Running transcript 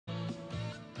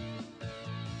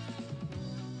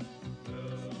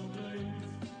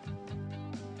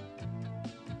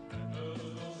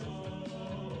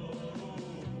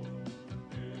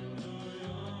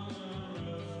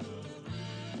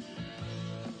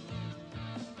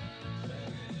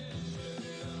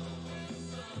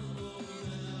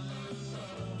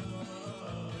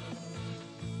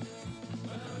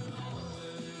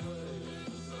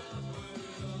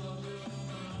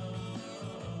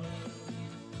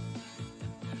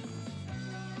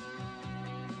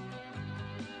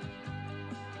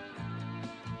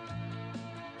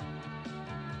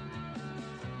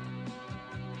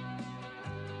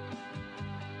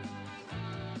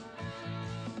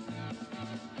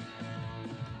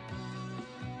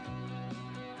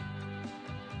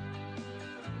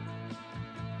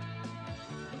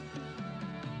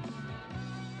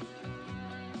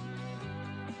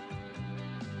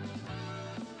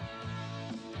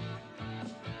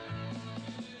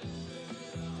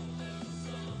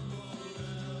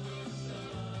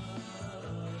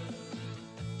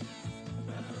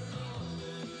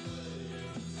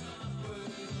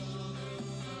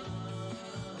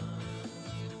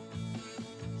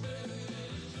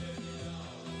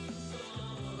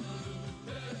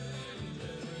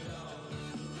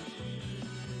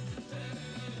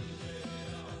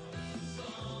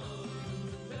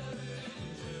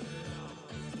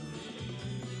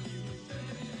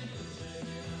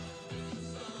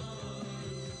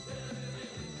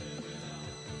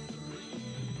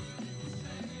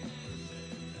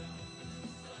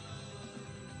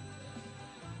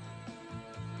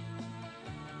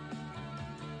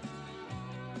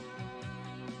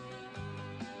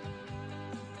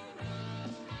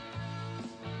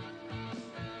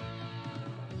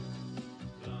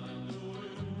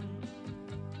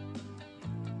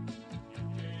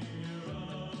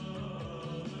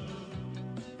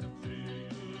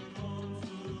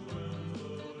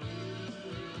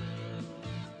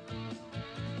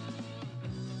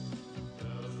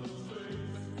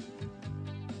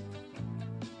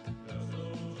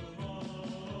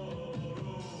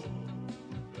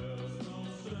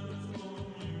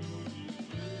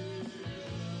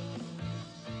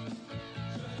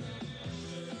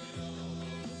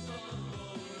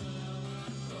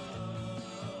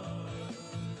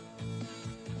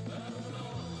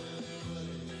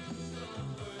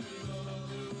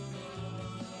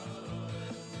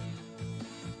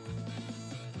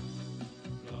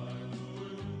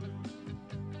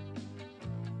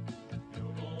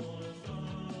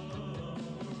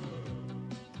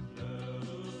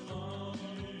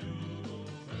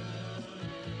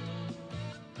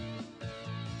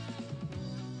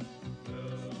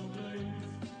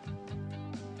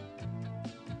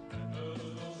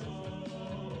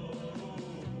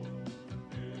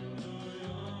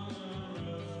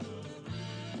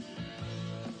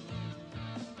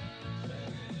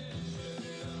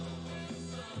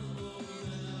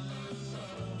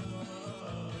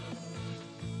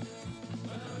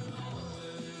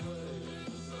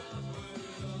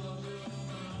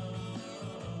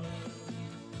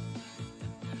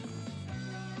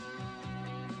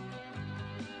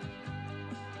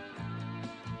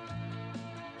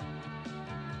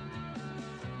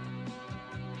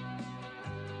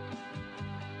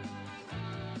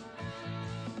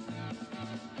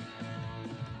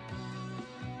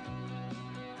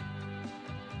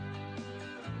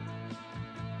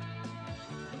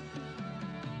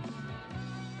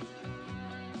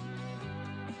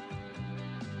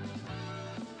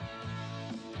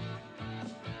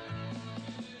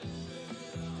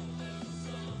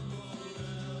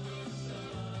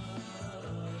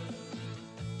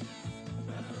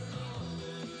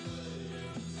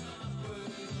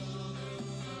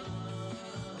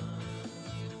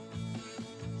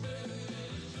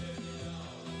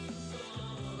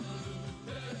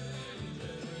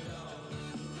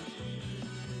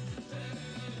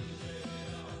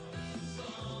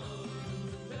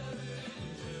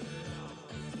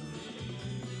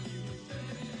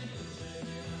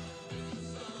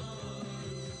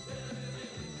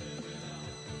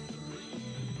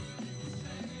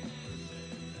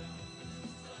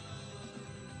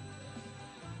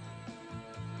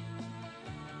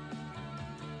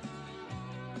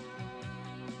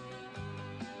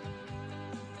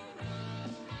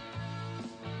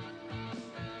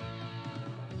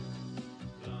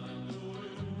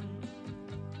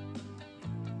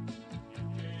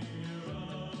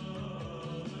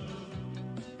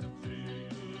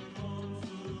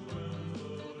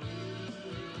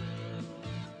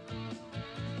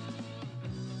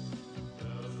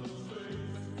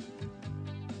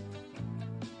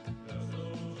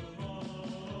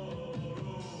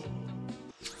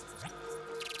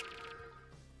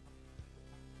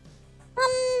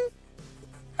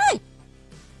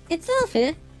itself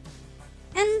here.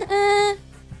 And,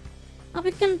 I'll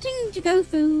be continuing to go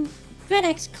through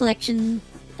Relic's collection,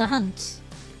 The Hunt.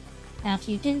 Now, if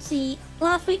you didn't see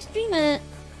last week's streamer,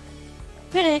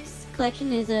 Relic's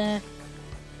collection is an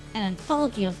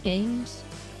anthology of games.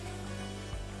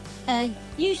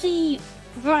 Usually a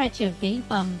variety of games.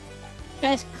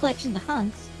 Relic's collection, The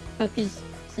Hunt, focuses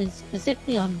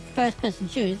specifically on first-person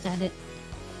shooters, and it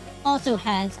also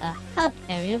has a hub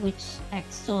area which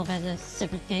acts sort of as a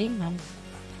separate game.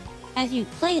 As you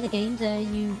play the games,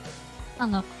 you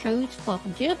unlock codes for a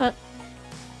computer, but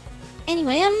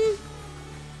anyway,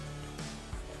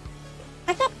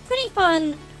 I got pretty far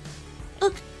in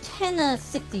Uktena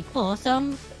 64,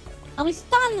 so I'll be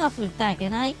starting off with that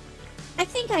again. I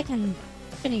think I can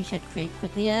finish it pretty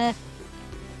quickly.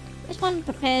 This one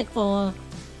prepared for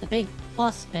the big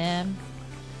boss bear.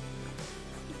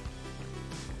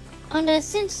 And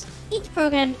since each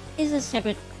program is a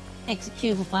separate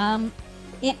executable file,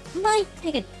 it might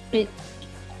take a bit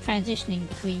transitioning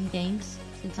between games,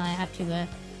 since I have to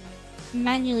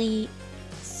manually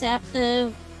set up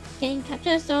the game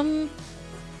capture. So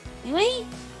anyway,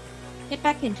 get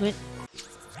back into it.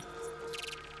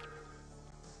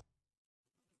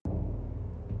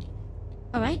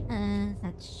 Alright,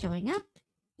 that's showing up.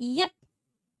 Yep.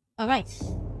 Alright.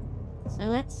 So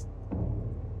let's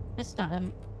start.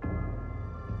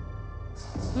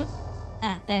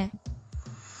 There.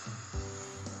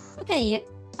 Okay,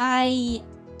 I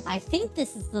think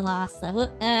this is the last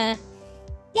level.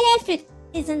 If it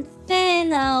isn't,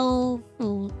 then I'll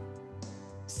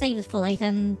save this for later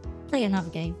and play another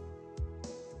game.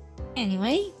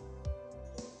 Anyway.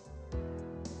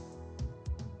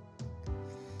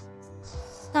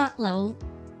 Start level.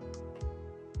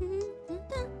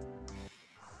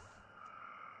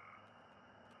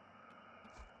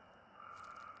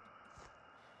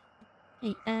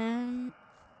 Okay,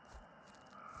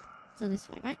 so this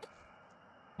way, right?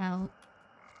 Now,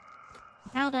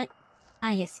 how do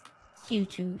I... yes,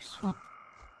 Q2 swap.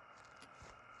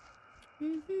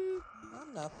 I'm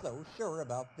not so sure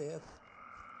about this.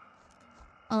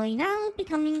 Only now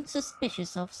becoming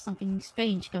suspicious of something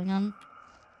strange going on.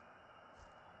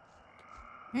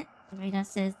 The radar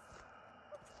says...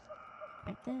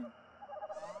 right there.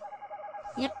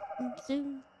 Yep,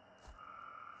 soon.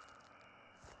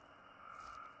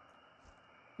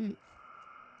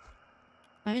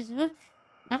 Where is it?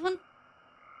 That one?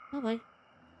 Oh boy.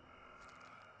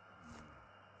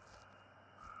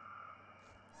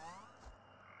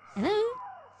 Hello?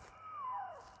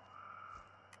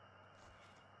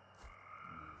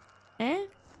 There?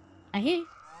 I hear you.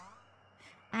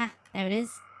 Ah, there it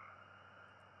is.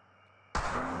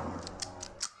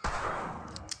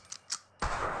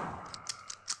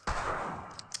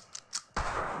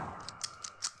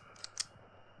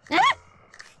 Ah!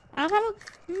 I'll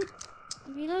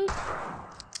reload.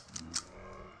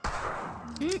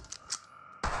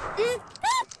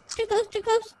 Too close, too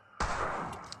close.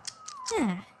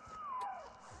 Yeah.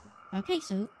 Okay,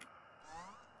 so.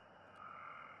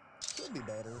 Could be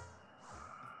better.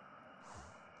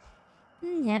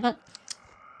 Yeah, but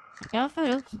I got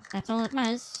photos. That's all that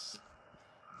matters.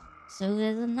 So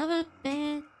there's another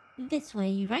bear this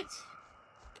way, right?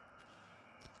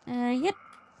 Yep.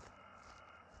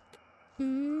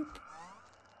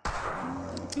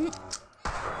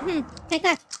 Take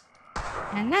that.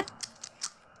 And that.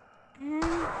 And...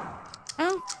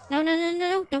 oh,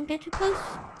 no, don't get too close.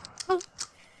 Oh,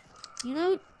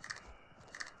 reload.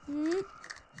 No.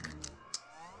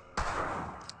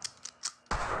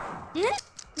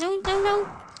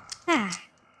 Ah.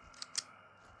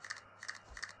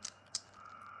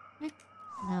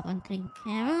 That one taken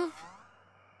care of.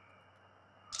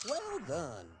 Well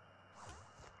done.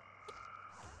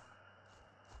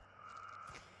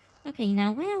 Okay,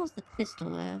 now where was the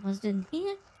pistol? Was it in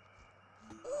here?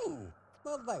 Ooh,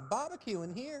 smells like barbecue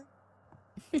in here.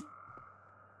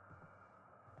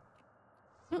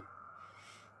 Oh,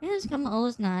 it's come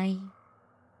always nigh.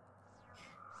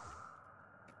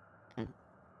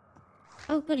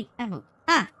 Oh, goody, ammo.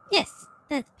 Ah, yes,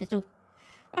 that's the pistol.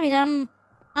 Right,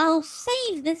 I'll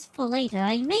save this for later.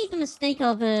 I made the mistake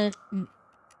of,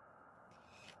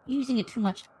 using it too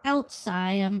much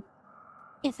outside.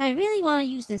 Yes, I really want to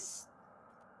use this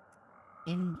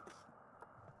when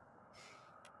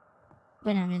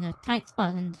I'm in a tight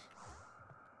spot, and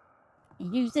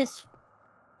use this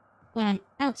when I'm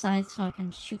outside so I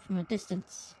can shoot from a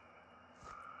distance.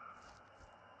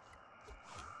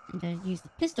 And use the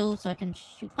pistol so I can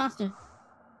shoot faster.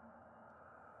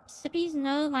 Sippies,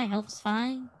 no, my health's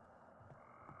fine.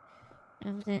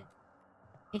 Was it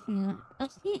anything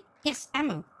else here? Yes,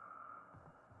 ammo!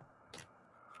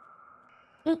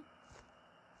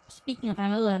 speaking of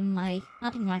ammo, my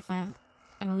hunting rifle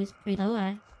ammo is pretty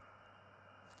low.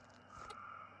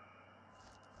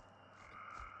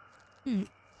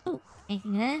 Oh,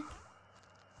 anything there?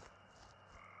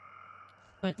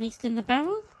 Or at least in the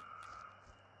barrel?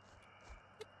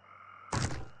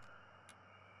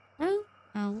 Oh,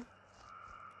 oh.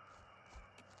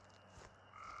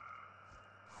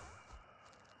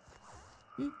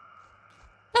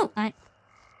 Oh, I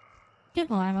get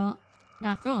more ammo.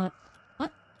 After all,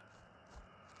 what?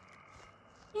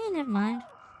 Yeah, never mind.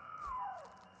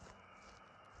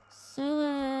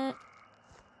 So,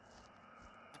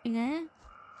 nothing there?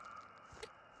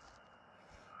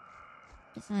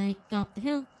 Guess I go up the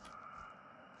hill.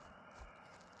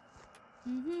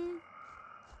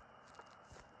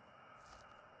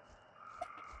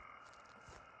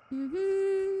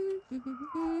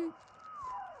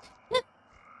 Yep,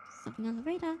 something on the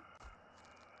radar.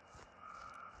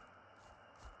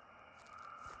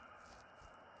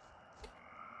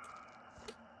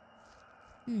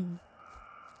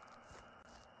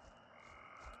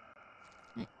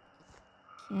 Right.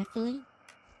 Carefully.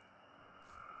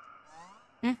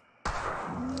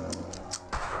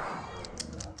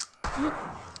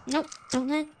 Nope, don't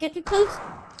let it get too close.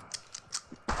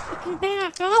 Fucking bear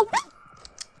after all.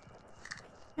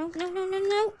 No, no, no, no,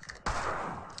 no.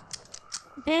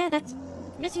 Bear, that's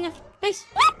missing a face.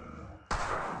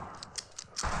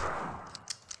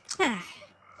 Ah.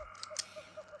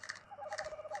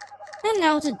 And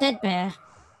now it's a dead bear.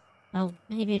 Oh,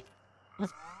 maybe it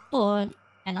was born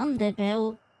an undead bear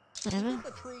or whatever.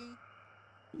 A tree.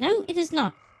 No, it is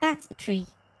not. That's the tree.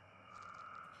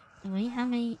 Wait, how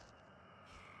many?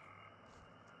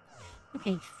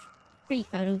 Okay, 3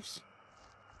 photos.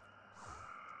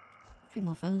 3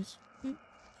 more photos.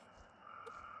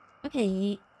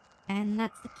 Okay, and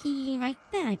that's the key right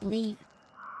there, I believe.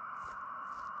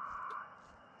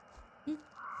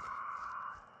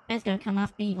 Bear's gonna come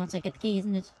after me once I get the key,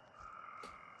 isn't it?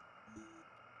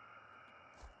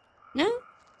 No?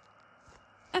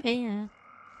 Okay,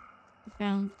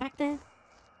 ground back there.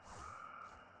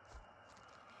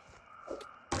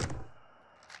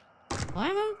 More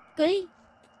ammo? Goodie.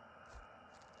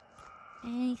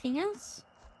 Anything else?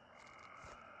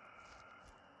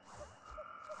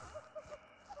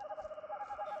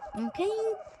 Okay,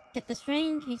 get this right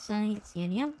in case I see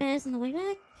any other bears on the way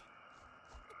back.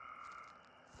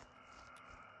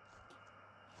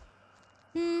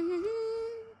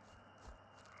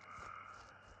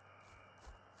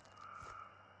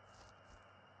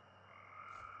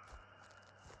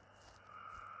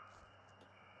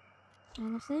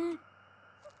 Almost there.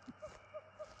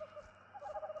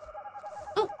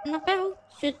 Oh, not barrel.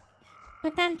 Should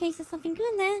put that in case there's something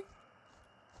good in there.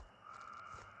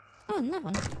 Oh, another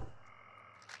one.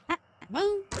 Ah,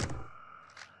 ammo.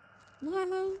 More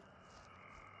ammo.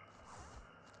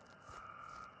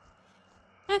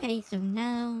 Okay, so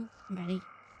now I'm ready.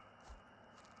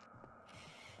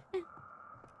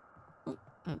 Oh,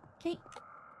 okay.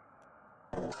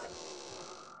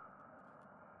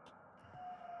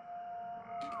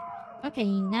 Okay,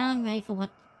 now I'm ready for what?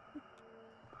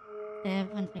 There,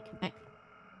 when I come back.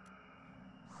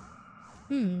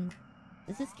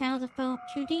 Does this count as a full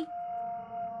opportunity?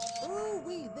 Ooh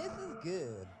wee, this is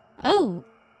good. Oh,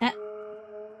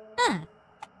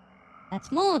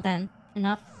 that's more than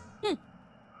enough. How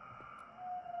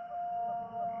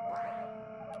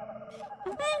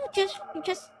about you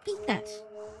just eat that?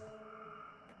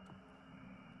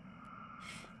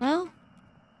 Well,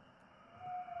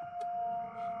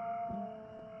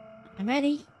 I'm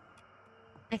ready.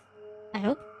 I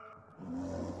hope.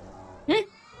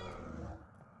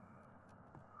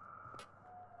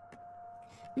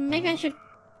 Maybe I should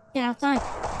get outside.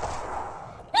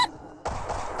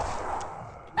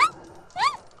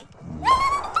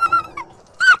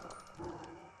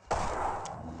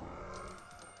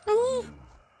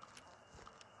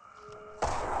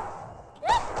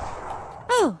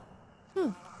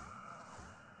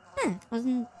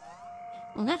 Wasn't...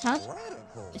 Well, that hard.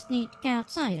 Just need to get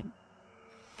outside.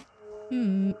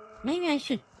 Maybe I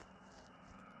should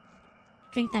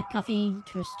drink that coffee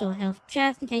to restore health,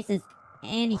 just in case there's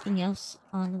anything else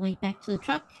on the way back to the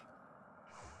truck.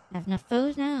 I have enough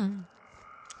food now.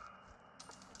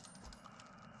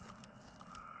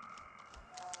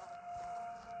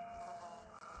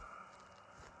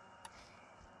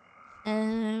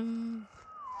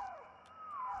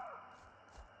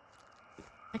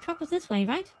 My truck was this way,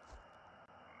 right?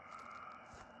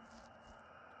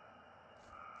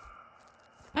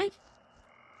 Right?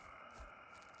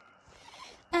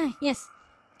 Ah, yes.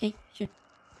 Okay, should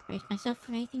brace myself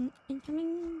for anything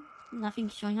incoming. Nothing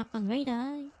showing up on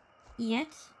radar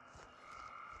yet.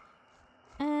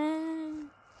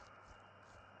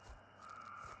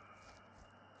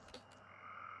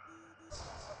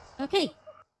 Okay.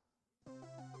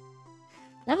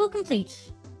 Level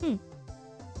complete.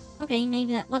 Okay,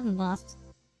 maybe that wasn't the last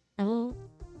level.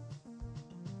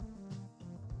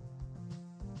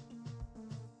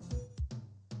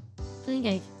 To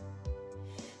engage.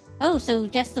 Oh, so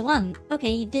just the one.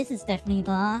 Okay, this is definitely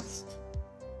the last.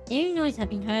 Eerie noise had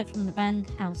been heard from the band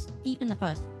house deep in the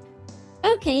forest.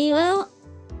 Okay, well,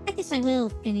 I guess I will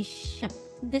finish up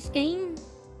this game.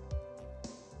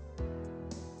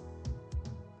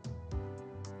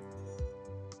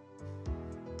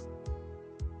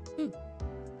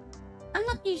 I'm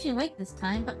not usually awake this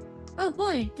time, but oh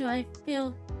boy, do I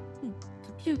feel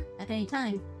to puke at any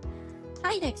time.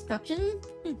 High destruction.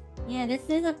 Yeah, this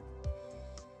is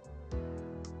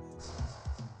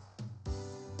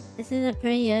a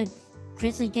pretty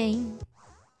grisly game.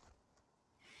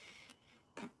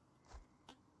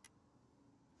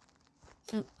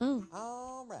 So,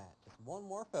 Alright, just one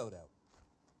more photo.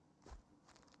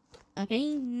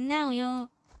 Okay, now you're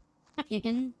happy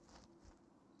again.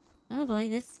 Oh boy,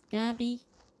 this is gonna be...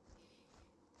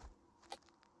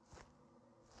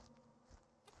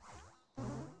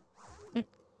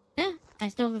 Yeah, I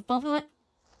still have both of it.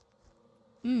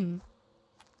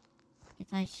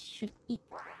 Guess I should eat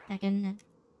again.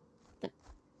 It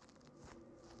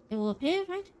will appear,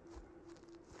 right?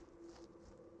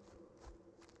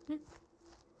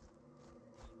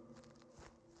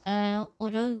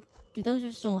 Although, do those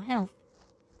restore health?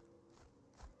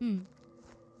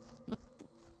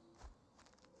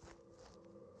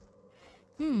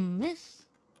 This...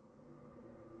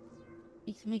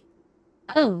 It's me...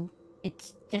 Oh,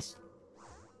 it's just...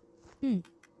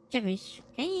 gibberish.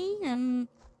 Okay,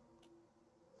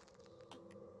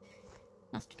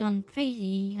 must have gone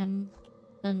crazy,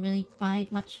 doesn't really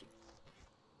provide much...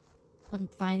 Wasn't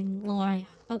providing lore I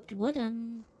hoped it would,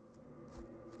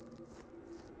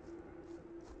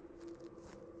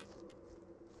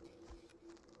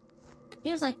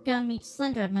 Feels like gonna meet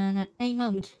Slenderman at any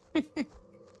moment.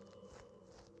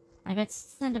 I bet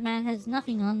Slenderman has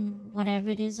nothing on whatever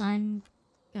it is I'm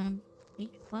gonna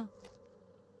meet. Well.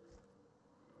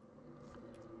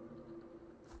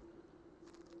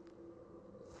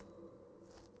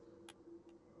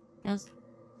 There's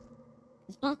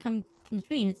blood coming from the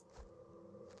trees.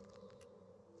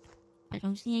 I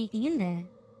don't see anything in there.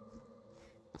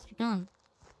 Must be gone.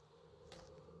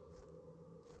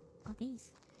 Oh,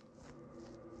 these.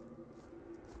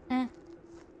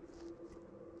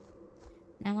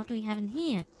 Now what do we have in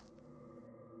here?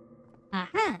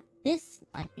 Aha! This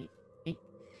might be big.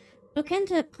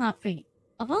 Uktena Part 3.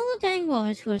 Of all the dang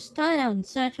warriors who have started out in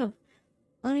search of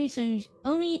only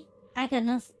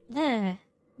Agonas there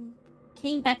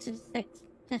came back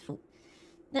successful.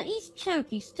 The East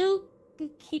Cherokee still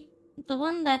keep the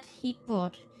one that he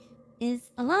brought is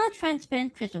a large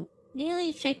transparent crystal,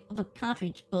 nearly the shape of a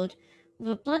cartridge bullet,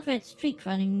 with a blood-red streak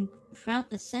running throughout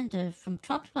the center from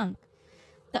top to bottom.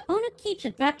 The owner keeps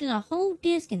it wrapped in a whole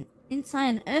deerskin inside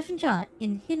an earthen jar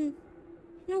and hidden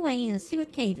away in a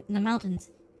secret cave in the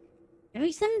mountains.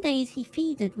 Every 7 days he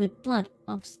feeds it with blood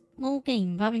of small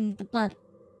game, rubbing the blood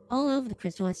all over the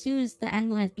crystal as soon as the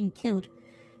animal has been killed.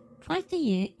 Twice a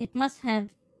year it must have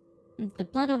the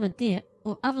blood of a deer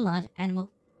or other large animal.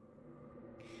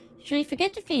 Should he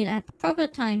forget to feed at the proper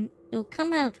time, it will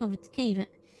come out of its cave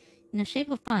in the shape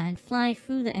of fire and fly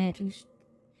through the air to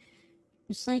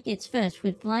slake its thirst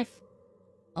with life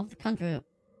of the conjurer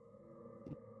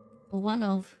or one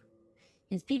of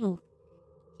his people.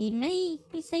 He may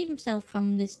save himself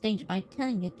from this danger by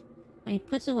telling it when he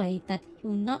puts away that he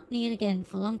will not need it again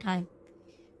for a long time.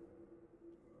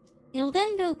 He will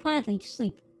then go quietly to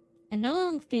sleep and no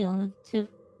longer feel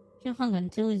hunger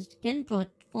until he is again brought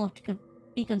forth to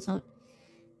be consulted.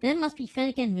 Then must be fed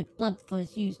again with blood before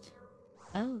it's used.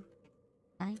 Oh,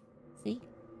 I see.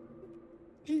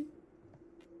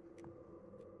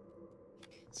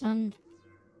 So,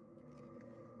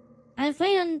 I've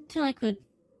waited until I could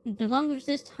no longer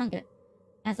resist hunger.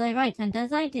 As I write and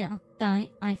as I die,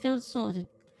 I feel distorted.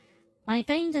 My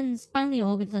veins and spinal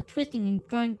organs are twisting and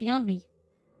growing beyond me.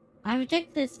 I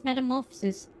reject this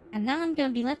metamorphosis, and now I'm going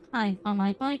to be left behind while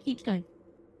my body keeps going.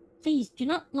 Please do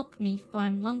not look for me, for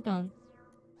I'm long gone.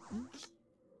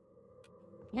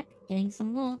 Yep, getting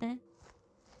some more there.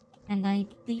 And I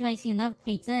believe I see another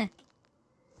page there.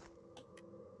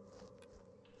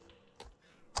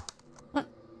 What?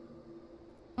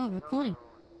 Oh, recording.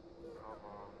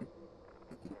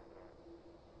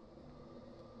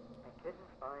 I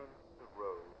couldn't find the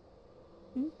road.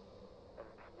 And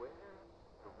where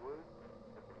the woods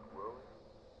have been growing,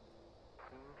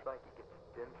 seems like it gets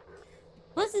denser.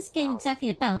 What's this game exactly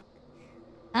about?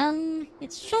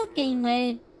 It's a short game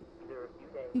where There are a few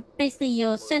days basically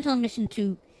you're sent on a mission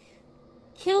to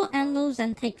kill animals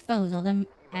and take photos of them.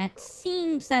 And it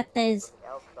seems that there's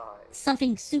Outside,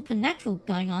 something supernatural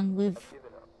going on with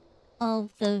given up. all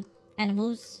the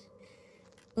animals.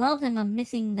 A lot of them are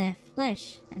missing their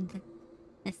flesh, and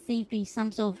there seems to be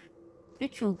some sort of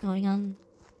ritual going on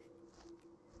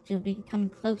to be coming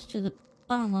close to the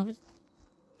bottom of it.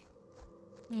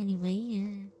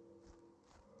 Anyway,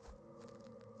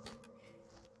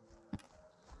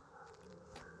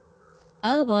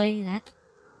 oh boy, that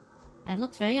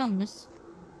looks very ominous.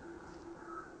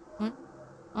 What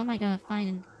am I gonna find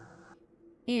in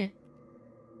here?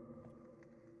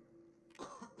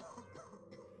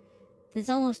 There's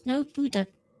almost no food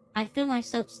left. I feel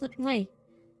myself slipping away.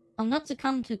 I'll not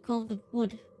succumb to cold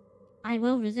wood. I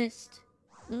will resist.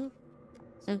 Ooh.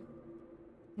 So,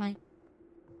 my...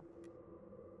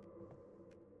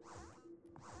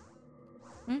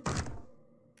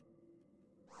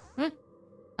 Huh?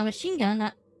 A machine gun?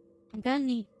 I'm gonna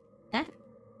need that.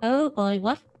 Oh boy,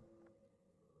 what?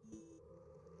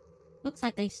 Looks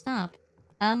like they stopped.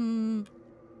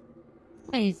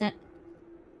 Wait, is that...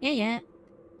 Yeah.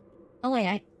 Oh wait,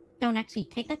 I don't actually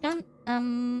take that gun?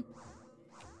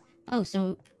 Oh,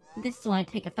 so this is why I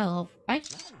take a photo of, right?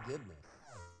 My goodness.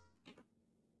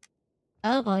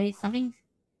 Oh boy, something...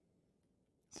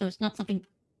 So it's not something...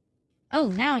 Oh,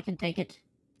 now I can take it.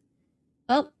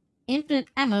 Oh, infinite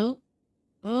ammo.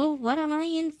 Oh, what am I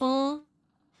in for?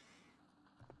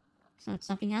 So it's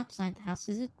something outside the house,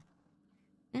 is it?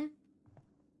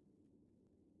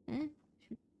 Should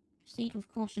proceed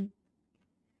with caution.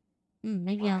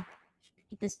 Maybe I'll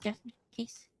keep this just in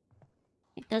case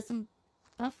it does some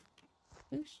buff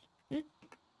boost.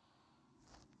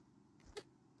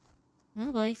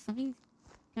 Oh boy, something's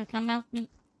gonna come out in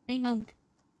any moment.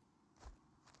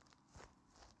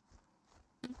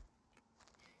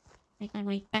 Make my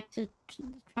way back to the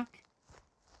truck.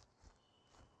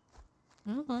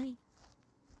 Oh boy.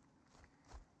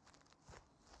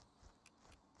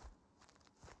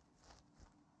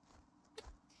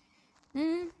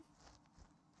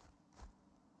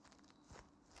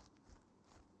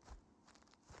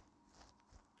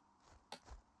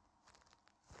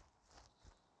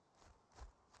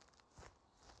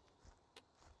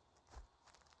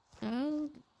 So,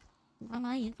 what am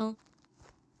I in for?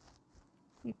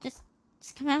 Just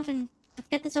come out and let's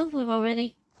get this over with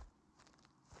already.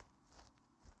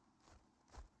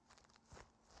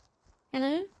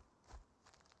 Hello?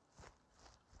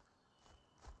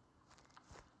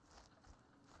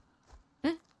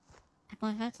 Huh? Have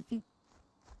I heard something?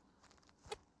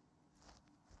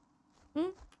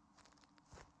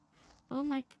 Oh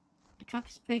my, the truck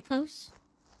is very close.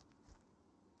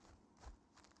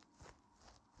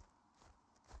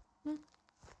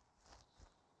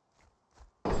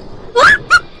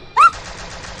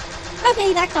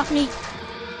 Okay, that got me.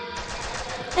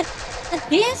 A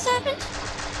beer serpent?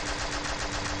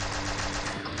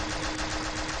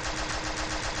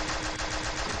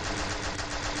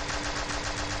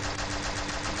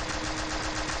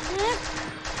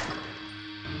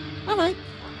 Alright.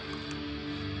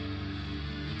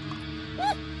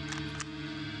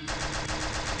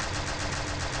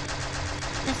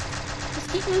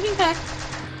 Just keep moving back.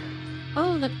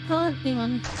 Oh, the colored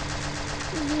one.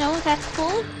 You know what that's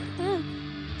called?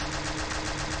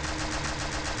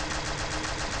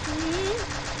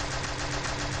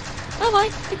 Oh boy,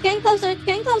 it's getting closer, it's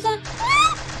getting closer!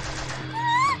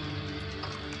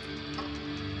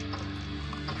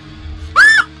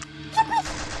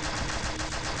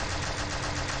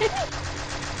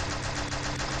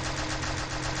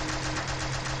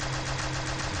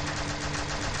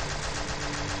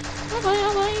 Oh boy,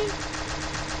 oh boy!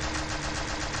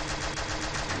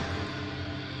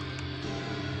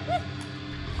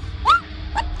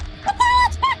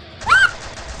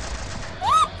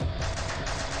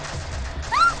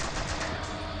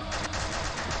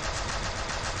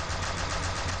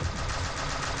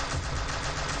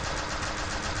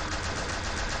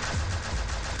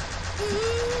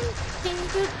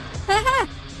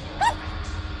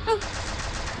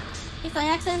 If I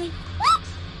accidentally...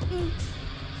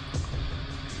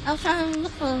 I was trying to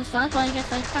look for those spots, but I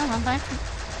guess I found one by accident.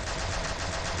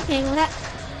 Okay, well that...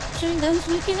 showing those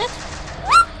looking at...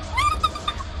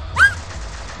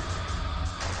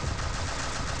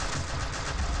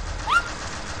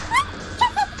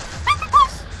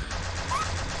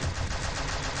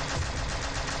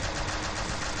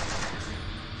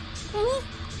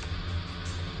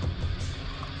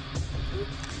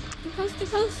 Too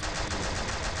close.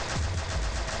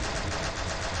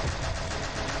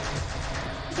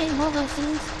 Okay, more of those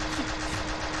things.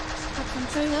 Should come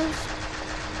through those.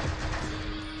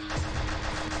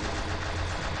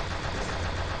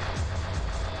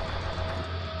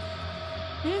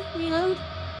 Reload.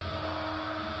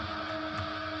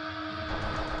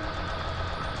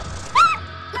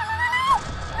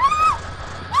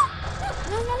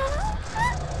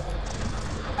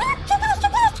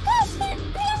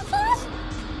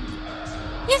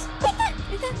 Yes,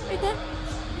 right there.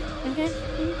 Okay.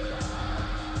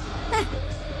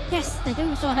 Yes, they do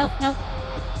restore health now.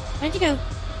 Where'd you go?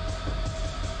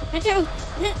 Take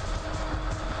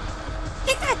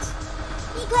that!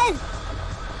 Be glad!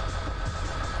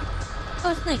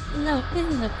 Oh, snake. No, this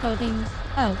isn't a protein.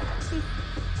 Oh.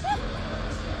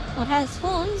 Well, it has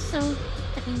horns, so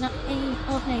definitely not any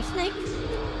ordinary snake.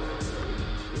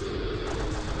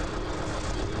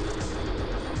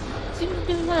 Seems to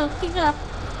be doing well. Keep it up.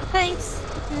 Thanks.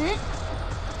 Yep.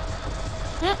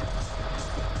 No.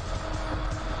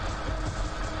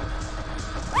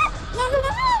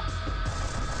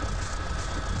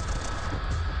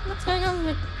 What's going on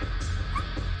with...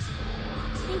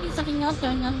 Maybe something else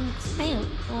going on with its tail,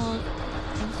 or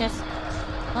it's just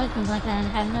open like that and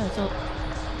have no, so...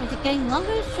 Is it getting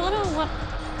longer, shorter, or what?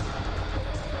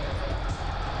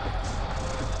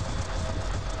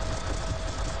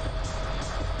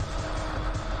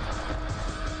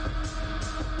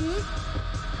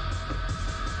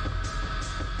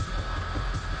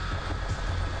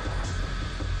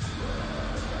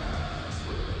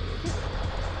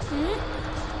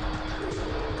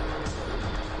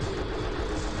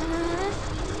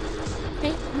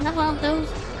 Okay, another one of those.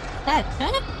 That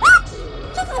turn it.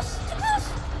 Too close.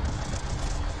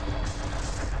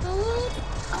 Good.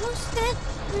 Almost dead.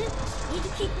 Need to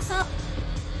keep this up.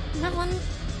 Another one.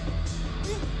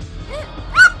 Too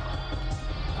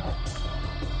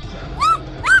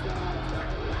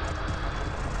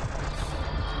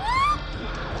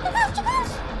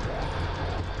close.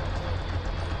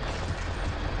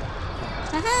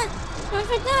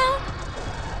 Perfect now.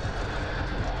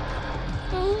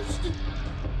 Oh,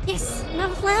 yes,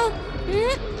 another flower.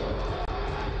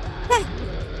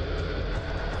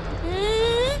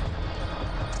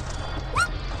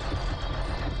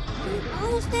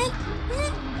 Almost dead.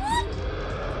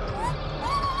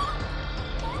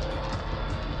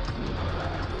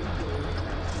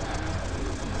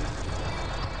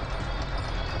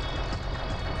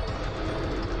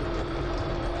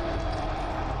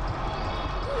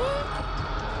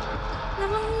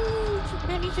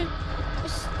 Maybe you should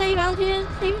just stay around here,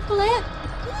 maybe for that.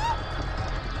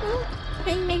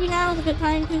 Okay, maybe now is a good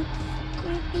time to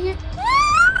here.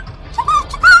 Too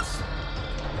close!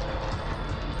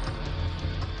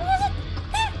 What was it?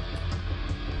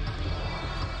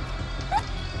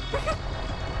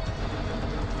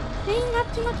 Okay, not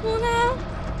too much more now.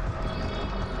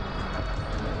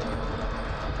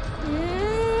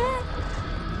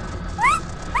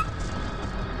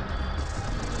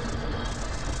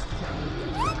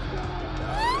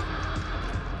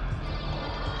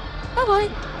 Oh boy,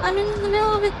 I'm in the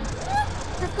middle of it.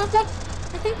 That's not that,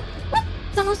 I think.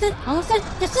 It's almost dead.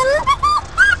 Just a little bit more.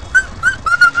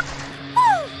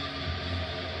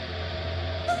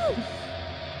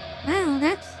 Wow,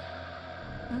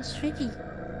 that's tricky.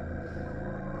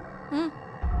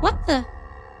 What the?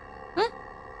 Huh?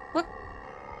 What?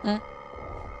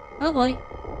 Oh boy.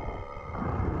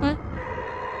 What?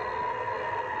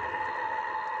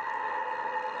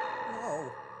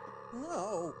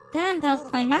 No. Damn, that was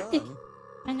climactic.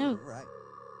 I know. Right.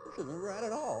 This isn't right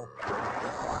at all.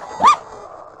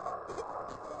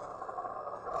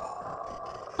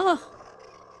 Oh.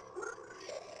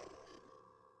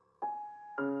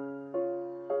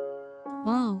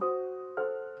 Wow.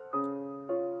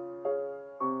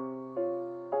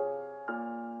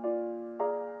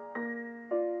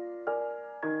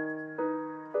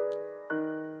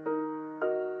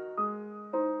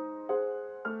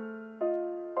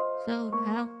 So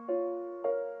now,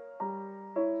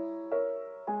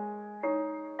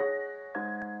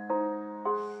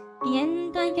 the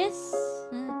end, I guess.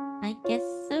 I guess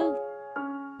so.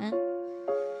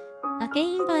 A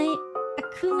game by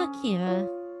Akuma Kira.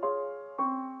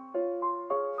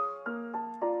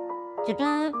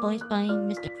 Jabba, voiced by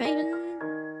Mr. Craven.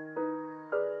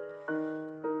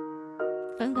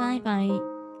 Phone guy by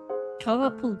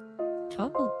Torapul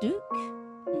Duke.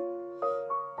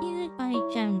 Music by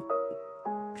Jan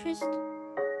Christ.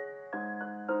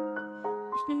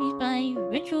 Music by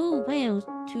Ritual Whales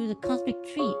to the Cosmic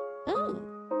Tree. Oh!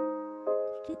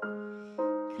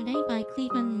 Today by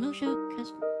Cleveland Mosho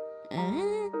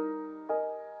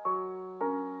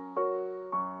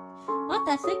What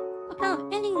the heck? What kind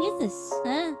of ending is this?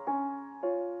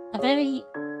 A very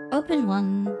open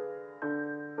one.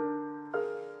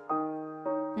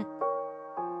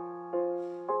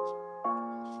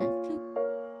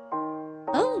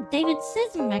 Oh,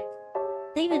 Sismac.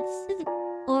 David Sismac.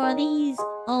 Or are these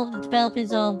all the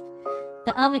developers of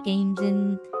the other games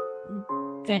in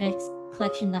Relic's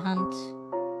Collection: The Hunt?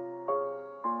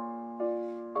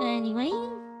 Anyway.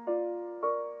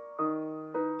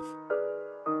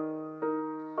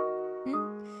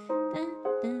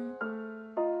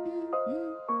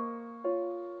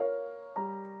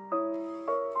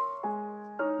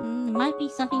 There might be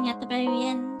something at the very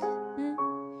end.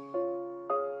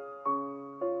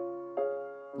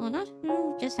 Or not?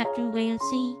 We'll just have to wait and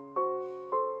see.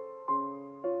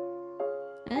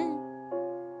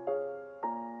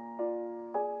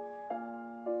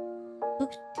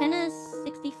 Uktena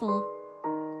 64.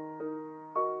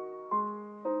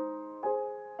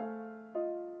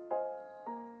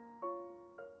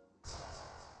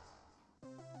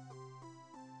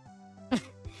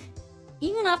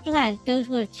 Even after that, it goes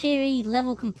with a cheery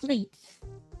level complete.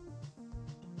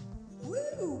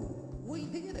 Woo! We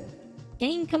did it!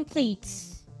 Game complete.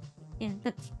 Yeah,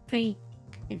 that's pretty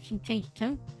interesting change of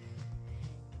tone.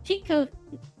 Chico,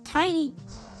 Tiny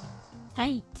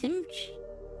Tim.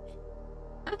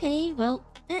 Okay, well,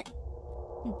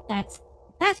 that's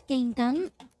that game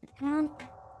done. Come on.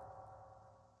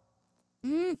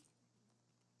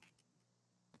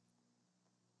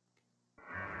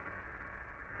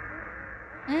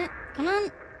 Come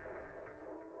on.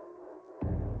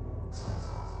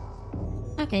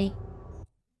 Okay.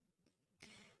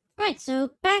 Right, so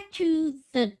back to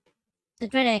the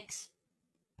DreadX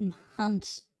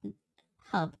Hunt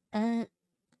hub. Where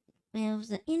was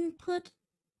the input?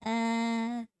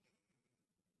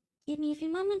 Give me a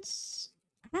few moments.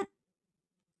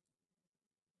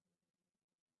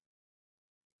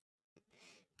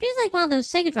 Feels like one of those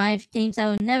Sega Drive games that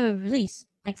will never release,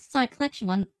 like the Star Collection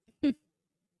one.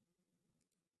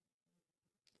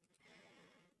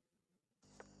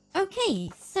 Okay,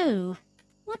 so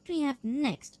what do we have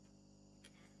next?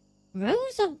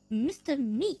 Rose of Mr.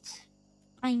 Meat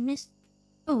by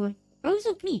Rose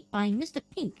of Meat by Mr.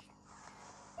 Pink.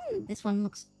 This one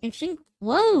looks interesting.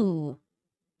 Whoa!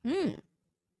 Very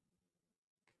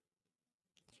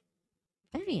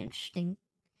interesting.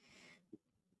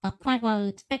 Not quite what I was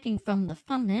expecting from the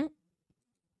thumbnail.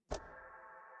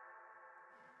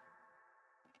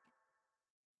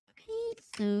 Okay,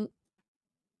 so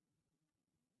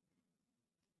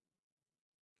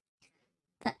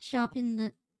that shop in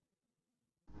the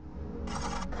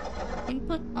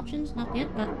input options, not yet,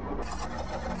 but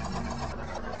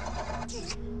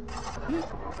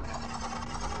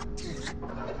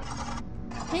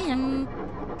okay,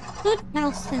 good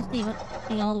mouse seems to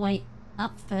be all the way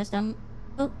up first. Oh,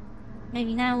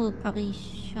 maybe now we'll probably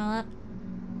show up.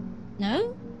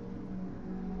 No?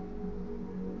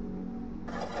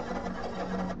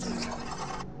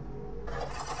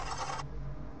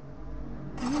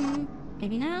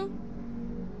 Maybe now?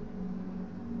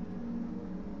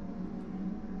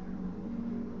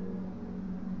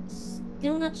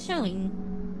 Still not showing.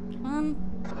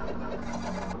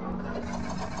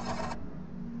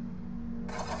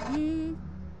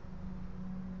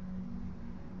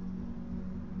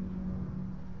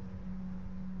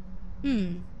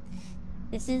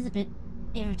 This is a bit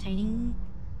irritating.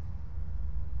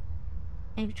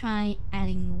 Maybe try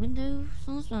adding window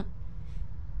source, but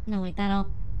no, wait,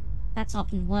 that's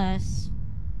often worse.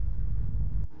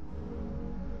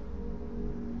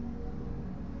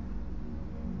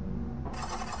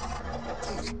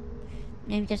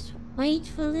 Maybe just wait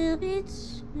for a little bit.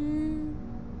 1,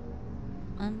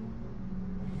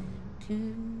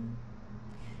 2,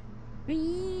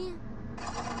 3.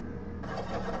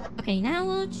 Okay, now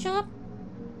we'll show up.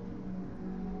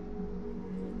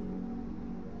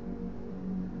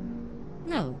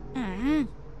 No.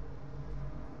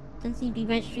 Doesn't seem to be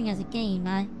registering as a game.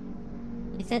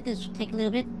 They said this would take a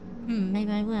little bit.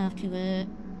 Maybe I will have to,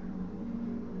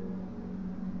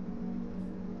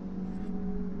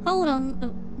 hold on.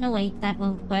 Oh, no, wait, that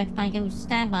won't work. If I go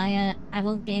standby, I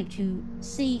won't be able to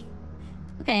see.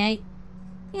 Okay, I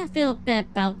think I feel a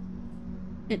bit better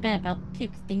about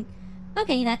thing.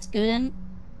 Okay, that's good.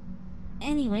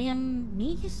 Anyway,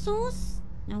 media source?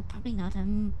 No, probably not.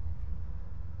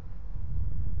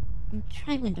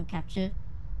 Try window capture.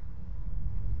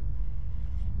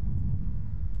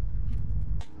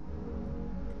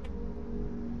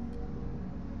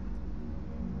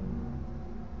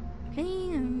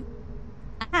 Okay,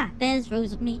 aha, there's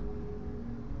Rose of Meat.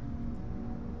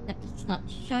 It's not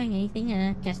showing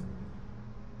anything, just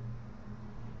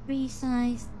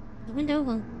resize the window.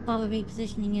 Won't bother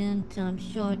repositioning it until I'm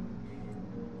sure it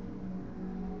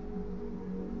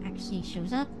actually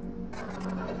shows up.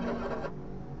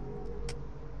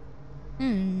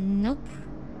 Nope.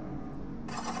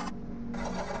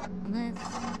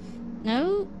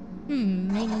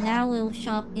 now we'll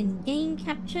show up in game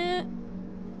capture.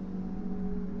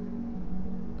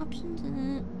 Options.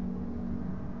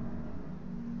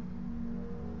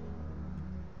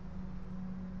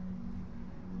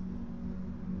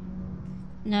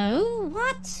 No,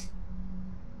 what?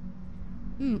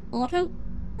 Auto?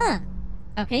 Huh.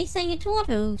 Okay, saying it to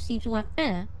auto seems to work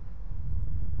better.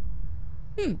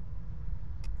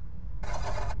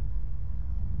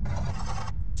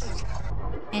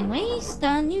 Anyway,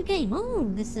 start a new game. Oh,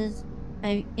 this is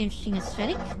very interesting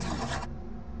aesthetic.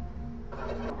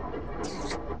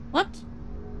 What?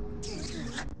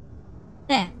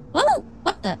 There. Whoa!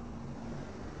 What the?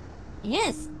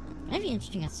 Yes, very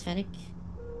interesting aesthetic.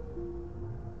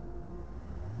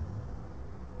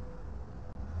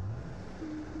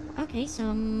 Okay, so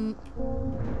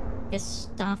guess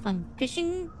start on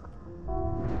fishing.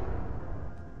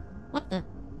 What the?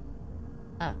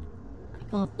 I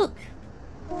got a book.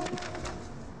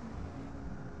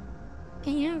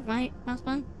 Can you write,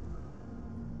 Mousebun?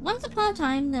 Once upon a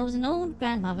time, there was an old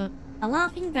grandmother, a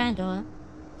laughing granddaughter,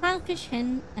 clownfish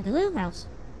hen, and a little mouse.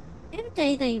 Every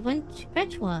day they went to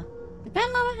fetch water. The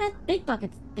grandmother had big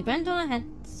buckets, the granddaughter had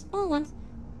small ones,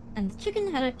 and the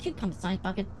chicken had a cucumber-sized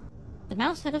bucket. The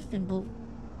mouse had a thimble.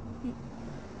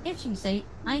 If you say,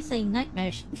 I say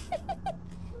nightmarish.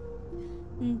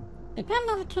 The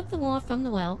grandmother took the water from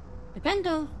the well, the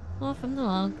granddaughter from the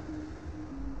log.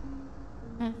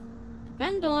 The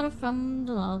granddaughter from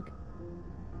the log.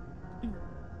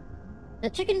 The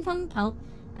chicken from the pulp,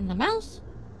 and the mouse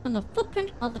from the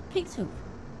footprint of the pig's hoof.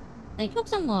 They took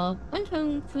some water, went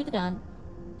home through the garden,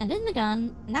 and in the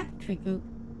garden an apple tree grew,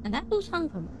 and apples hung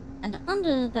from it, and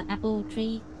under the apple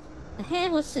tree the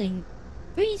hare was sitting.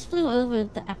 Breeze flew over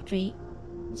the apple tree,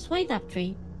 swayed the apple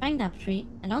tree, banged the apple tree,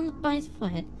 and on the bunny's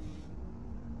forehead.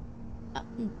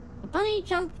 The bunny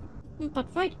jumped,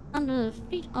 but right under the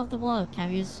feet of the water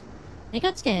carriers. They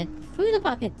got scared, threw the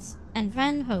buckets, and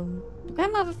ran home. The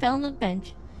grandmother fell on the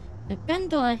bench. The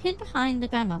granddaughter hid behind the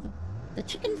grandmother. The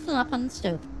chicken flew up on the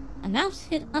stove. A mouse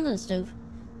hid under the stove.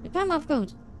 The grandmother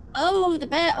groaned. Oh, the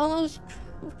bear almost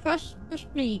crushed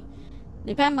me.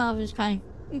 The grandmother was crying.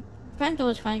 The granddaughter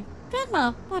was crying.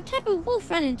 Grandma, a terrible wolf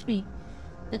ran into me.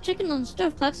 The chicken on the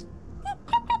stove clucks.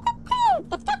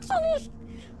 The fox almost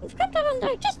crept up and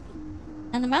digested me.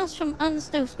 And the mouse from under the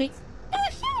stove squeaks. You're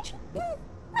a huge,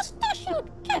 mustachioed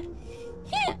cat.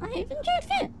 Here, I have enjoyed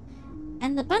fare.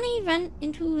 And the bunny ran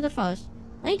into the forest,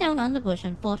 lay down on the bush,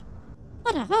 and thought,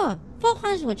 what a horror! 4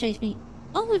 hunters will chase me,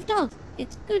 all with dogs.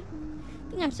 It's good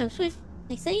thing I'm so swift.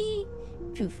 They say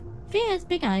truth. Fear has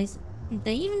big eyes, and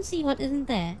they even see what isn't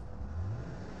there.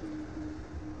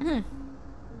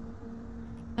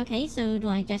 Okay, so do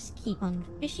I just keep on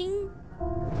fishing?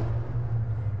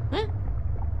 Huh?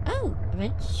 Oh, a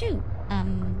red shoe.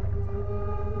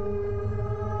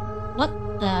 What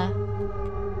the?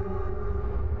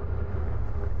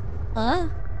 What?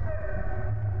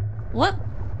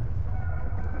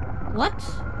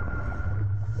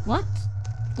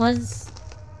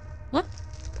 What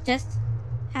just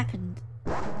happened?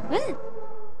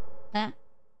 What?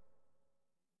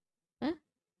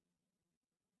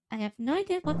 I have no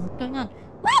idea what's going on.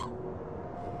 What?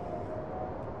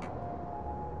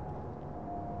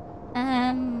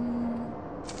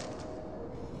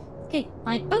 Okay,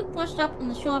 my boat washed up on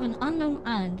the shore of an unknown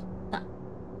island. The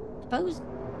boat is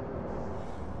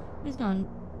gone.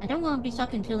 I don't want to be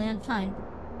stuck until the end time.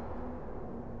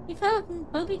 You've heard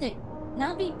of Moby Dick.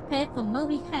 Now be prepared for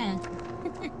Moby Hand.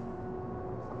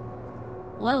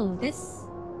 Whoa, this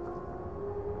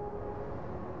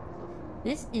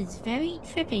is very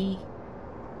trippy.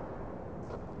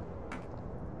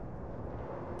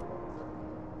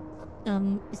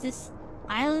 Is this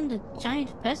island a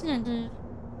giant person and a...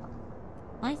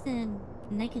 Why is there a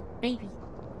naked baby?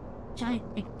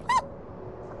 Giant big...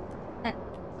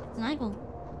 That's an eyeball.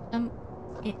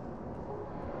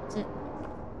 It's a...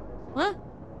 What?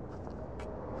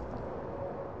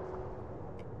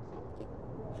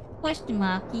 Question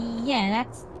mark. Yeah,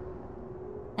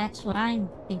 that's what I'm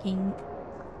thinking.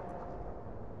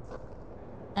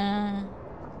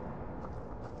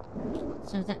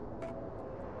 So that...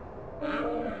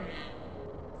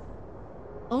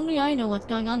 Only I know what's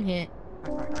going on here.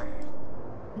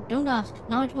 Don't ask.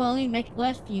 Knowledge will only make it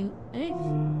worse for you. Eh?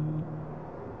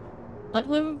 But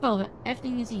we're above it.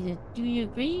 Everything is easy. Do you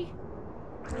agree?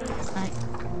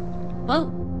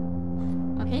 Whoa!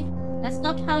 Okay, that's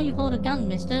not how you hold a gun,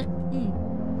 mister.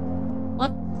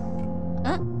 What?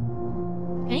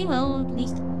 Okay, well, at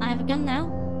least I have a gun now.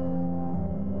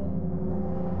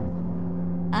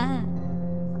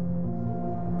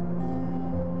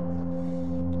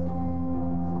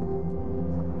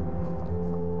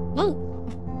 Whoa!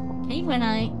 Okay,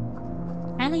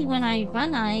 apparently when I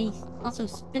run, I also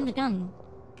spin the gun.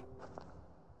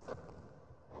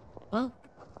 Whoa.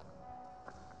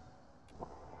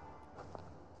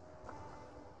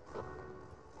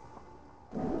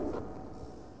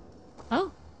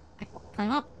 Oh! I can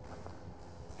climb up.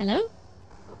 Hello?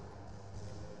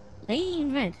 Lady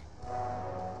in red.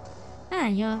 Ah,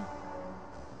 you're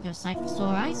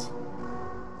Seraphixal, right?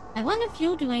 I wonder if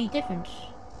you'll do any different.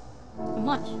 From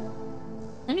what?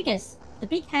 Let me guess. The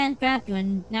big hand grabbed you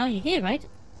and now you're here, right?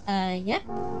 Yeah?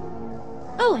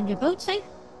 Oh, and your boat's safe?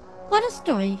 What a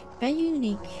story. Very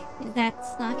unique. Is that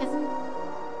sarcasm?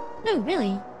 No,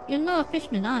 really. You're not a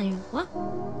fisherman, are you? What?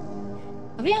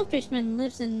 A real fisherman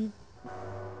lives in...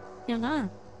 Yonah.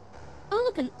 Oh,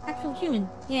 look, an actual human.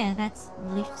 Yeah, that's a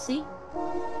relief to see.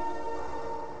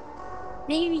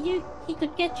 Maybe he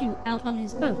could get you out on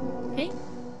his boat, okay?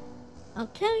 I'll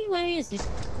tell you where he is.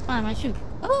 Find my shoe.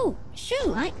 Oh,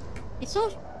 shoe! I saw...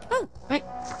 Oh, right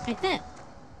there.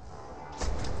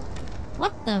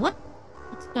 What the... What?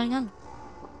 What's going on?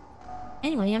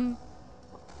 Anyway,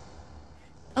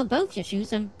 oh, both your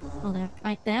shoes, well, they're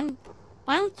right there.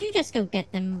 Why don't you just go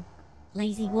get them,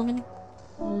 lazy woman?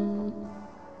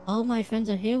 All my friends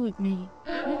are here with me.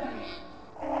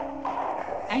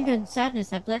 Anger and sadness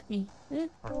have left me.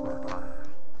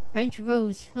 Praying to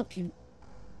Rose, help you.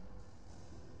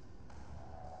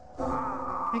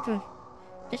 Rachel,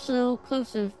 just a little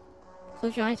closer.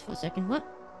 Close your eyes for a second. What?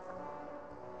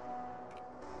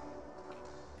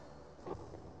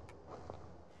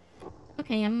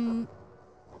 Okay,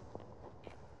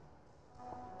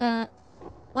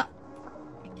 what?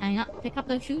 Can I not pick up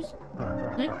those shoes?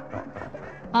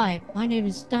 Hi, my name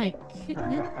is Dyke.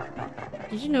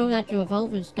 Did you know that your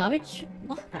revolver is garbage?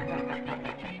 What?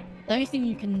 The only thing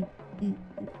you can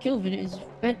kill with it is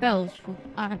red bells with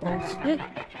eyeballs.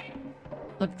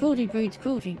 But cruelty breeds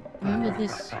cruelty. Remember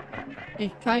this?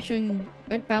 Try shooting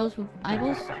red bells with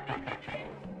eyeballs?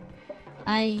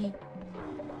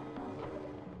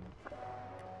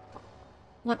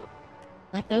 What?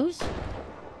 Like those?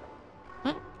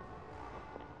 What?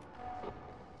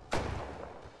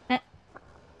 That...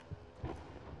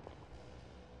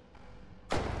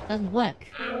 doesn't work.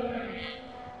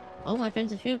 Oh, my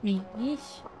friends have healed me.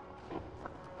 Yeesh.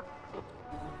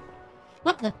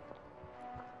 What the?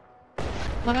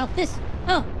 What about this?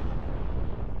 Oh!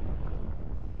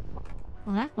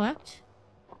 Well, that worked.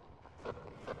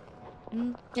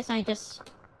 Guess I just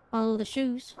follow the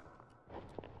shoes.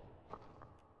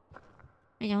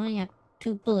 I only have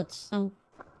 2 bullets, so...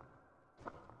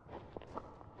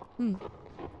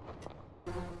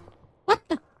 What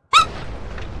the?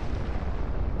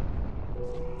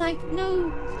 Like, no!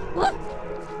 What?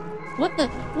 What the?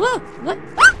 Whoa! What?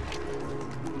 Ah!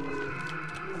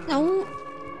 No!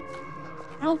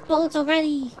 No bullets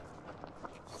already!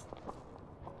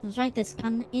 I was right, this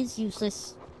gun is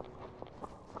useless.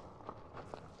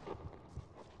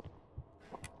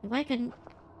 If I can...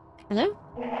 Hello?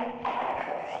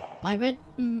 My red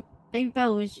baby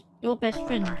bell is your best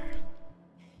friend.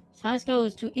 His highest goal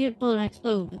is to eat a bullet and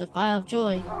explode with a fire of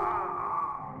joy.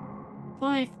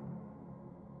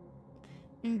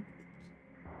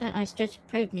 That I stretch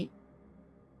pray with me.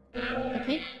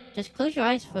 Okay, just close your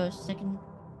eyes for a second.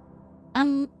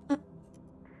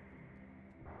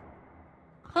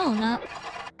 Hold up.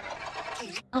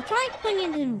 I'll try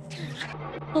putting it in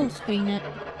full screen it.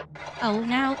 Oh,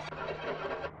 now.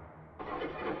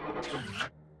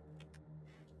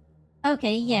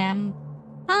 Okay, yeah,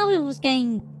 probably was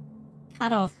getting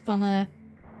cut off from the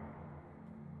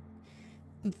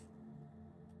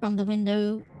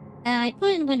window. I put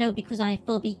it in the window because I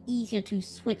thought it'd be easier to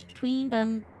switch between,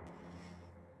 but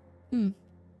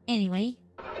anyway.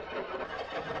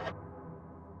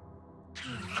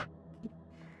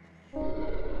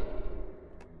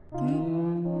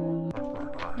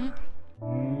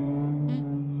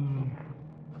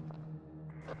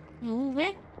 Oh,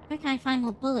 where can I find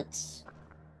more bullets?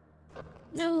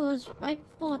 No, it was right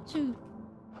before too.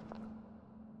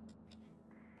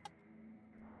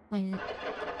 Wait.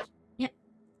 Yep.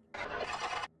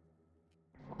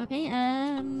 Okay,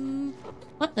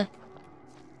 what the?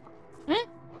 Huh?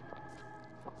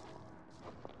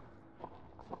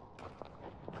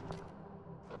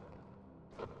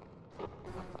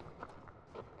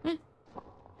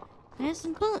 There's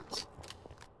some bullets.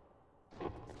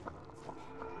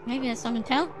 Maybe there's some in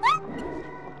town.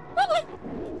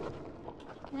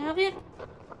 Can I help you?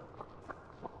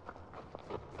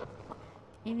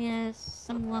 Maybe there's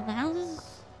some of the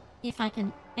houses. If I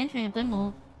can enter any of them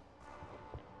or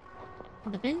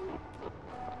the bin.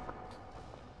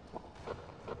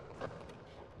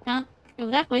 Can't Go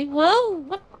that way. Whoa!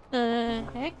 What the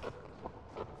heck?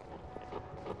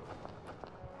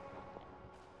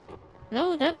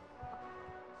 Load up.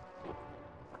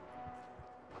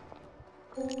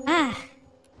 Ah!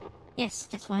 Yes,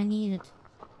 that's what I needed.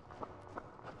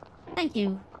 Thank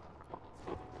you.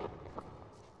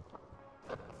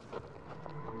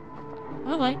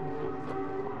 Alright.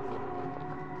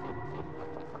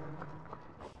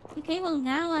 Okay, well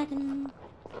now I can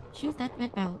shoot that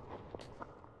red barrel.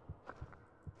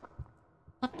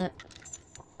 What the?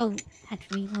 Oh, had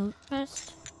to reload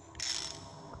first.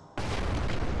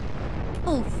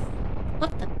 Oh, what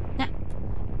the? That.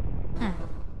 Huh.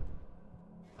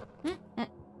 Huh?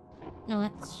 No,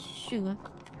 that's sure.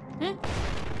 Huh?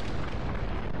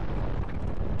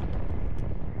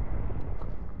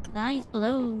 Lies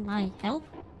below my health.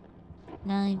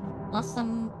 And I lost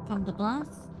some from the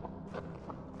blast.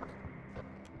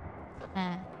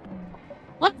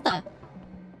 What the?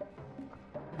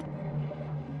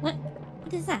 What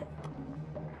is that?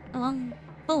 A long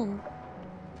pole.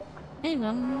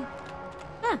 Anyway,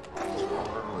 ah.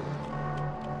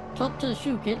 Talk to the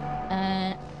shoe kid.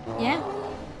 Yeah?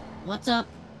 What's up?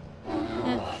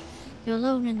 You're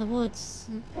alone in the woods.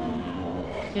 You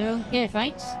don't get it,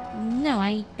 right? No,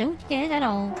 I don't get it at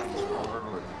all.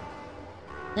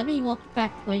 Let me walk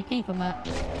back where you came from,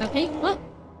 okay? What?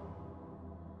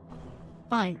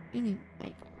 Fine.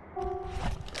 Wait.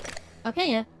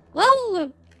 Okay, yeah.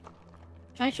 Whoa!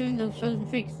 Try shooting those frozen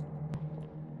freaks.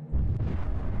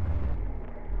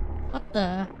 What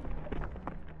the?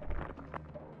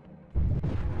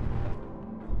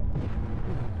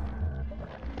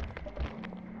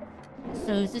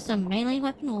 So is this a melee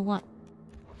weapon or what?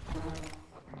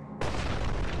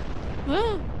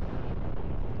 Ah!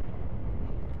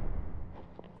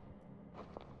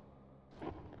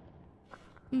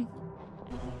 Hmm.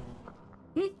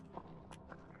 Hmm.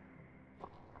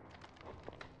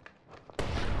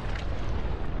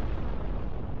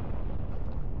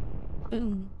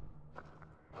 Boom.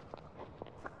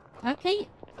 Okay.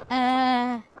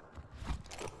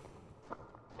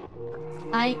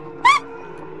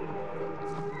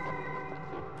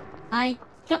 I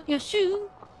dropped your shoe.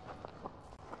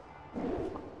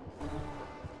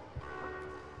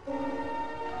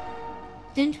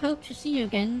 Didn't hope to see you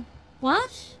again.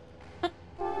 What? But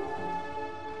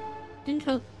didn't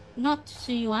hope not to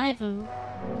see you either.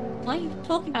 What are you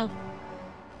talking about?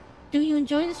 Do you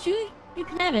enjoy the shoe? You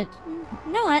can have it.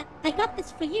 No, I got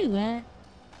this for you.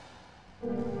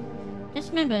 Just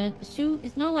remember, the shoe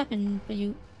is no weapon for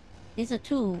you. It's a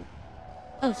tool.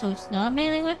 Oh, so it's not a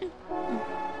melee weapon?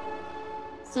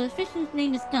 So the fisher's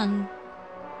name is Gun.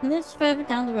 He lives further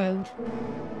down the road.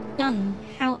 Gun,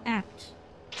 how apt.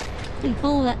 You can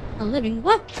call that a living.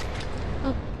 What?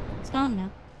 Oh, it's gone now.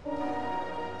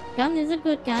 Gun is a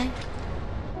good guy.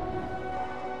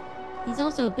 He's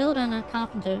also a builder and a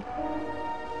carpenter.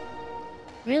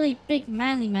 Really big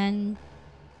manly man.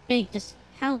 Big, just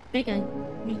how big I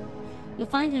mean, you'll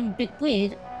find him a bit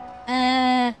weird.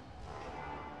 At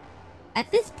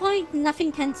this point,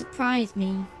 nothing can surprise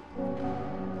me.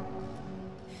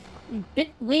 A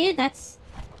bit weird, that's...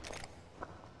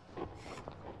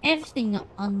 Everything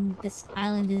on this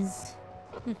island is...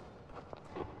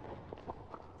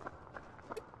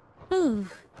 Ooh.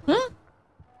 Huh?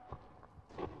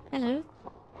 Hello.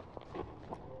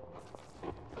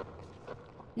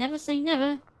 Never say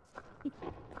never.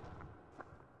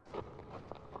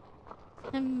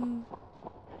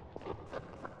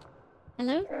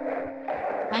 Hello?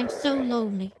 I'm so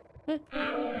lonely.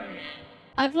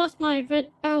 I've lost my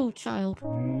red arrow child.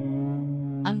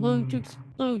 I'm going to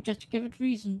explode just to give it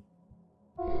reason.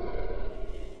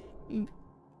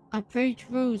 I prayed to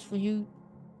Rose for you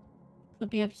to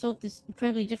be able to solve this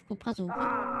incredibly difficult puzzle.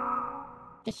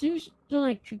 As soon as you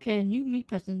like to get a new meat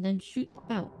person, then shoot the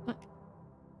bout. What?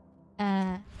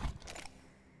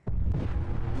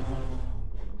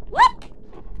 What?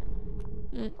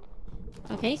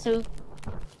 Okay, so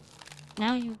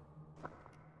now you...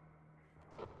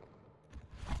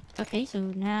 Okay, so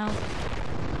now...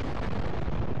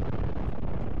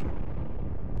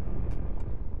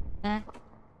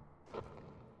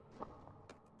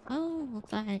 Oh,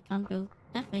 looks like I can't go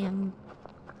that way.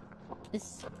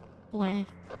 This where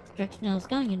the direction I was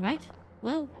going in, right?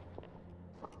 Well...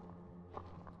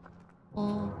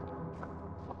 Or...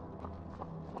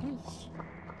 Gosh.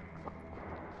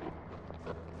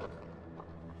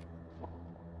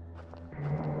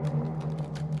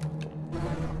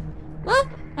 Well,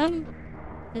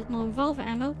 there's more revolver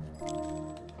ammo.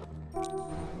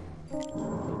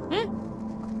 Huh?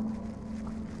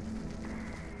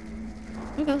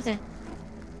 Who goes there?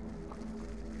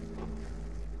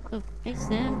 Oh. Face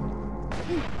there.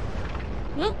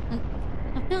 Well,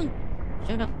 a villain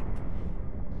showed up.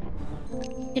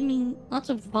 Give me lots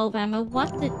of revolver ammo.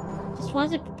 What the? Just what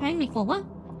is it preparing me for? What?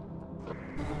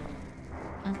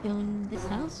 Can't go in this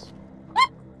house.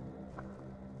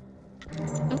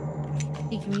 Oh,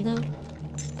 need to reload.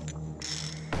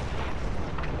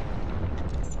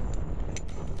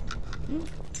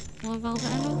 More revolver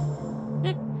ammo.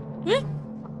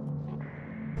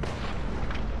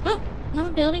 Oh,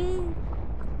 another building.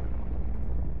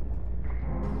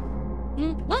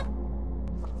 What?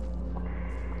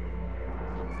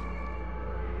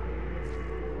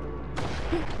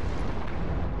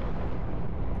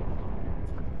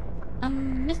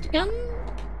 Mr. Gunn?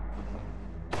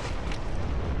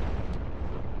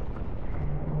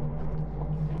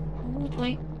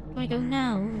 Where do I go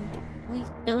now? All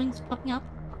these buildings popping up.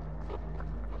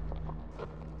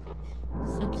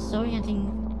 So disorienting.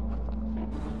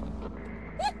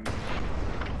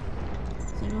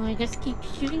 So do I just keep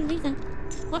shooting these and...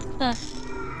 What the...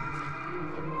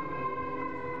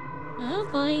 Oh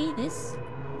boy, this...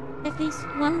 At least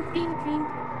one fever dream.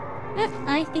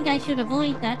 I think I should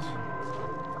avoid that.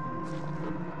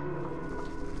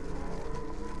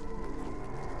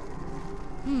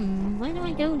 Where do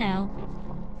I go now?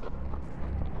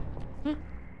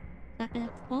 Back at the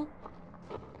wall?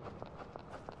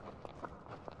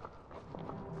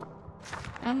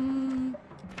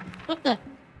 What the?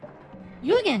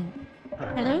 You again?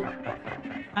 Hello?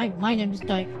 Hi, my name is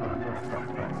Dyke.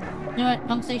 You know what?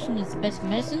 Conversation is the best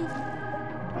medicine?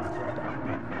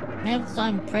 Many of the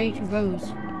time, pray to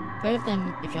Rose. Pray of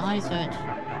them if your eyes hurt.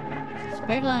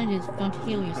 Spirit line is going to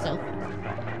heal yourself.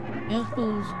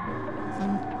 Miracles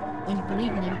when you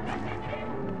believe in them.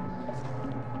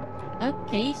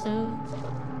 Okay, so...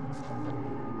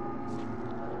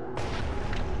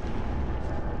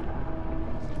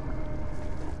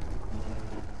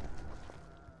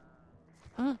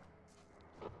 Oh.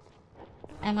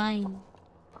 Am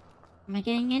I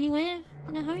getting anywhere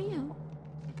in a hurry?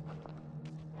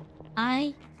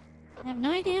 I have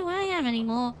no idea where I am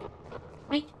anymore.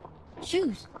 Wait,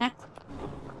 shoes. That's...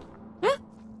 Huh?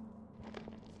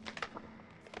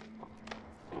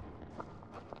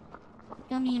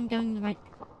 Tell me I'm going the right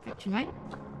direction, right?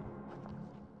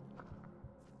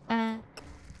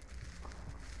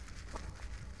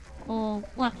 Or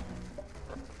what?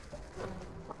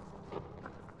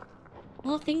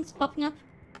 More things popping up?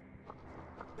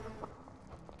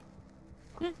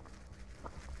 Huh?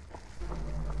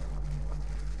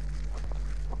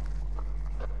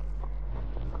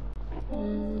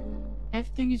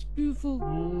 Everything is beautiful.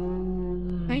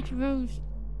 Right, Rose.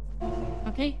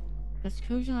 Okay, let's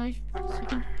close your eyes for a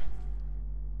second.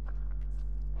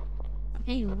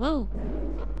 Okay, whoa.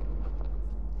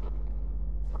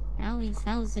 Now these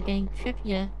houses are getting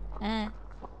trippier. Now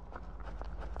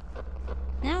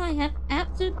I have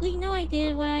absolutely no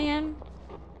idea where I am.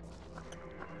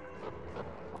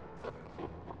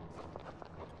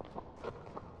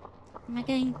 Am I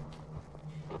getting...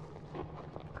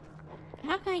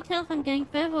 How can I tell if I'm getting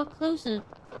further or closer?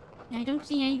 I don't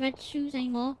see any red shoes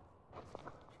anymore.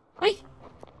 Wait!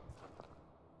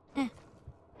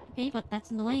 Okay, but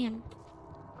that's in the way.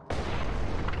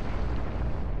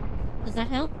 Does that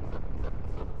help?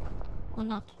 Or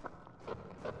not?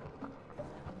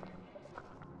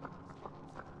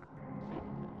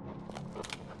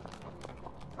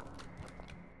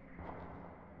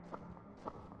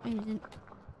 Wait,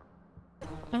 I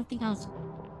don't think I was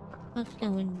supposed to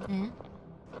go in there.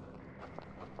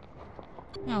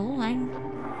 No,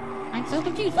 I'm so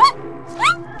confused. What?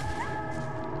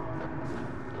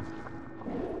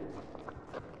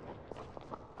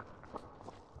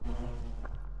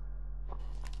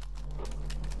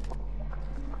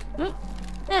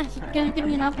 Yeah, she's gonna give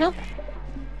me enough help.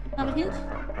 Another hint?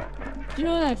 Do you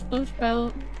know what I'm supposed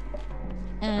to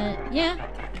yeah.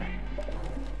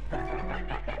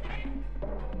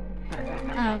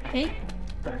 Okay.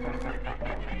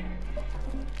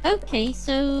 Okay,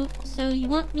 so you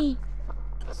want me...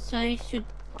 So I should...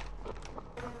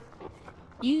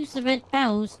 use the red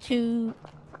bells to...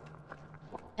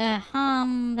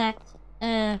 harm that...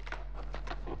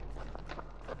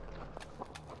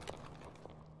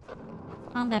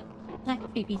 harm that black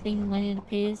creepy thing when it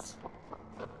appears.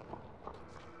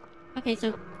 Okay,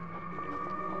 so...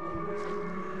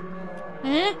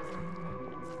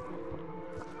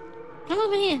 Come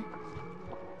over here!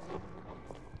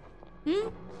 Huh?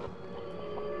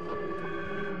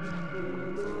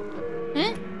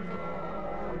 Huh?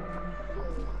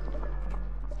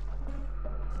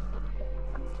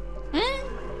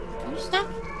 Are you stuck?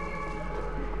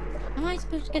 How am I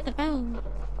supposed to get the bell?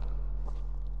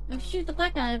 Oh shoot the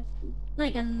black guy,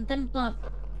 like, and then blow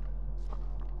up.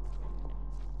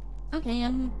 Okay,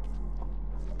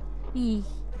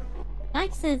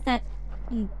 Mike says that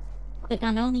the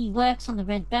gun only works on the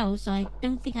red barrel, so I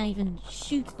don't think I even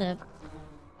shoot the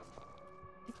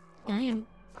guy.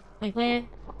 Wait,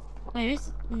 where is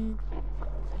it?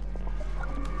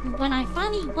 When I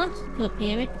finally want it to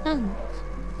appear, it doesn't.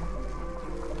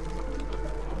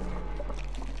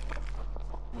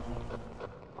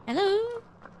 Hello?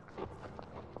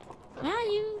 Where are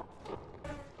you?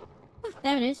 Oh,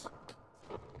 there it is.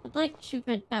 The black shoot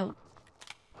red barrel.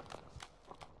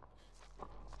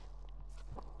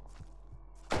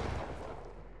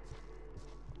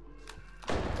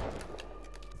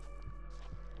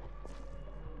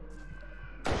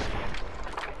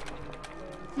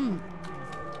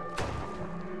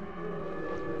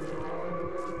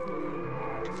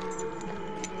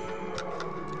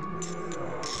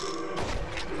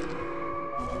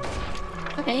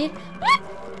 Okay.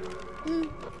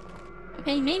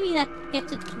 Okay, maybe that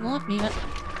gets it toward me, but...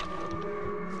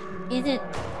 Is it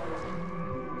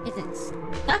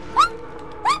stuck?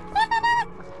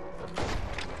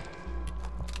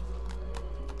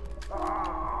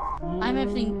 I'm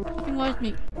everything fucking worries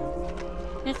me.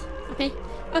 Yes, okay.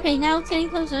 Okay, now it's getting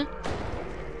closer.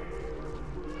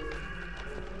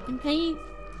 Okay.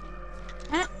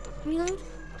 Reload.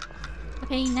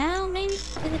 Okay, now maybe?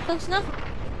 Is it close enough?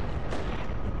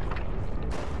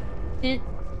 Did it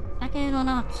back in or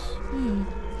not?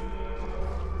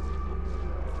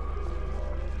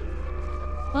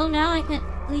 Well, now at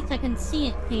least I can see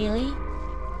it clearly.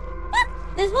 Ah!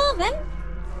 There's more of them!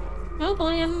 Oh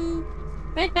boy,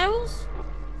 red barrels?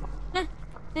 Ah,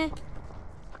 there.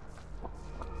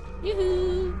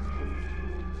 Yoo-hoo!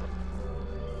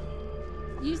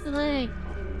 Use the leg.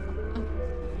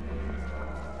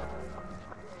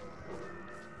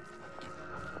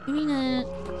 You mean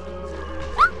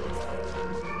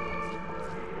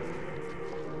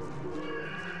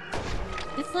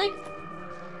it's like...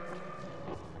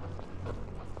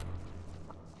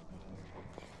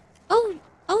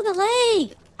 Oh, the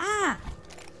leg! Ah!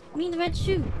 I mean the red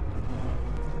shoe.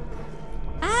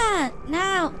 Ah!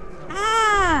 Now!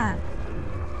 Ah!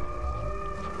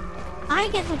 I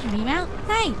get what you mean now.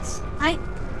 Thanks!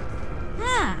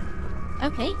 Ah!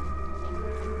 Okay.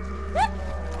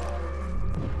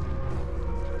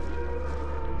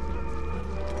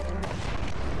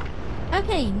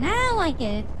 Okay, now I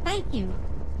get it. Thank you.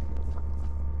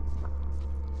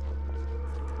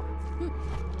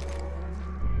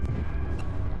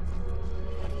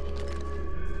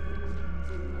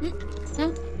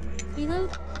 No.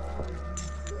 Reload.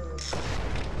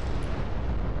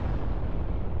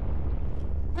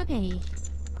 Okay.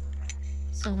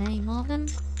 So there are more of them.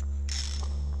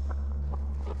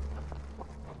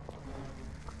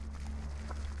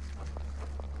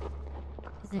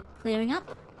 Is it clearing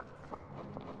up?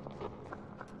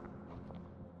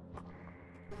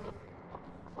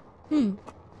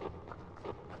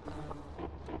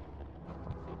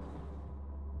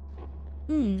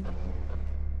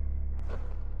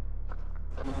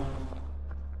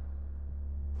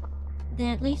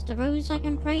 There at least a rose I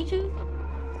can pray to?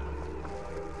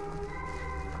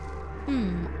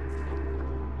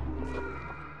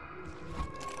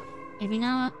 Maybe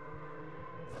now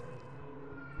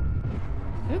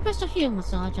I request a heel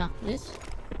massage after this.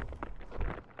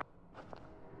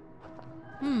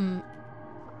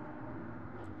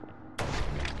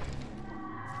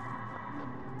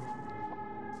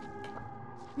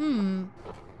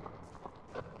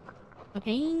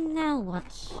 Okay, now what?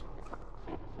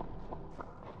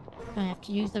 Do I have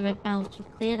to use the red barrel to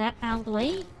clear that out of the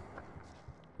way?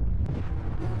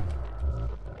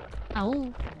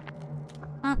 Oh.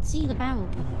 Can't see the barrel.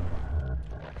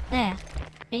 There.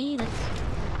 Okay, let's...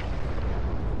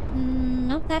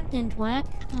 nope, that didn't work.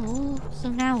 Oh, so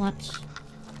now what?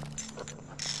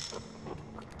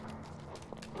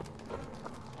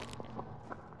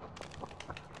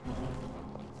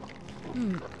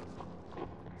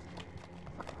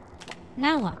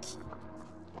 Now what?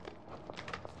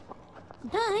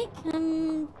 Dyke,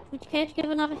 would you care to give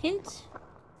another hint?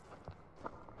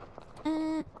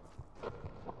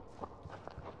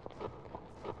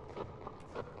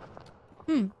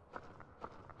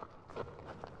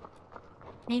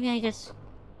 Maybe I just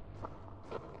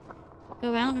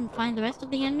go around and find the rest of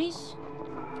the enemies?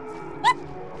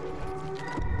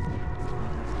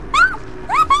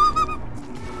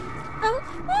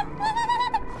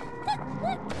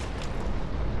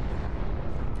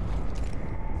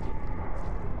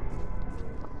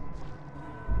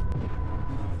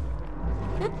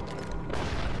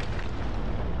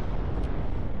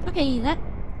 Okay, that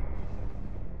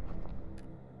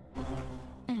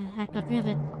got rid of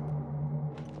it.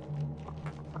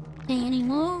 Okay, any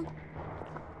more?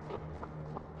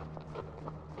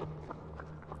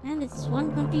 And it's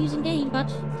one confusing game, but...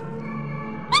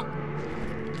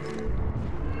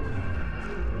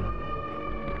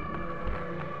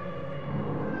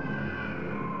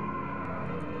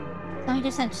 So I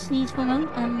just had to sneeze for a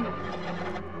moment,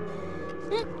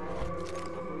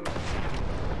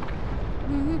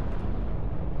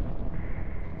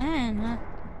 And,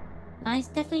 I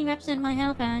definitely represent my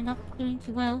health and I'm not doing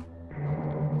too well.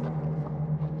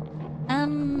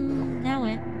 Now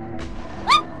where?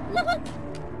 No!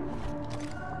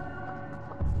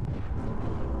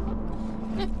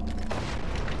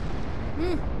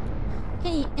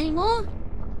 Okay, any more?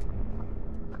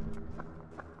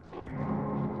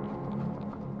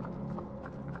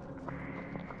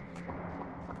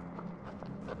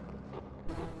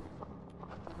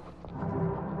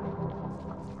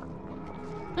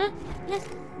 Yes,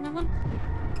 no one.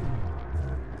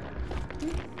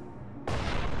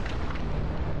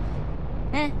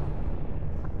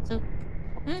 So,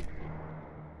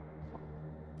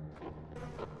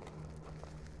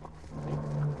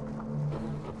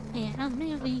 yeah, how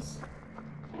many of these?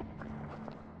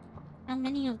 How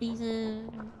many of these, do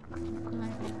I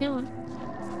have to kill? Is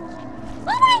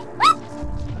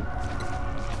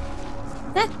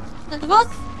that the boss?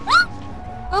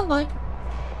 Oh boy.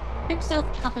 Pick yourself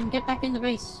up and get back in the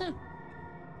race.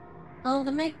 Oh,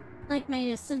 the made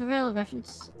a Cinderella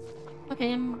reference.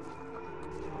 Okay,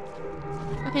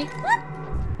 okay.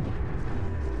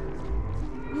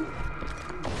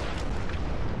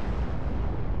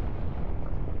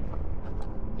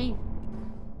 Hey.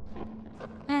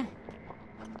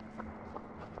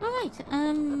 Alright, so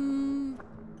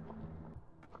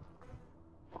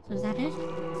is that it?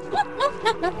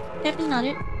 No, definitely not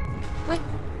it. Wait.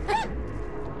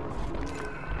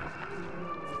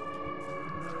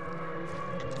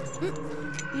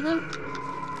 Reload.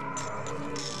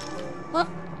 What?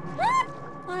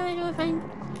 What do I do if I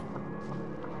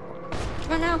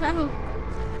run out of ammo?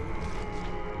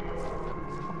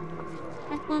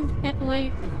 That one, get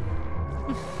away.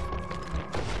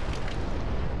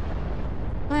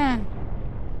 Where?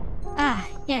 Ah,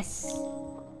 yes.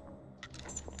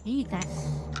 Need that.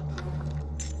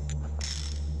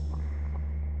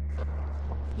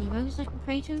 Heroes I can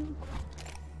pray to?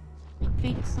 I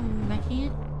pray to someone right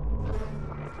here.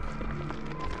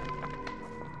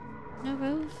 No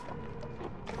rose?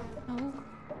 No.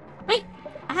 Wait!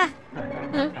 Aha!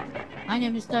 Hello. My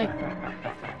name is Doug.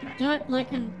 Do not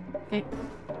look and fake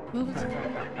moves.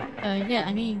 Yeah,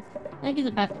 I mean, that is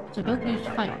about to go use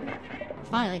fight.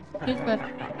 Finally, good but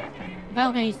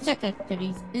about any sex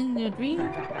activities in your dream?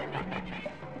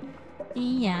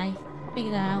 Yeah, I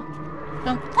figured that out.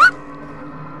 Jump.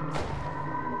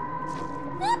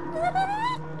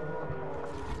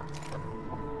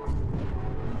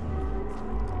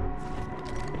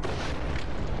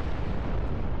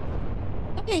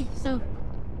 Okay, so do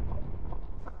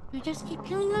we just keep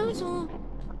killing those or?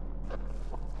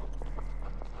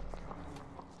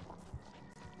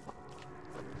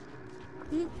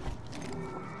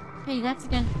 Hey, that's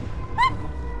again.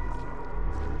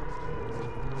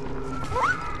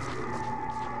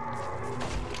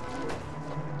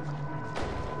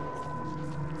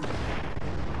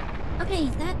 Okay,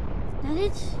 is that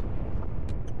it?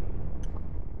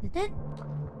 Is that?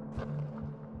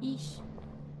 Yeesh.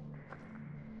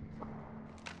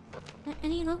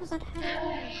 Any levels that have?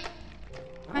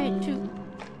 Right, true.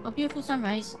 A beautiful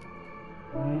sunrise.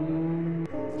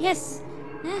 Yes!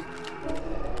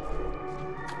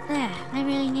 There, I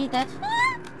really need that.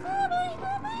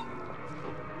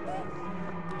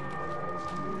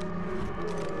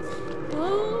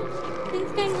 Whoa,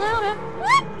 things getting louder.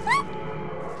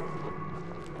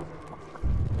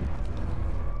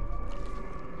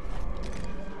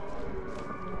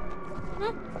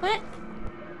 Huh? What?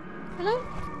 Hello?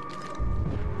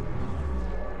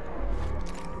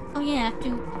 Oh yeah, I have to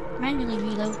manually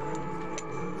reload.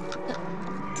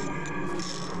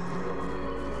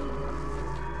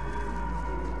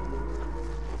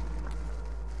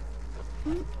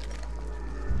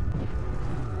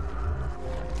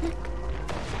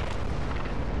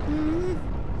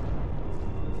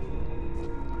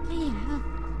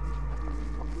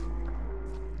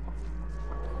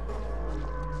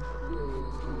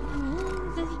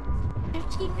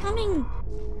 Keep coming.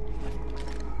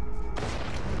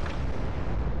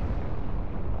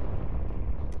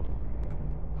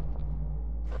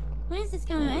 When is this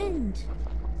going to end?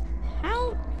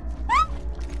 How?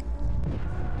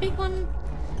 Big one.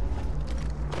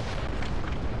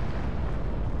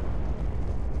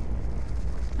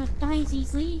 But dies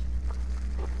easily.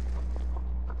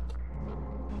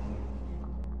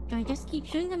 I just keep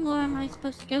shooting them, or am I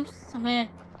supposed to go somewhere?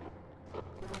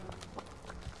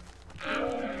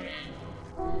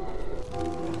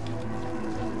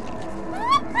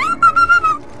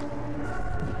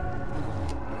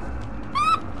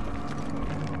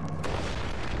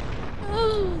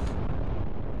 Oh!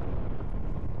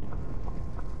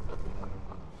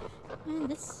 And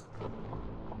this...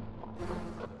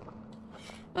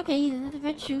 Okay, the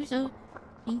red shoe, so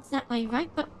means that way,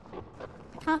 right? But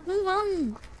I can't move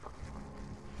on.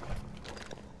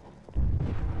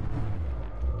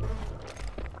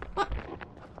 What?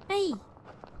 Hey!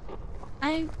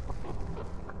 I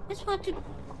just want to...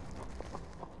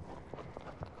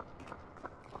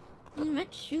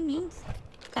 Red shoe means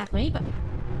that way, but...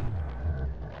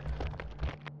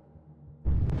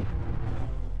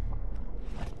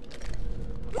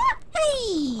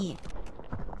 Hey!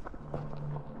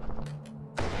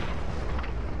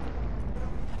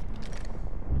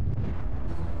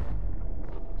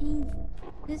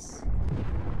 This...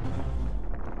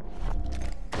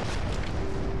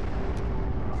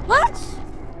 What?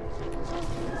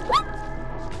 What?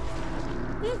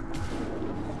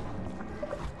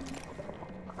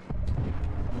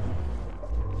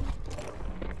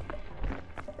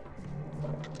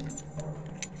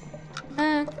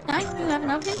 Guys, do you have an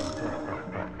update?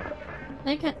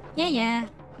 Like, yeah.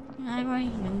 I already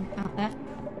know about that.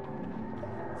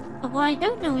 But what I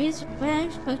don't know is where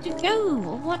I'm supposed to go,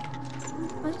 or what I'm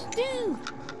supposed to do.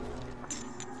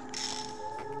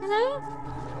 Hello?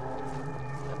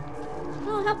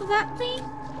 No help with that, please?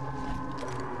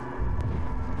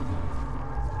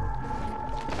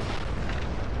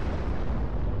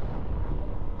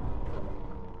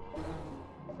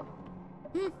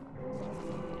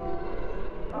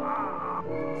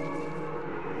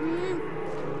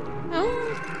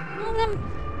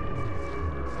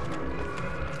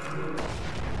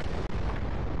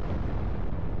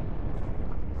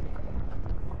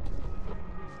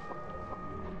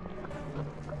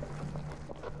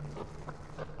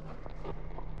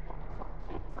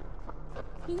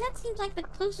 That seems like the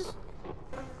closest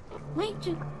way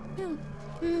to go.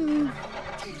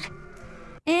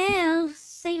 I'll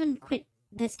save and quit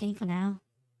this game for now.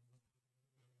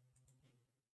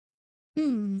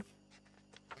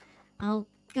 I'll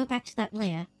go back to that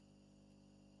layer.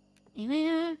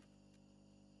 Anyway,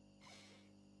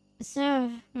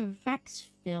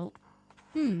 Seraphixal.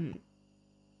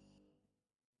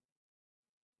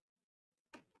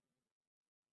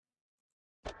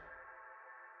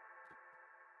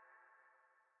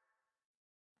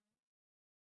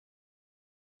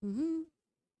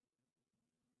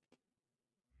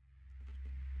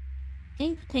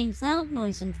 Game contains loud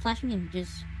noise and flashing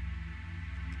images.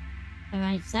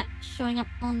 Alright, is that showing up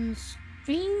on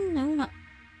screen? No, not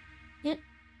yet.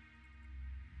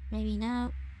 Maybe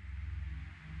now.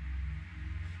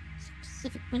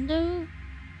 Specific window.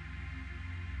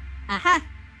 Aha!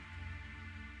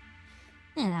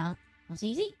 Yeah, that was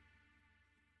easy.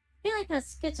 I feel like a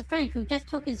schizophrenic who just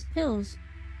took his pills.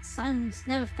 Sounds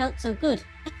never felt so good.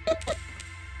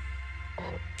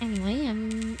 Anyway,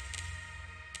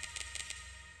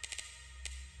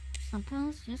 some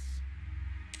pills, yes.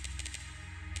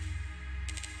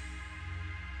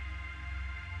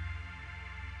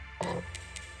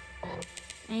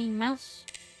 A mouse.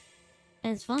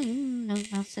 There's volume, no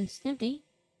mouse sensitivity.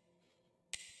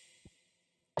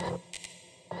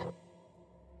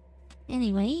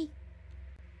 Anyway.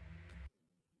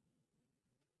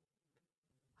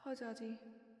 Oh, Daddy.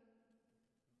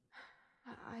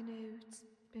 I know it's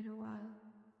been a while.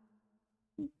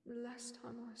 The last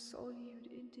time I saw you,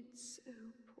 it ended so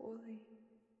poorly.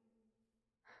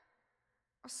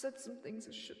 I said some things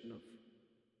I shouldn't have.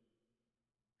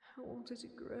 I wanted to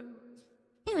grow.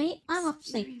 Anyway, I'm off to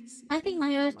sleep. I think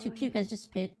my urge to puke has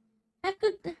disappeared. Have a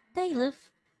good day, Liv.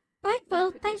 Right,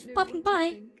 well, thanks for popping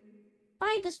by.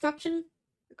 Bye, Destruction.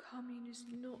 The commune is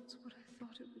not what I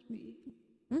thought it would be.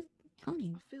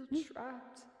 Commune? I feel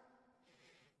trapped.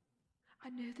 I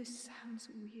know this sounds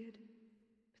weird,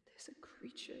 but there's a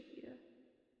creature here.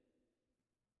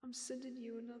 I'm sending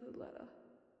you another letter,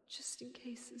 just in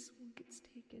case this one gets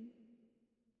taken.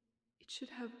 It should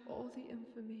have all the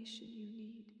information you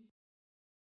need.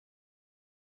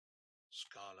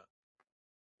 Scarlet,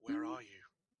 where are you?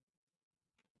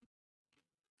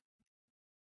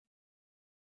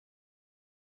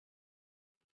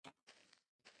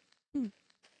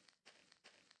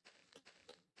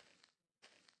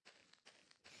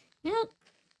 You know,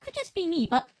 could just be me,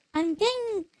 but I'm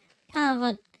getting kind of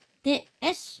a the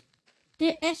S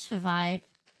vibe.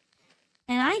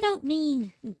 And I don't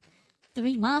mean the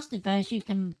remastered version you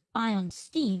can buy on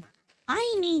Steam.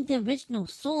 I need the original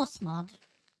source mod.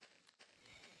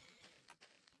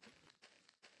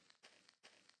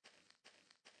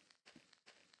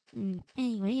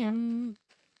 Anyway,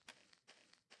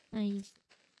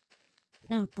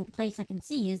 the place I can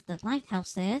see is the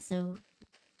lighthouse there, so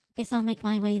guess I'll make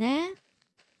my way there.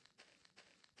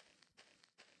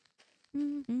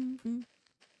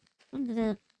 There's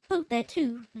a boat there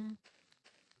too.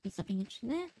 Be something interesting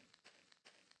there.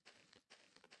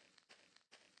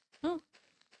 Oh.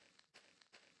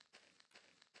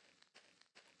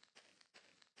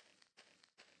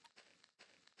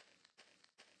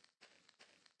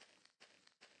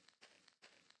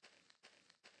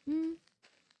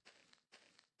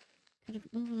 Could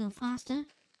have moved a little faster.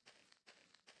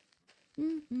 Is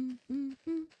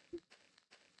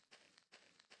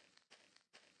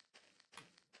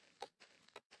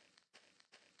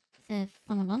there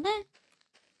someone on there?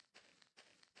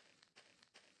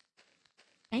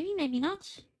 Maybe, maybe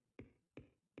not.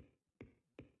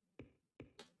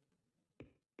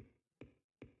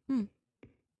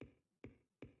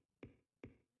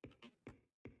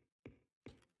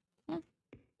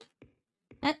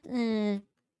 That,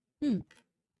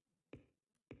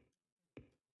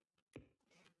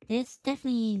 This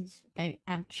definitely is very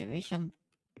amateurish.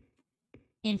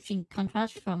 Interesting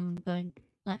contrast from going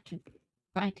black to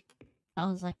bright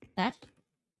colors like that.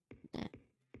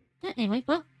 Anyway,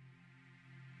 well.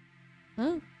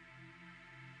 Oh.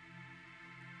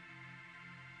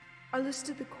 I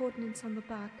listed the coordinates on the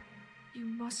back. You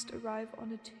must arrive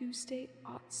on a Tuesday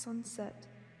at sunset.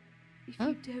 If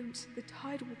you don't, the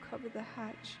tide will cover the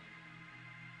hatch.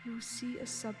 You will see a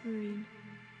submarine.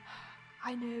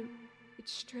 I know,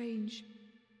 it's strange,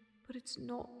 but it's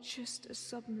not just a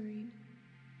submarine.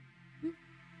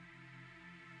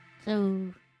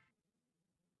 So,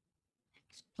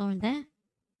 exploring there.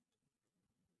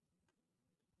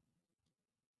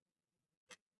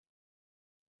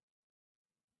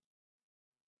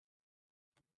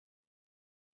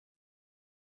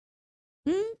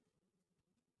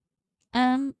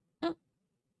 Oh.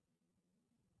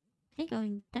 Okay,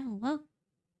 going down low.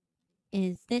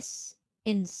 Is this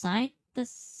inside the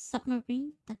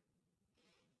submarine?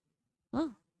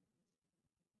 Oh.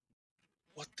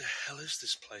 What the hell is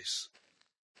this place?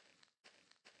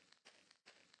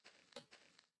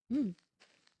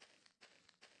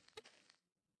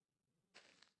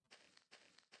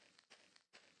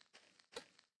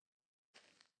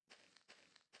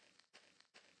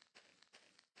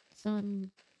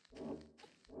 Some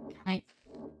type.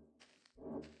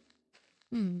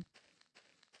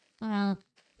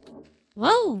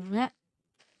 Whoa!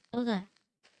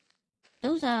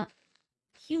 Those are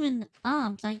human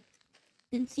arms. I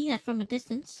didn't see that from a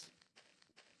distance.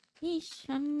 Yeesh,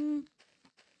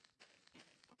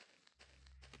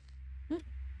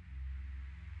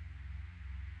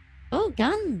 Oh,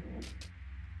 gun!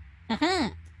 Haha!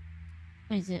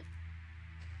 What is it?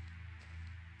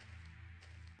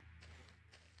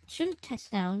 Shouldn't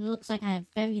test now. It looks like I have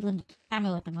very limited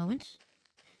ammo at the moment.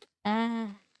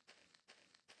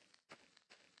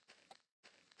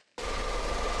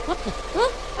 What the?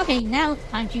 Oh, okay, now it's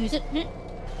time to use it.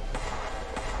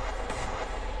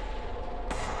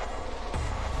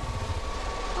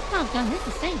 What kind of gun is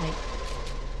this anyway?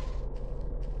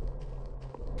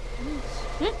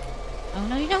 Oh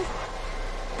no, you don't.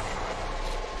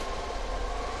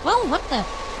 Whoa, what the?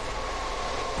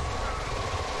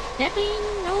 Definitely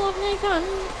no ordinary gun.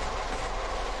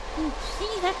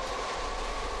 See that?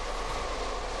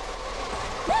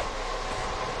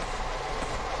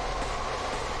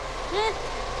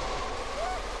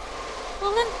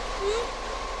 Well then,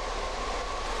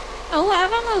 oh, I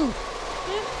have ammo.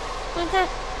 What's that?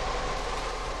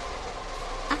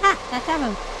 Aha, that's ammo.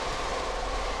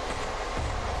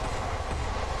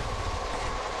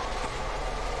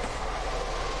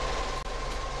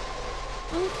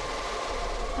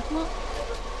 Come on.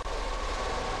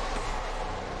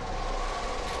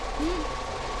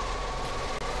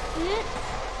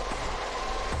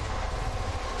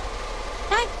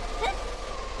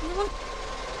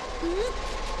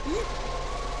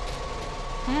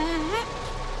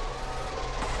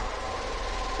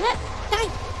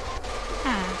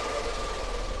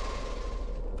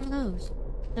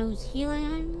 Those healing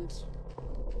items?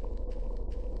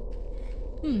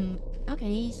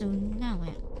 Okay, so now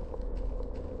where?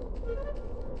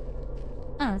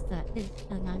 Oh, it's that. It's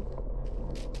healing item.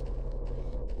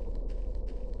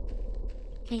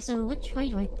 Okay, so which way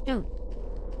do I go?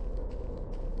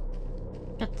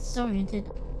 Got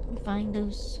disoriented and find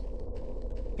those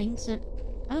things that...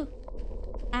 Oh.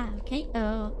 Okay,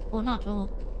 or not, or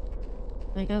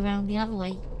do I go around the other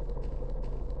way?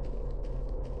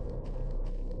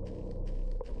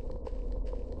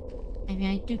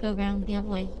 maybe I do go around the other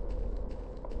way.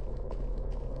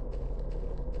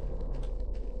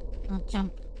 I'll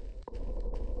jump.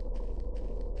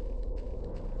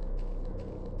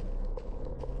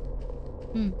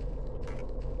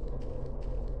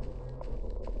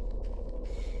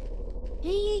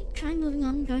 Hey, try moving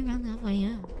on, going around that way,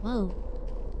 yeah. Whoa.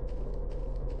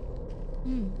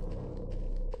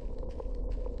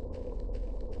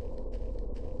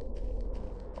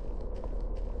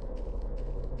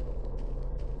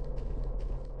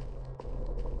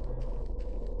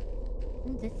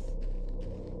 This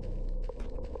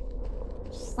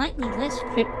slightly less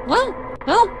trip. Whoa!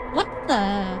 Whoa! What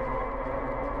the?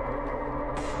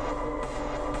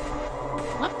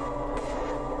 What?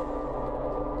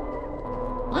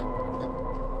 What?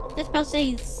 This spell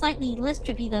says slightly less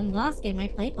trippy than the last game I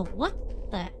played, but what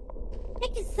the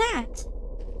heck is that?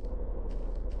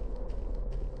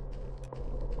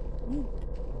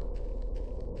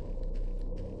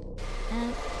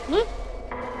 Whoop!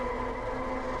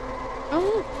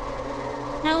 Oh!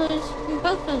 Now there's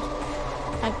both those.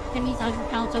 Enemies I've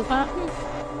encountered so far.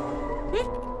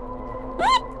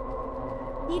 What?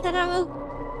 Need that arrow.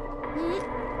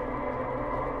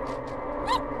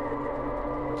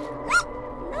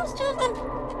 Those two of them.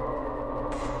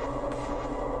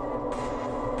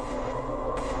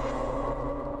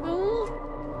 Oh,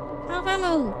 out of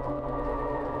ammo.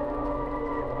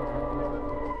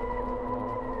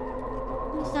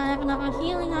 At least I have another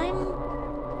healing item.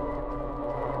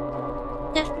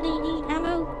 Definitely need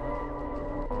ammo.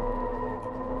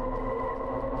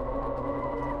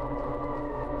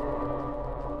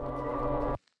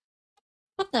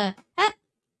 What the heck?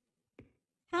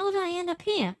 How did I end up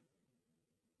here?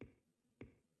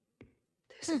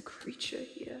 There's a creature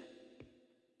here.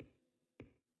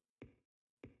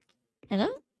 Hello?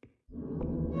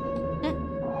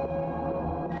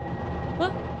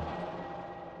 What?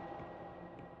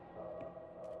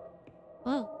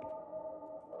 Whoa.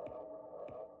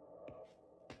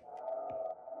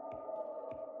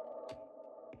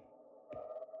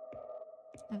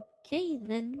 Okay,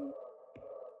 then.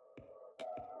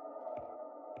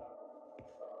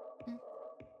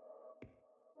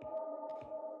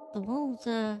 The walls,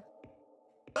 Huh?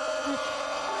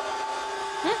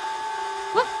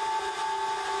 What?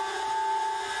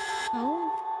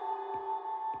 Oh.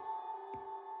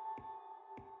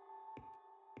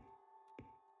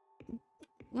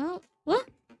 Well, what?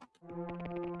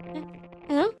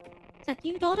 Hello? Is that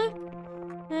you, daughter?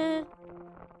 Huh?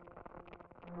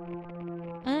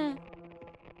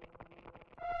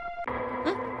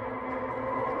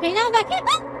 Okay, now I'm back in.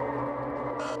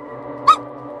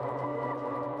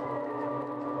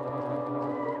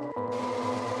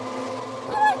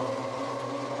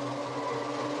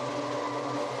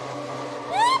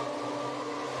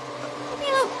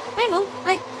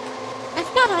 I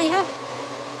forgot I have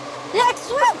the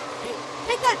extra rope.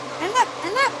 Take that, and that,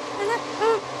 and that, and that.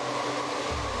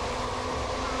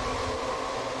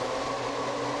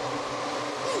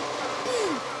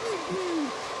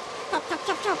 Chop, chop,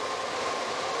 chop, chop.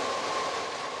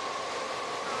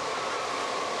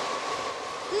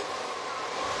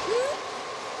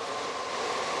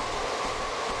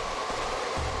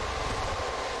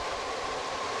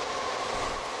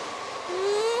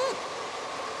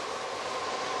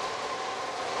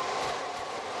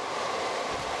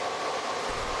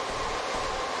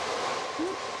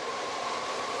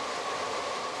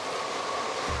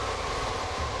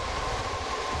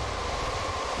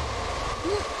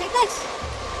 Take this.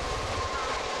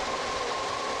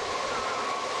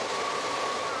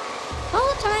 All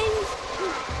the times.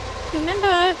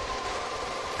 Remember,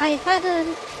 I had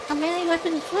a melee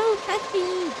weapon throw at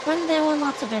me when there were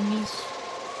lots of enemies.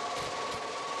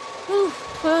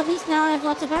 Oof, well at least now I have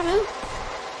lots of ammo.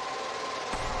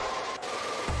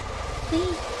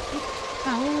 Please.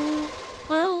 Oh,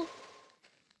 well.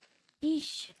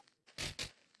 Yeesh.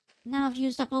 Now I've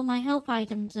used up all my health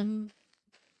items,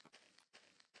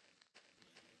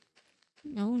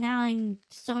 No, now I'm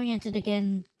disoriented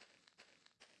again.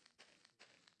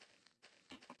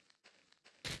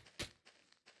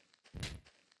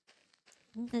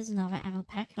 Oh, there's another ammo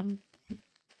pack.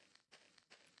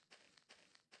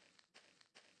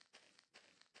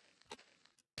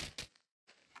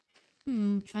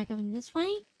 Try going this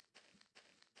way.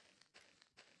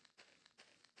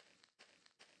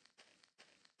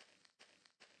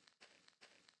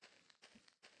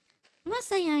 I must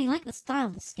say I like the style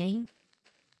of this game.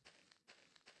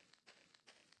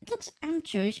 It looks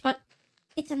amateurish, but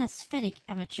it's an aesthetic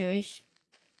amateurish.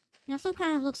 You know, some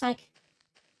kind of looks like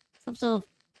some sort of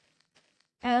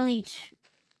early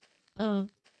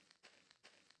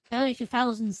early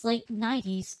 2000s, late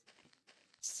 90s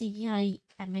CGI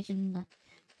animation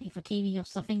made for TV or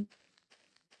something.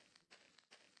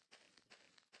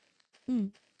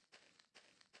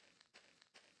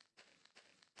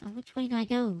 Which way do I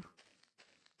go?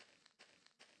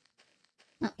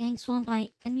 Not getting swarmed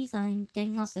by enemies, I'm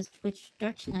getting lost as to which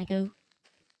direction I go.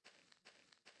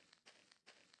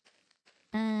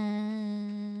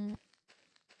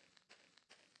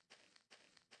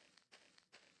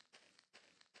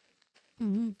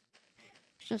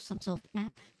 Show some sort of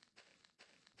map.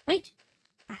 Wait!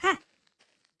 Aha!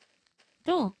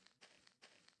 Door!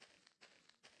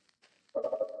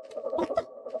 What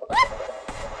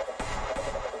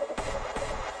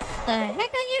the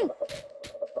heck are you?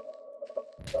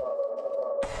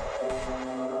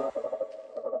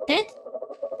 Dead?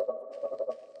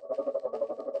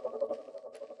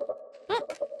 What?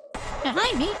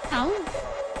 Behind me? Ow!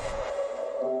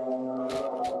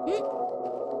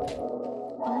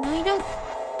 Oh no you don't!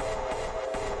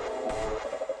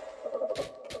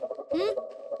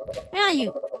 Where are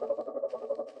you?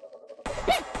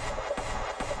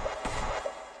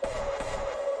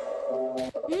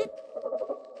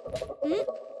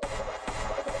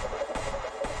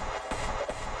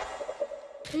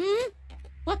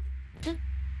 What?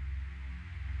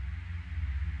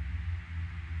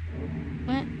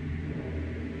 What?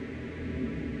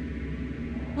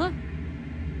 What?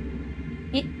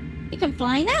 It can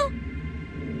fly now?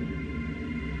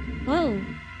 Whoa.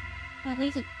 Well, at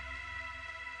least it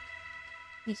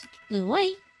flew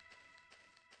away.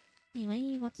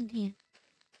 Anyway, what's in here?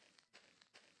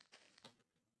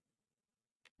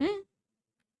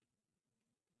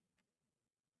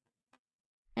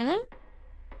 Hello?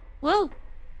 Whoa!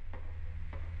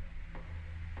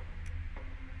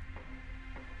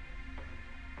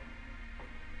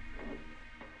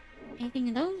 Anything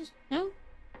in those? No?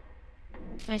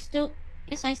 So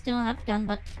yes, I still have a gun,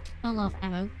 but not a lot of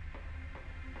ammo.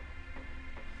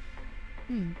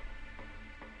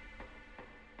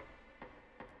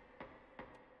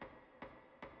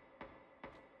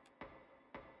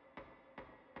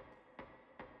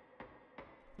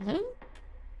 Hello?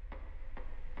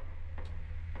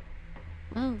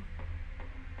 Oh.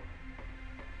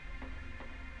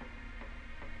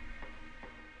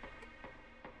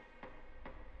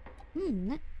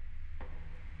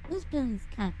 This building's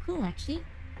kind of cool, actually.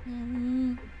 I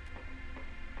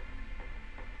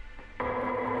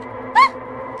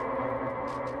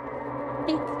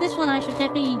think this one I should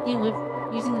definitely deal with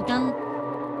using the gun.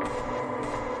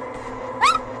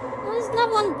 Oh, there's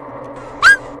another one!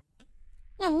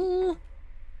 Oh,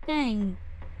 dang.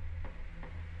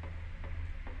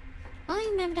 I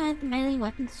remembered I had the melee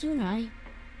weapon sooner. I'd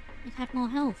have more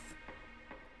health.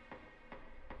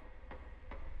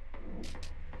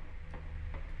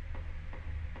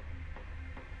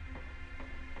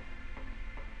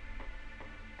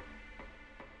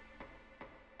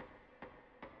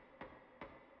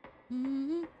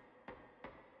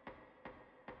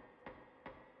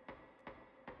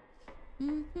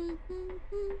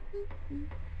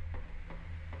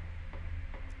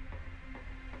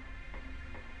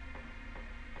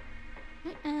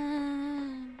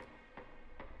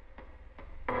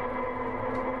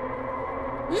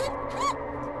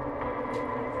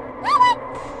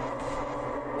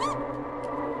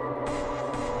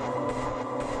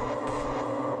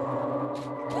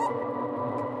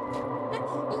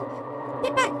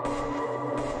 Get back!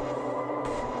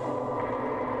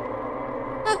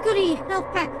 Oh goody,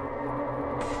 health pack!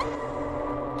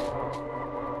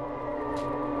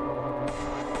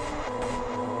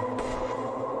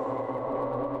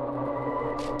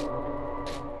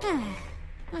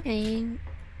 Okay,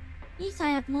 at least I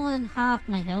have more than half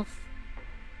my health.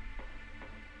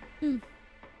 Kinda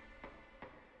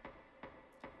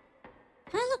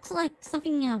looks like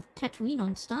something out of Tatooine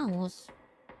on Star Wars.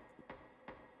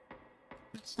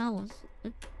 Star Wars.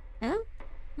 Hello?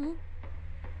 Oh.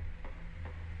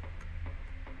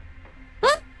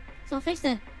 Huh? So face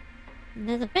there.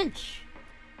 There's a bench.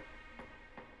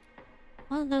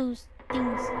 One of those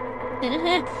things.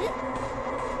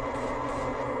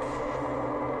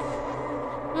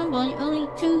 Oh boy, only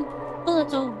 2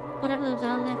 bullets or whatever those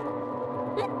are left.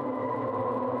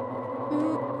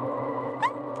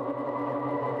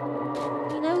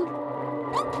 Reload.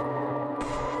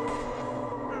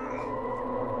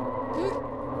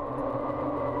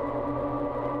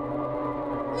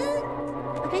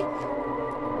 Okay.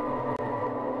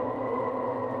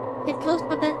 Get close,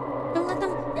 but then don't let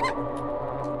them.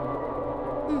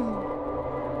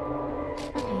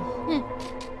 Okay.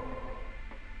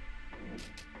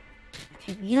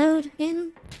 Okay, reload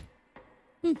again.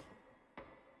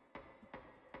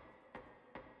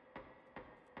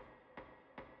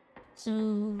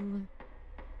 So...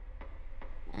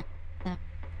 that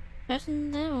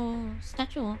person there or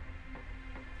statue or...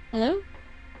 Hello?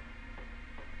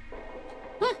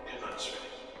 Huh?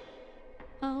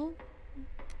 Oh.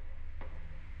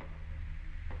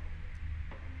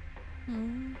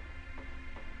 Hmm.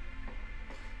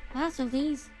 Ah, so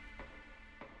these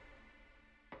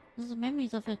are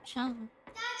memories of her childhood.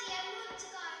 Daddy, I want to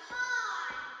go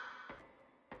high.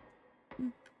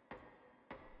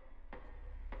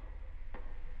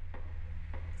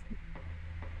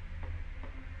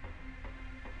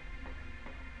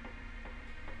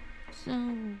 So,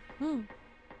 oh.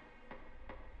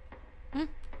 Huh?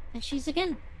 There she's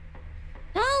again.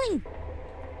 Darling!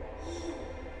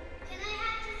 Can I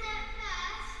have dessert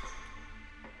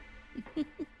first?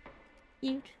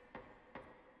 Cute.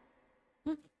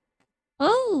 Huh?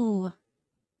 Oh!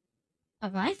 A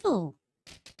rifle!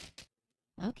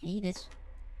 Okay, this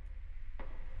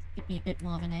give me a bit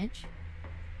more of an edge.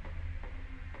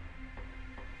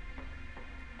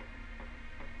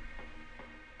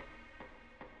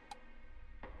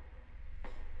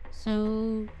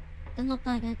 So, doesn't look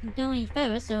like I can go any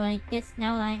further, so I guess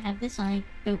now that I have this, I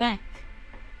go back.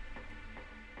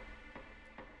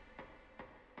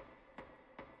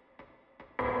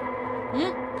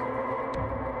 Yeah?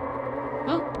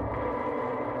 Oh.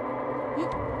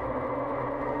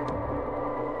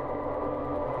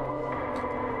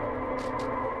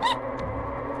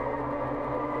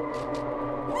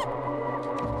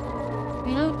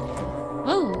 Reload.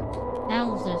 Whoa!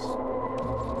 How's this?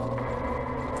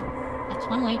 That's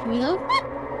one way to reload.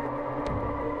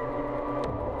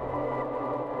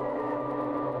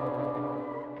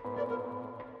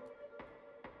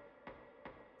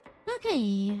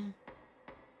 Okay.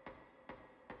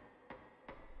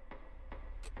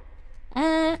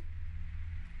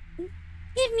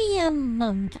 Give me a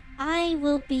moment. I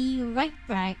will be right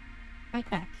back. Right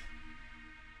back.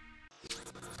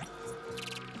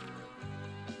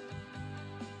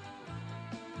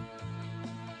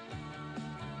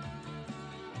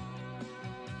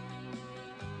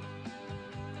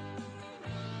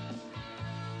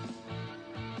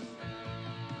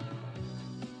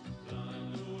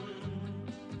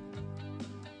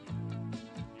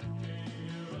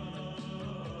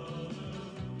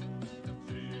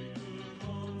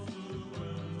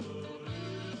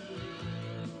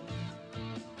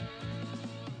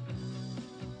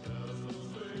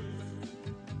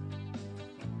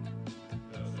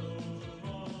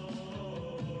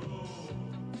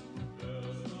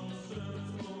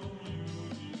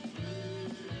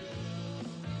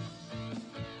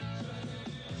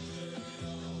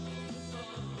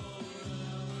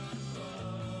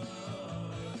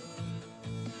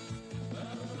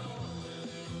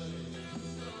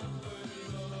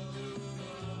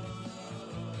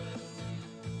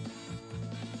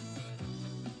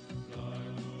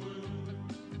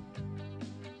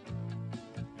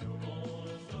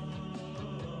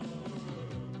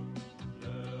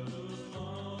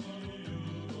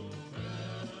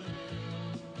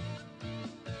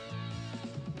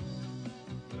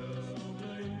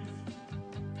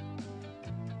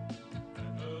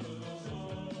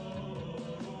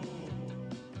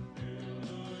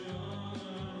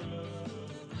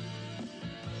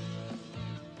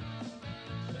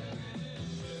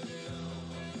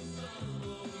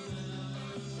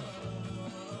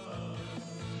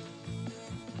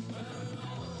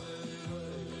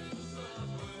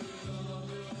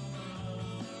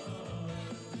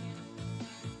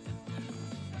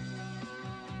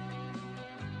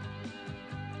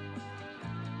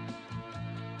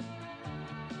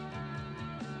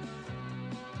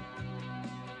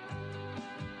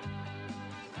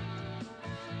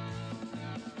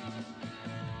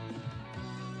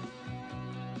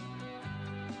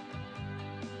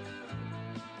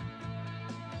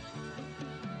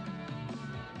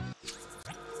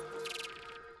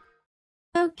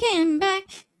 Okay, I'm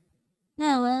back.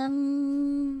 Now,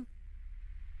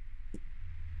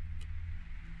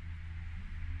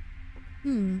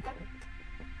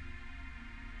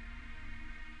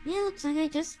 yeah, looks like I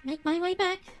just make my way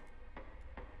back.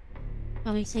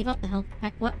 Probably save up the health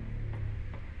pack. What?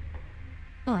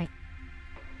 Oh, I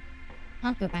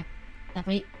can't go back that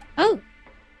way. Oh!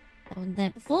 That wasn't there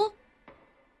before.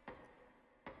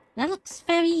 That looks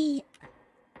very...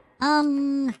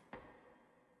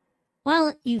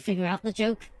 Well, you figure out the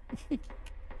joke.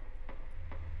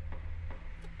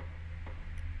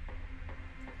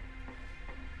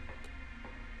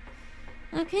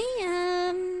 Okay,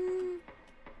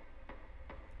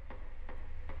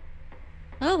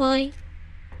 oh boy.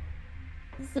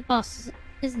 This is the boss,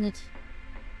 isn't it?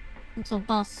 Console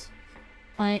boss.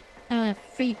 Right, I don't have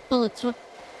 3 bullets.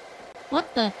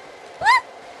 What the? What?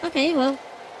 Okay, well.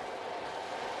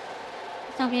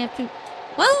 That's how we have to.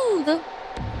 Whoa!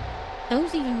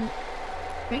 Those even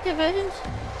greater versions?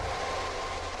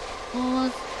 Or.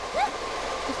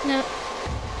 Just no.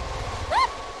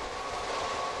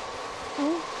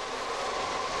 Oh.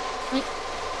 Wait.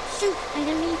 Shoot! I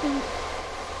don't even.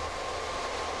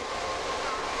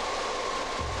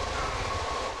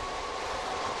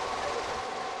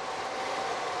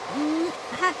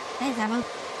 Aha! There's ammo.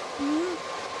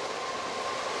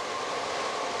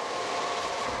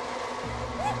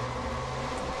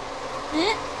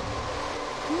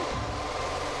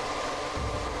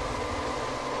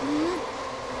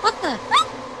 What the?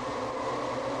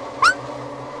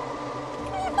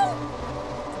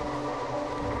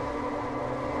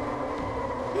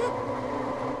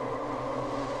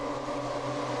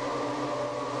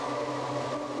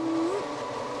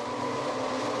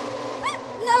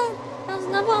 No! There's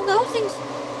another one of those things!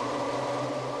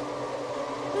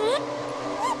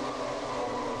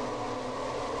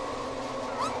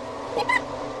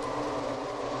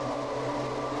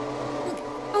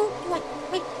 Oh,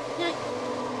 wait.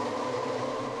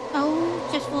 Oh,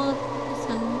 just for the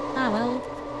sun. Ah, well.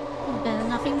 Better than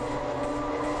nothing.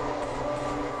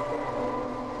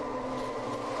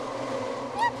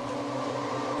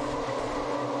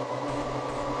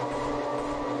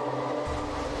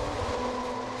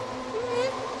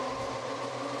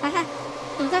 Haha,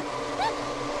 who's that?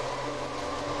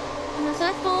 Was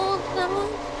that for that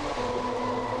one?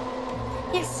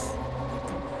 Yes!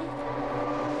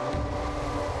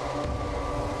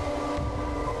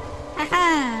 Haha!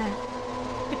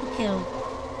 Triple kill.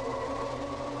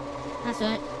 That's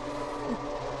right.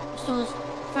 Restores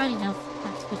Friday health.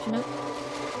 That's good to know.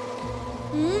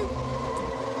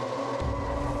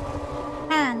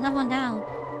 Ah, another one down.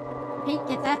 Okay,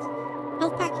 get that.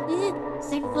 Health pack.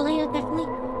 Save it for later, definitely.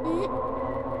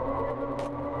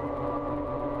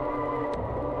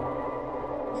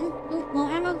 More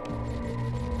ammo.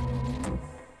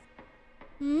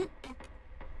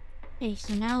 Okay,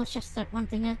 so now it's just that one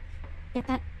thing to get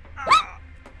that.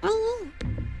 Oh!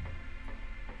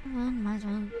 Might as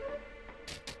well.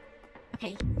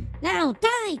 Okay, now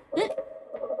die!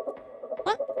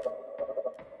 What?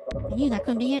 I knew that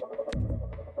couldn't be it.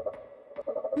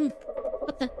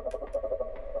 What the?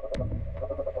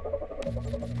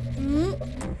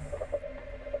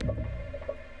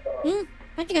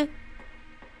 Where'd you go?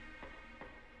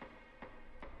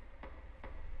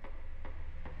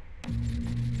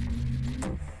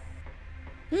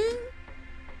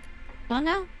 Gone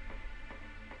now?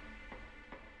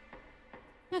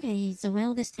 Okay, so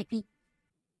well, this technique.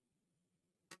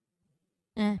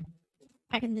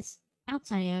 Back in this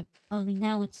outside area, only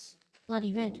now it's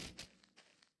bloody red.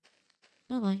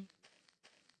 Oh boy.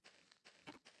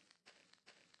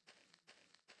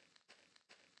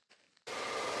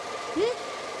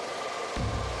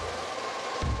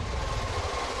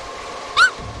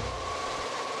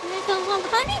 There's no one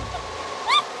behind me?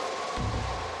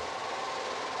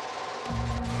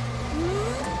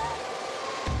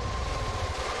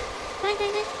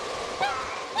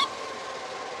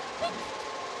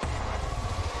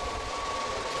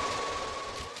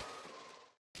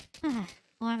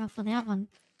 More ammo for the other one.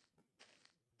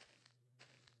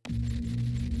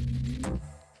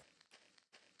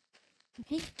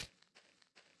 Okay.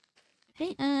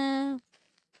 Okay,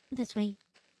 this way.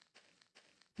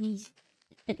 It's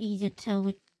a bit easier to tell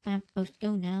which way I'm supposed to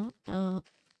go now.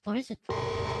 Or is it?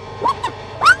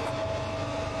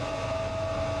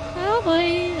 Oh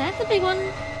boy, that's a big one.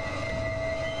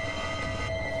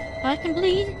 I can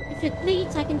bleed. If it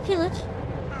bleeds, I can kill it.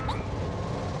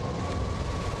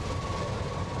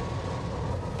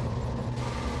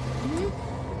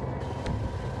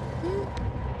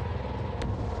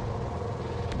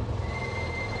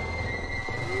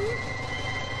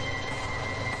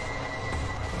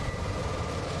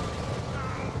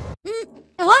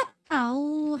 What?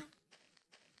 Oh.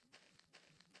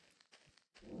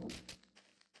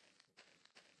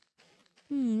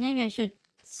 Maybe I should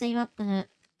save up the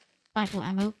rifle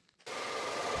ammo.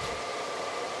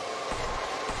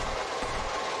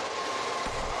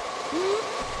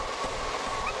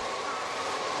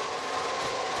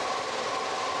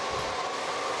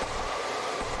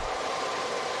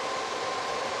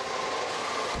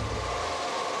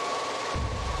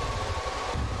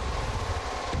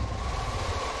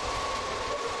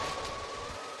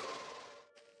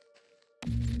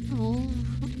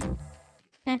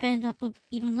 I've ended up with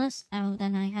even less ammo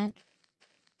than I had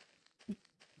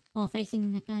while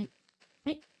facing the guy.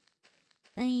 Wait,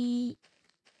 they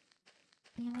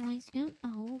have a ways to go.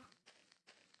 Oh.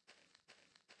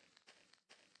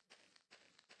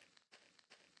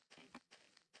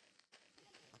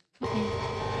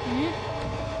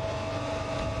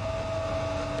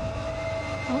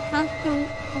 can't go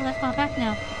all that far back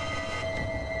now.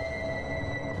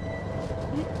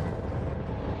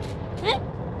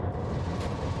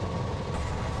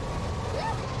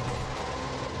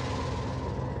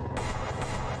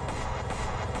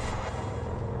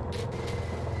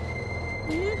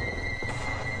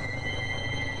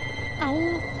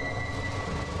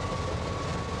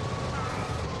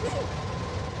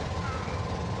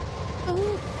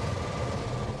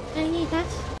 I need that.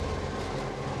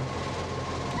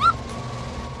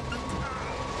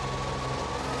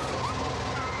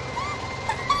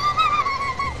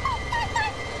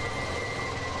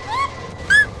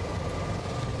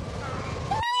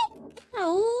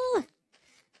 Oh,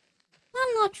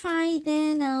 one more try,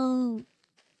 then I'll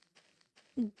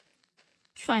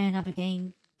try another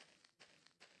game.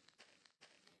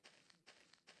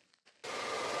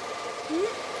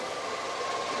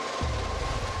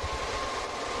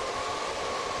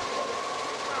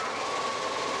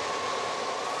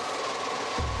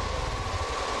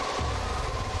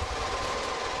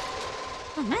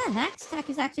 Oh man, that stack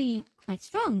is actually quite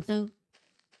strong, so,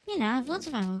 you know, I have lots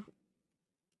of ammo.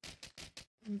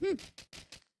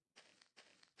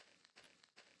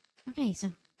 Okay,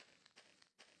 so...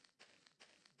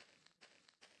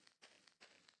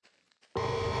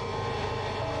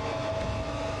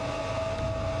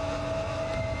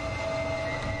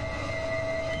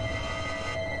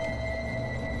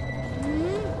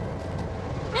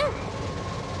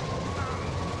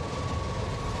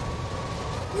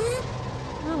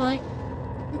 Oh boy.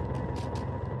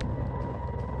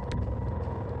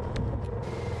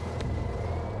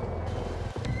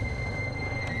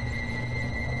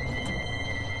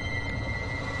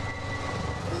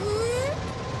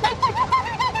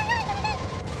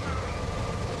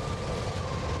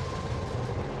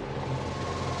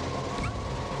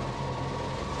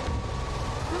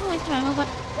 But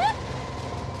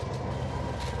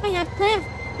I have planned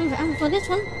for this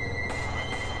one.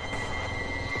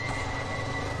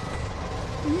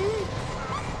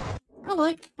 Oh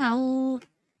boy. Oh.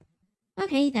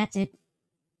 Okay, that's it.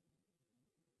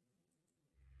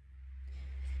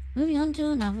 Moving on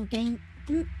to another game.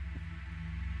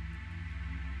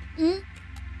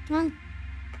 Well,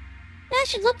 I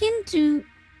should look into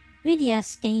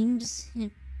 3DS games.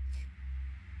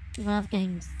 A lot of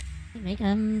games. They make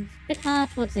them a bit hard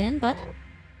towards the end, but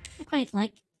I quite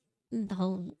like the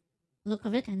whole look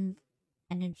of it and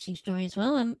interesting story as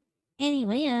well.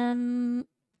 Anyway,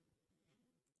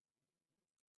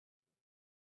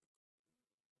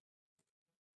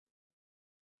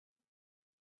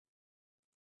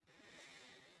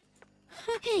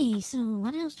 okay, so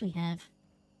what else do we have?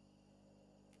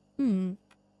 3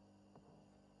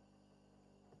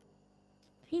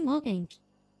 more games.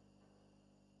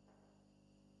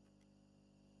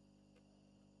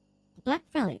 Black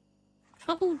Relic.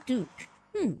 Trouble Duke.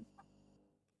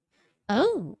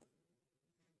 Oh!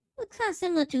 Looks kind of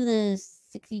similar to the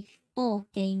 64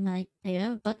 game I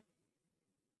played, but...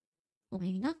 well,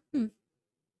 maybe not.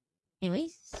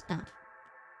 Anyways, start.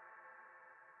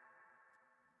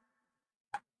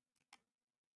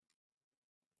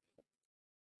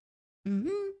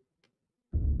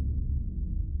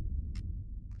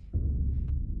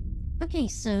 Okay,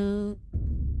 so...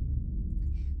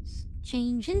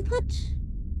 change input.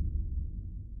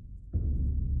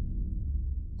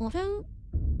 Auto.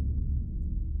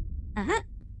 Aha.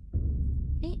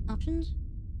 Okay, options.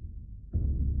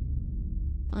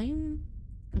 Volume.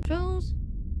 Controls.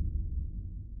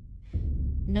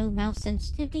 No mouse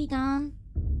sensitivity done.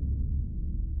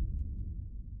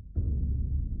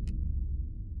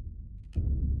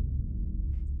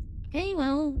 Okay,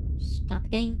 well, start the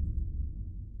game.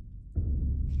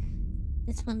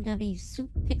 This one gonna be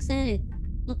super pixel. It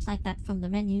looks like that from the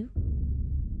menu.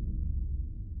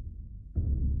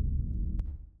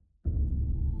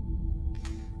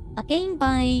 A game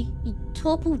by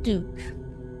Trouble Duke.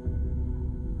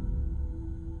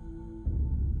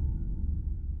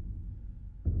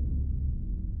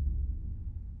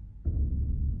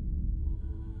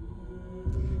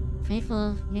 Pray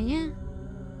for yeah.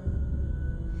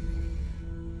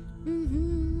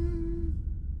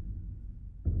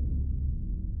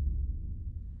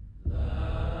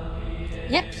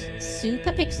 Yep,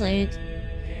 super pixelated.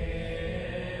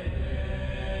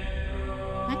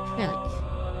 Black Relic.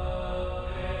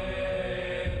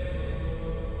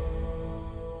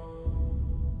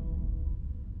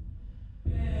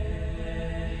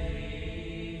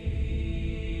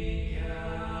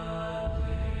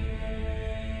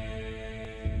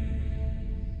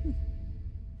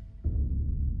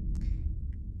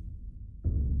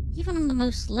 Even on the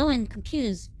most low-end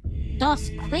computers, DOS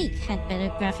Quake had better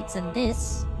graphics than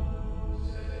this.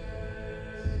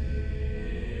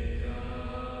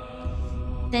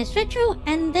 There's ritual,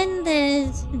 and then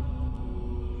there's...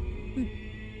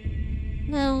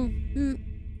 Well,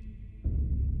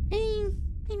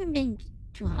 maybe I'm being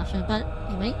too harsh, but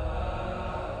anyway.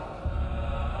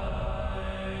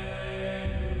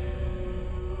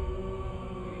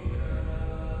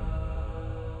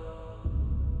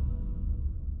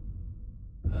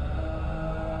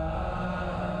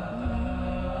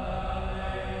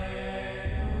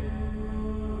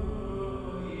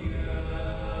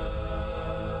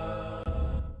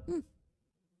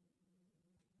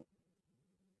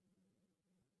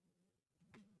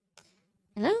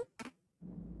 Hello?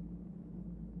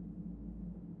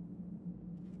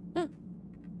 Oh.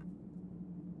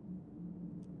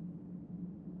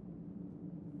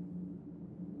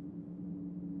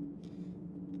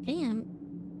 Okay,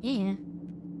 yeah.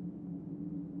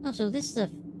 Oh, so this is a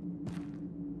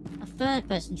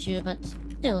third-person shooter, but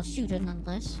still a shooter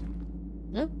nonetheless.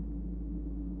 Hello?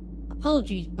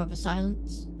 Apologies, Brother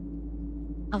Silence.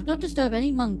 I've not disturbed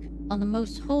any monk on the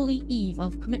most holy eve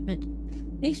of commitment,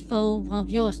 least foe of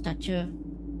your stature.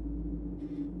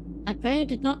 I pray it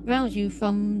did not rouse you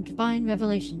from divine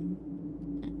revelation.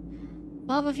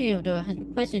 Father Theodore has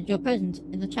requested your presence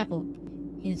in the chapel.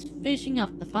 He is finishing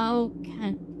up the foul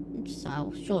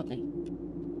cancel shortly.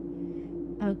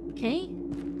 Okay.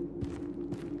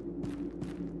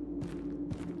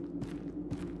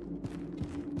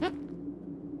 Oh.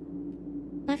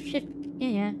 Left shift.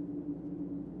 Yeah.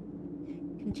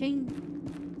 Continue.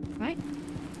 Right.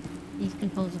 These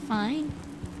controls are fine.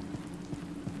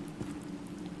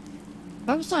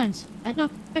 Brother Science, I did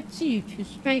not expect you to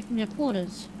stray from your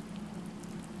quarters.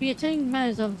 We are attending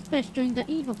matters of flesh during the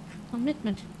eve of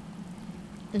commitment.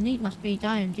 The need must be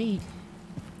dire indeed.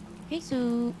 Okay,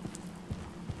 so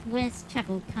where's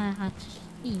chapel? Kinda hard to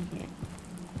see here.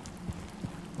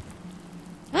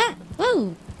 Ah!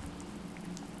 Whoa!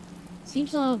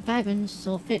 Seems our vagrants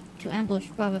saw fit to ambush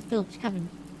Brother Philip's cabin.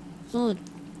 Sword.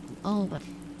 Oh, but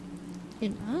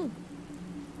didn't know.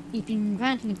 He's been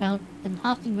ranting about them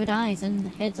halting red eyes and the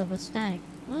heads of a stag.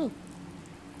 Oh.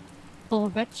 Poor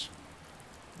wretch.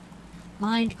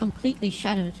 Mind completely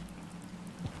shattered.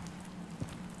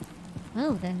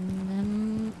 Well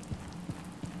then,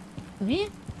 over here?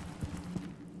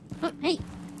 Oh, hey!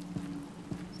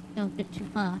 Go a bit too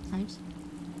far at times.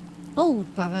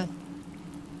 Hold, brother.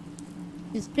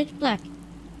 It's pitch black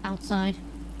outside.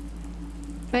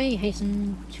 Pray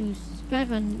hasten to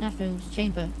Seraphixal's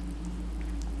chamber.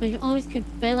 But you always keep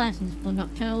bare lanterns for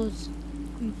nocturnals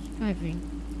striving.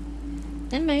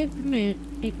 Then may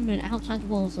be permitted outside the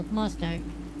walls of the monastery.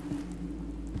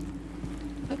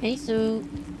 Okay, so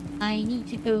I need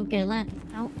to go get a lantern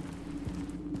out.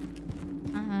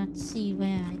 Let's see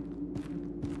where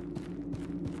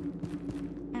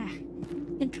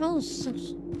controls so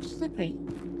slippery.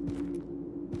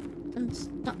 Doesn't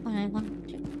stop when I want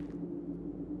to.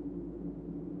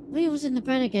 Wheels in the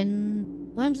bread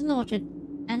again, worms in the orchard,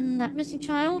 and that missing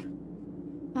child?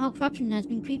 While corruption has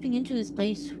been creeping into this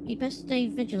place, we best stay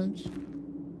vigilant.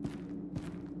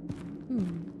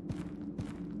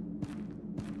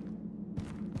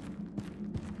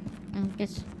 I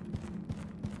guess...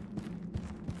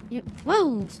 Yep.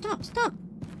 Whoa! Stop! Stop!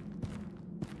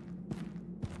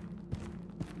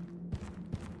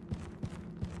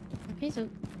 Okay, so...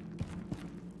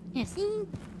 Yeah, see?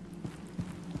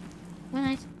 When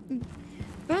I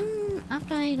run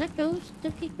after I let go,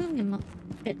 still keep moving a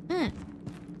bit.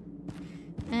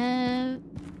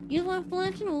 You want the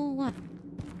lantern or what?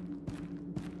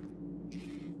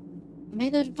 May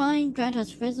the divine grant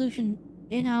us resolution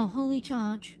in our holy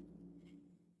charge.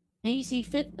 May you see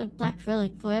fit the black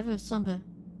relic forever slumber.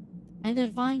 May the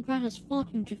divine grant us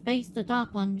fortune to face the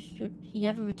dark one should he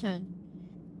ever return.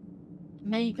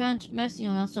 May he grant mercy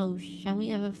on our souls, shall we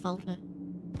ever falter.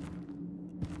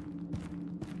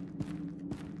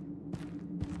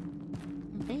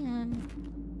 Okay,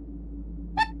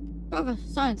 Brother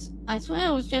Science, I swear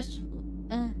I was just...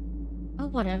 oh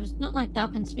whatever, it's not like thou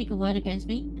can speak a word against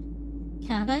me.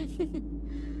 Can I?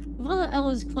 While the L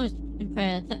is closed in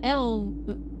prayer, the L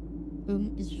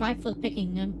room is ripe for the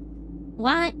picking.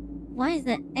 Why is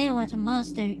there ale at a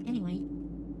monastery anyway?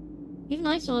 Even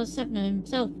I saw Seraphixal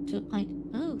himself to a pint.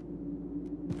 Oh.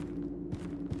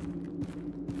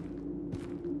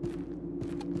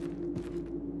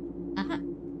 Aha!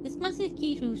 This must be the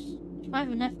key to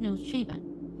Seraphixal's chamber.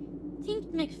 Seems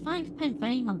to make a fine pen for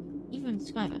any monk, even the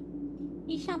scriber.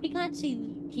 He shall be glad to see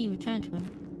the key returned to him.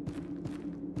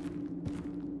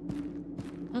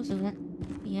 Oh, so that...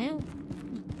 the ale?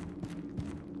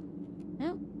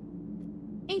 Well,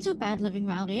 ain't so bad living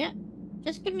round here.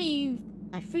 Just give me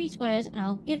my 3 squares and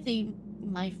I'll give thee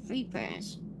my 3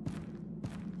 prayers.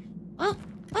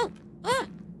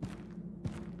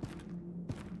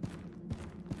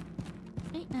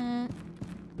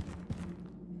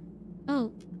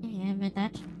 Oh, yeah, I read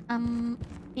that.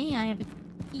 Okay, I have a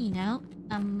key now.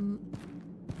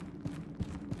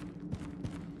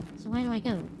 So where do I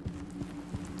go?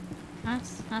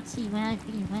 Can't see where I've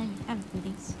been, where you have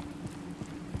goodies.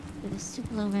 With a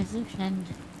super low resolution and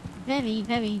very,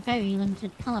 very, very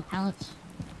limited color palette.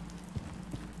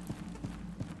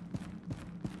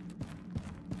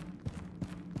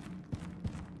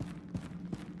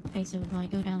 Okay, so do I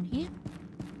go down here?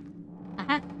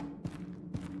 Aha!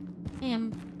 Hey,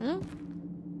 hello?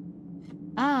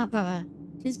 Ah, brother.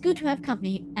 'Tis good to have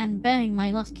company, and bearing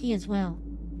my lost key as well.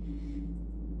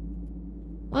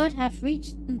 Word hath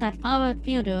reached that Father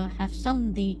Theodore hath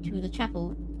summoned thee to the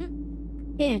chapel.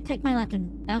 Here, take my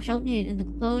lantern. Thou shalt need it in the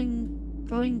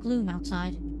growing gloom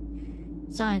outside.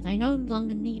 Besides, I no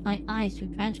longer need my eyes to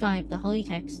transcribe the holy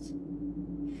text.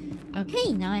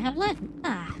 Okay, now I have a lantern.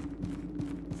 Ah!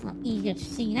 It's not easier to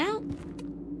see now.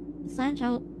 The sun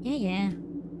shall... yeah.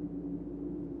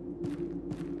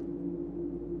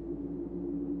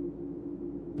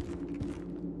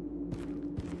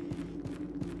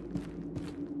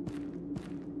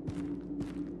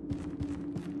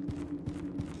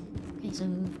 Okay, so...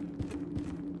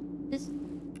 this...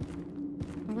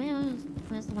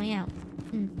 where's the way out?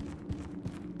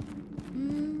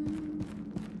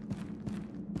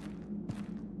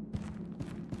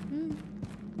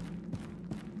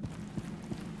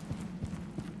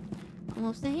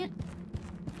 Almost there yet?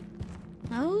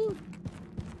 No?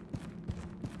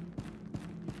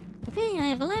 Okay, I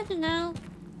have a lantern now.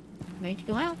 Ready to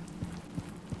go out.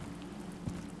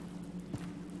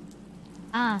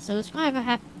 Ah, so the scribe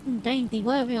hath ordained thee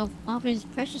worthy of his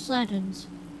precious lanterns.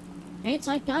 It's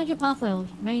like guide your path well.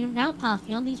 You may now pass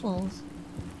beyond these walls.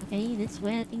 Okay, this is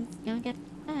where things are gonna get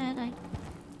bad,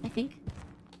 I think.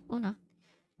 Oh no.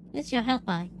 This is your health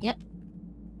bar. Yep.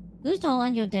 Lose it all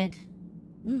and you're dead.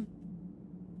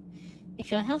 If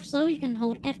your health's low, you can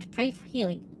hold F to pray for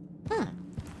healing. Huh.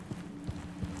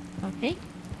 Okay.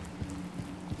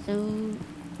 So,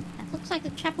 that looks like the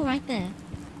chapel right there.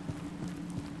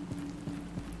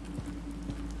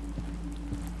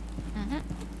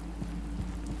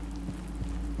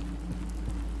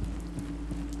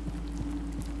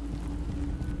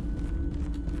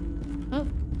 Oh.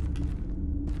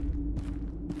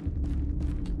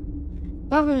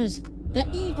 Brothers, the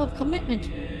eve of commitment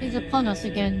is upon us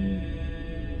again.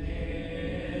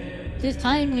 'Tis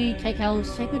time we take our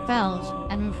sacred vows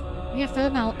and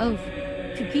reaffirm our oath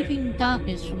to keeping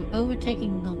darkness from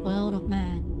overtaking the world of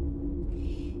man.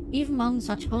 Even among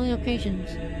such holy occasions,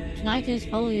 tonight is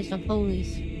holiest of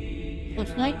holies. For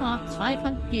tonight marks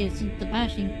 500 years since the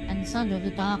vanishing and sunder of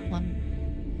the Dark One,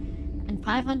 and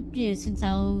 500 years since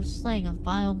our slaying of the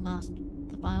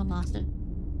Vile Master.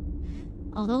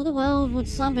 Although the world would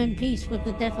slumber in peace with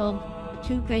the death of the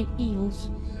two great evils,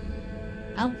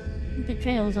 our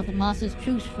betrayals of the Master's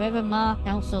truth forever mark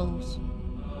our souls.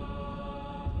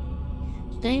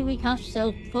 Today we cast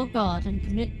ourselves before God and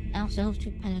commit ourselves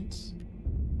to penance.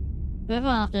 Forever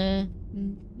after,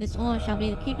 this order shall be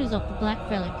the keepers of the Black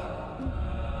Relic,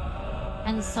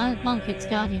 and the silent monk its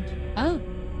guardian. Oh,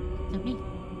 so me.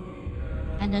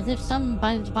 And as if summoned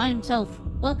by the divine himself,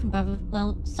 welcome, brother,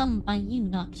 well, summoned by you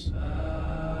not.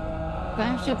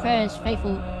 Grant your prayers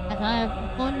faithful, as I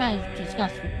have important matters to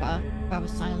discuss with Brother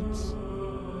Silence.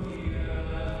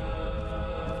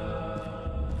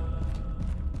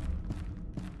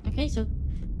 Okay, so,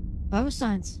 Brother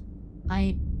Silence,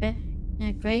 I bear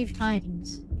grave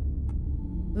tidings.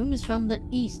 Rumors from the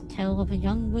east tell of a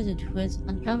young wizard who has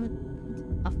uncovered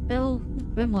a fell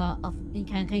grimoire of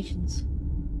incantations.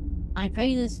 I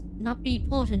pray this not be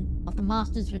portent of the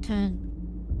Master's return.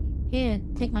 Here,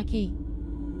 take my key.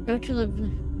 Go to the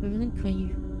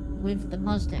reliquary with the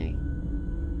monastery.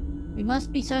 We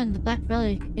must be certain the Black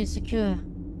Relic is secure.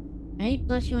 May it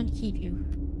bless you and keep you.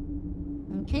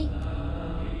 Okay?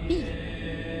 Please,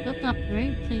 open up the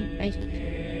very basement.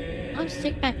 I'll just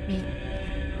take back with me.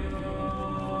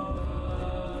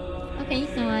 Okay,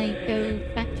 so I go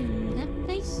back to that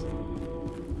place.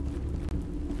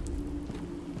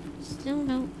 Still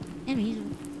no enemies.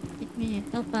 Hit me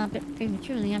a health bar a bit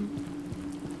prematurely.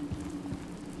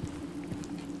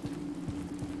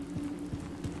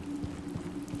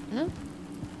 Hello?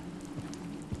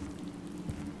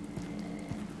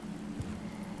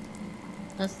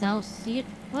 Dost thou see it?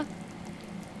 What?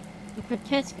 The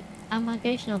grotesque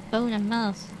amalgamation of bone and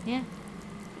malice, yeah?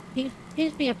 He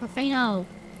appears to be a profane owl.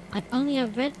 I've only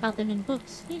ever read about them in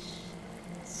books.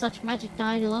 Such magic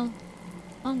died long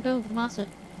ago with the Master.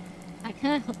 I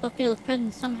can't help but feel the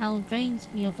presence somehow drains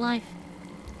me of life.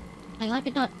 I like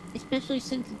it not, especially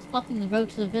since it's blocking the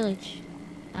road to the village.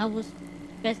 I was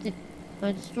bested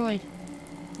or destroyed.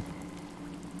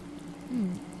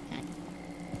 Okay.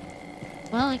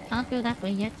 Well, I can't go that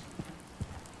way yet.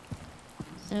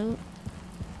 So,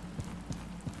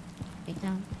 get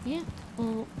down here.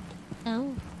 Oh,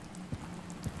 no.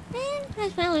 And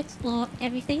as well explore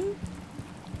everything.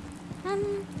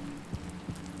 Oh,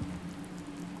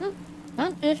 where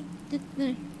on earth did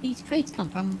these crates come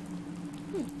from?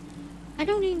 I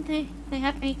don't think they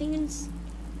have anything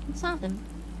inside them.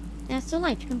 They're so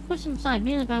light, you can push them aside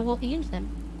merely by walking into them.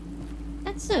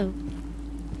 That's so.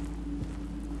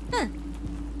 Huh.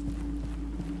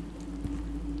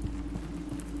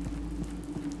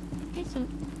 Okay, so,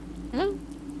 hello?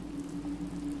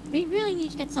 We really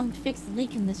need to get someone to fix the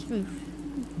leak in this roof.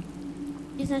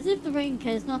 It's as if the rain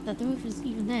cares not that the roof is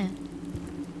even there.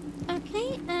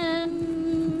 Okay, now,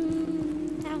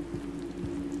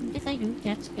 yes I do,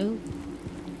 let's go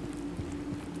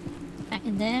back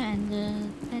in there and,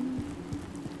 then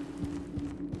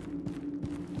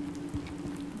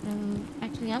go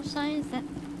back to the outside. Is that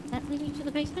leading to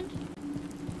the basement?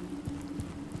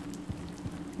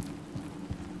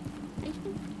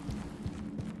 Basement?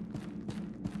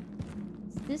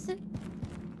 Is this it?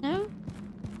 No?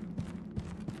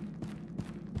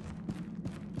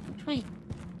 Which way?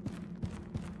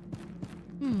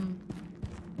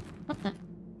 What the?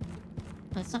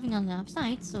 There's something on the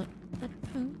outside, so that's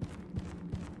true.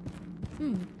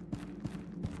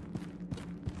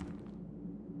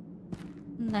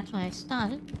 That's why I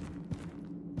started.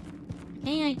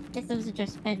 Okay, I guess those are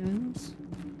just bedrooms.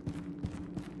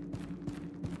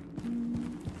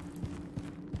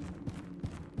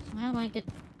 So how do I get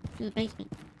to the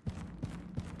basement?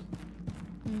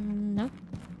 Nope.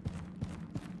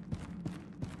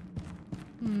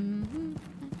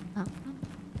 Oh.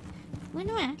 When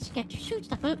do I actually get to shoot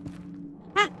stuff up?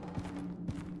 Ah!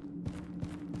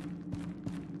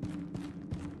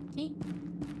 Okay.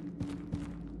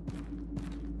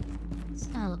 It's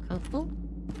not look hopeful.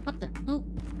 What the? Oh.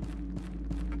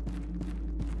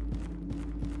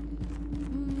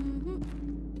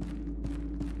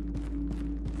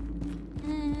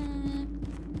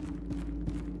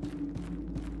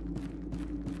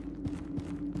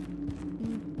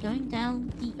 Going down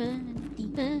deeper and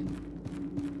deeper.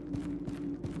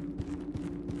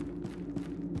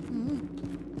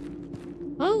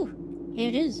 Oh! Here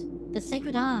it is. The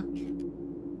Sacred Ark.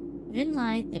 Within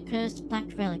lies the cursed Black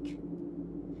Relic.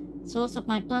 Source of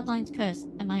my bloodline's curse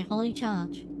and my holy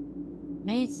charge.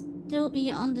 May it still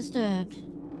be undisturbed.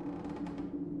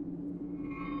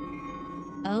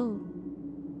 Oh.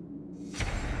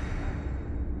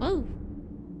 Whoa.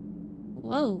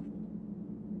 Whoa.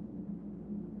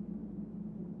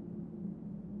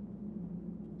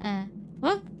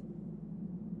 What?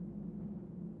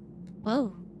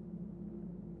 Whoa.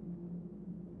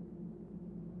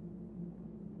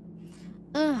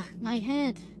 Ugh, my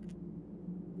head.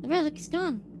 The relic is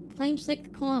gone. Flames lick the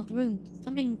corner of the room.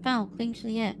 Something foul clings to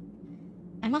the air.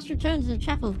 I must return to the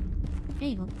chapel.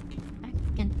 Okay, well, back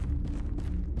again.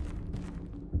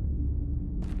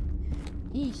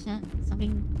 Yeesh,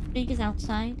 something big is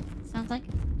outside. Sounds like...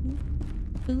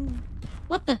 Boom.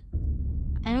 What the?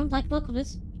 I don't like the look of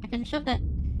this. I can shove that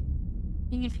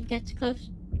thing if he gets close.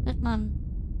 Let mom.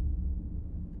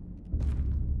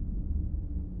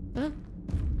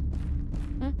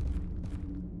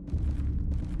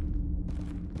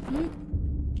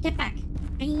 Get back,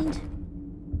 fiend.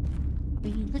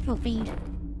 Fiend, little fiend.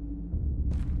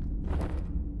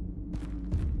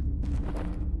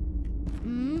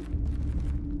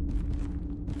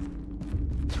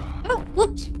 Oh,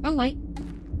 whoops, wrong way.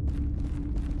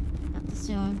 Not the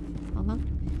serum. Almost.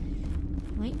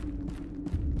 Wait.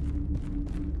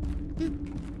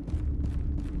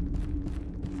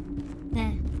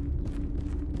 There.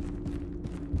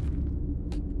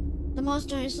 The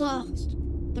monster is lost.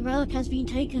 The relic has been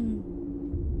taken.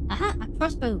 Aha! A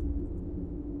crossbow!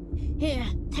 Here,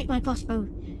 take my crossbow.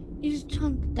 Use to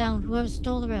hunt down whoever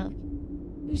stole the relic.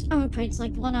 Use arrow crates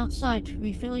like the one outside to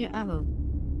refill your arrow.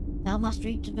 Thou must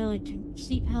reach the village and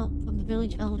seek help from the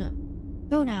village elder.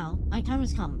 Go now, my time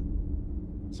has come.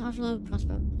 Charge load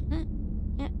crossbow.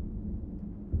 Yeah.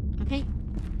 Okay.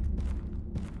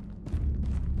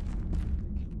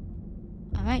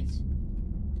 Alright.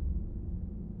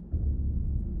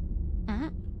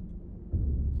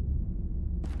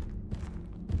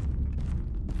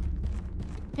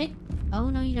 Okay. Oh,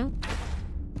 no you don't.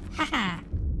 Haha!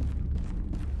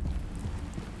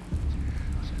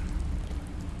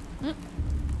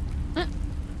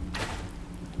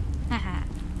 Haha.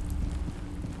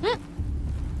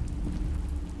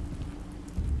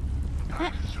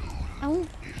 Oh. Is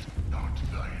not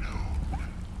thine own.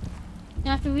 You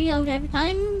have to reload every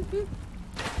time?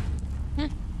 Huh? I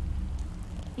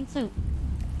think so.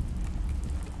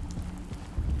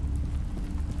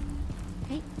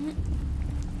 Okay.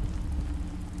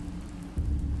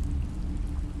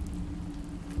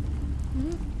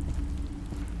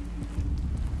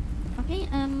 Okay,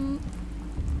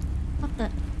 what the?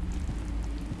 Is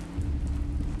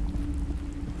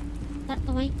that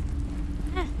the way?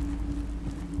 Ah!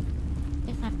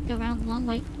 Guess I have to go around the long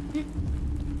way.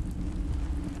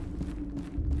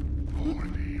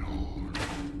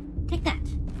 Take that!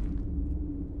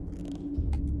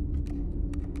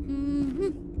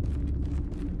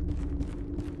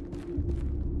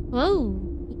 Whoa!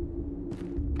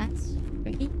 That's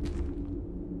tricky.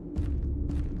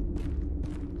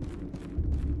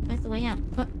 Where's the way out?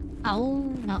 Oh,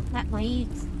 not that way.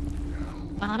 It's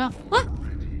far off. What?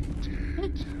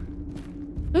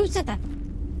 Who said that?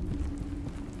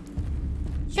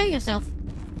 Show yourself.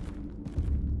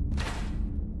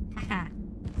 Haha.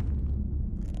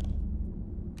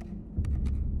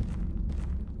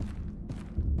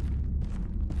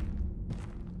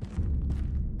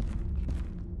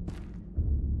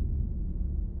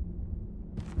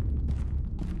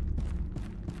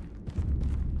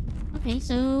 Okay,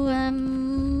 so,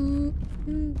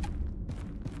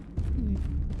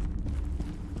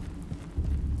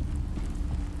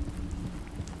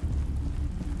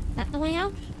 Is that the way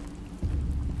out?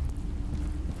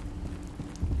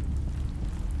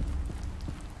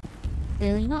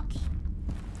 Clearly not.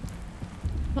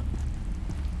 What?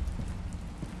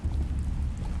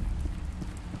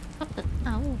 What the?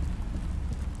 Oh.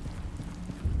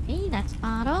 Okay, that's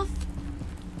part off.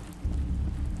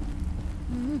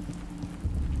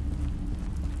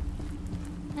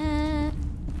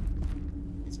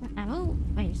 That's my ammo.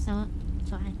 Wait, so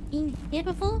I've been here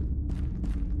before?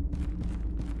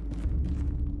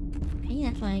 Okay,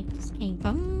 that's where I just came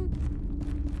from.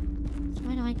 So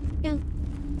where do I go?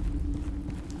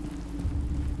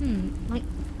 Wait.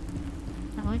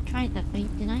 Oh, I tried that way,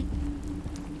 did I?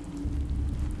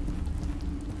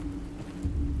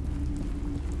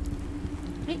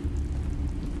 Wait.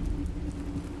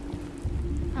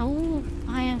 Oh,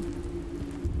 fire.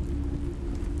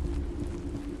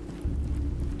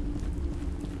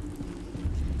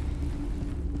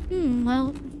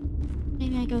 Well,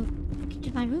 maybe I go back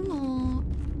into my room, or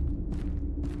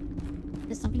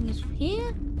there's something else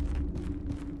here?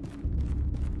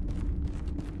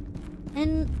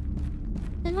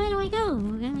 Then where do I go?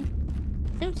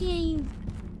 I don't see any...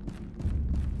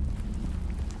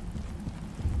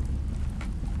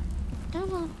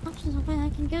 double options of where I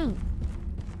can go.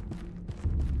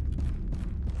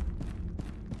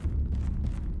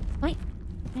 Wait,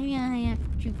 maybe I have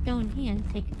to go in here and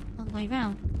take it all the way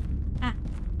around. Ah.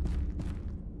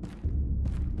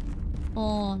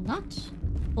 Or not.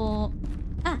 Or...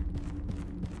 ah.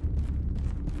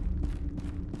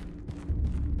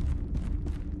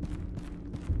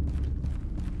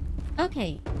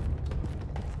 Okay.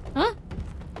 Huh?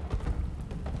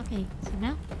 Okay, so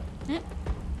now... yep.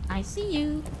 I see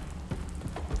you.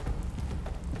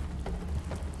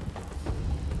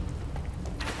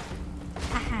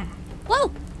 Haha.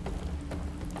 Whoa!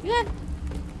 You have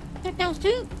projectiles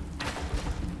too?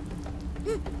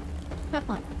 Rough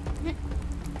one.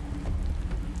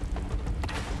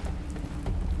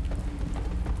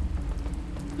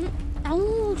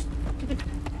 Oh, stupid.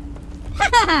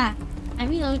 Haha! I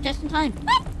reload just in time.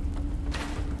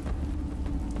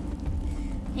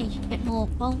 Hey, should get more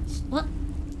bolts. What?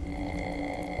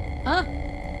 Huh?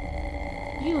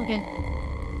 You again.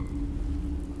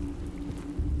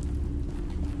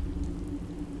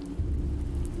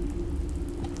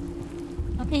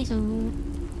 Okay, so...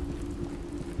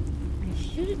 I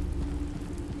shoot it.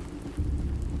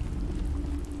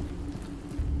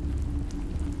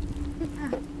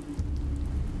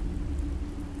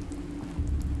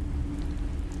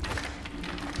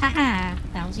 Haha,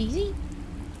 that was easy.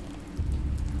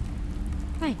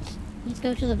 Right, let's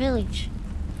go to the village.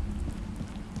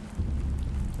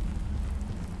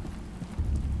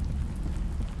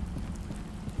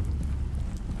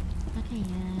 Okay,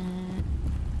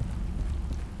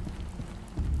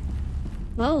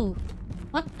 whoa!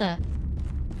 What the?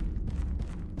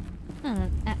 Oh,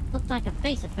 that looked like a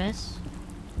face at first.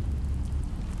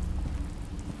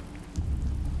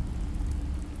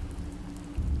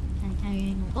 Can I carry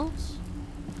any more bolts?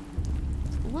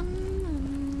 That's the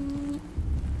one.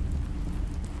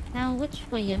 Now which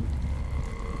way?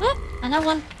 Oh, another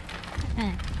one.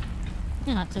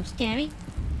 You're not so scary.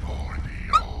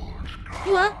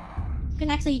 You are. You can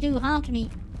actually do harm to me.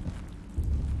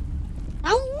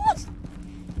 Oh, what?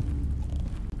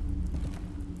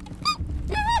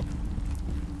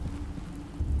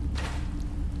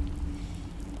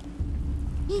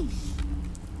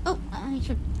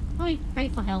 I pray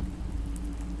for help?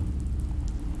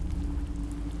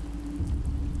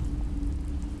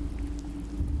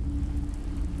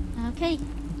 Okay.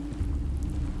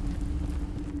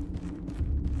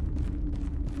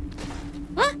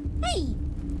 What? Hey!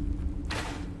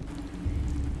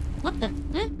 What the?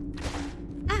 Huh?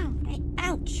 Ow! Hey,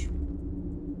 ouch!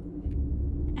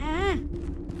 Ah!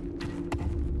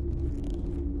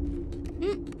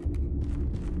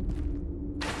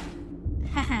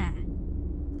 Haha!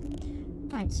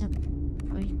 Right, so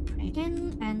we try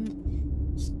again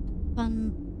and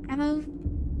spun ammo.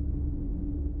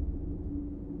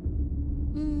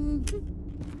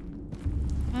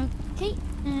 Okay.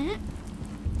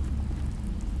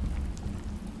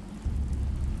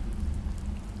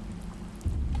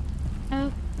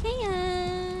 Okay.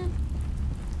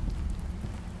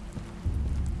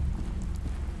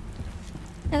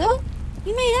 Hello?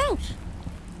 You made out.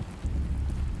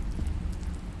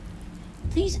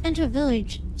 Please enter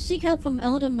village. Seek help from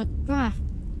Elder McGrath.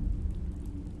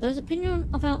 Though his opinion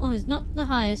of our own is not the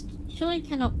highest, surely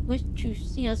cannot wish to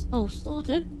see us all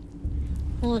slaughtered.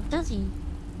 Or does he?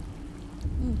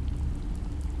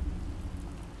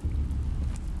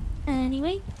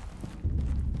 Anyway,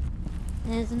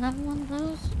 there's another one of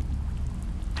those.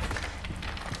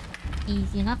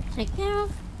 Easy enough to take care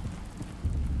of.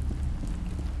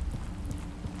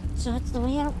 So that's the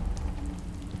way out.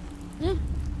 Yeah.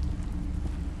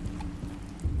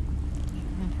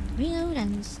 Reload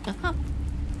and stuff up.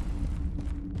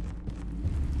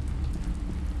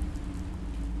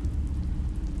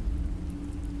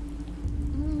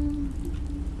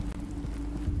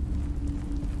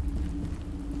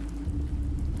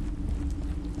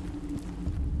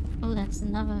 Oh, that's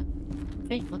another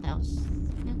faithful house.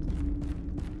 Yeah.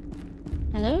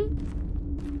 Hello?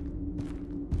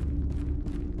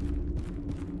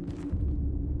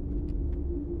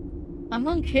 A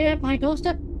monk here at my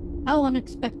doorstep? How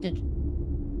unexpected.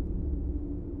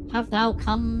 Have thou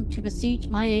come to beseech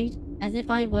my aid, as if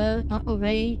I were not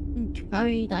arrayed to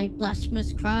carry thy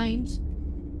blasphemous crimes?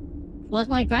 'Twas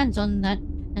my grandson that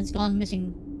has gone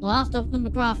missing, the last of the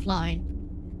McGrath line.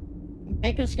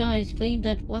 Baker Skies claimed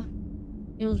that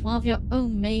it was one of your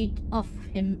own made off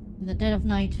him in the dead of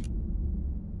night.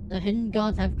 The hidden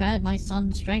gods have granted my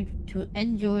son strength to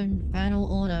end your infernal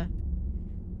order.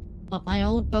 But my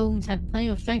old bones have plenty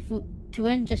of strength to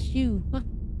end just you.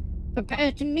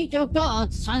 Prepare to meet your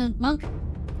gods, silent monk.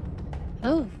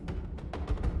 Oh.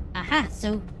 Aha,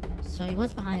 so he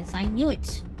was behind us. I knew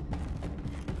it.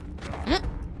 Huh?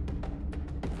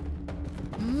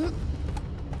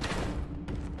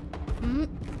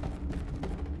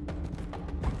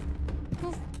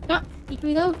 Oh, stop. Need to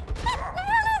reload.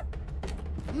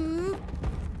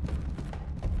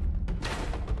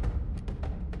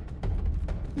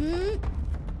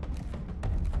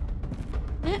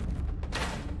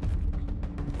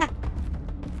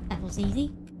 That was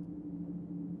easy.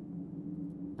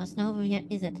 That's not over yet,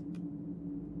 is it?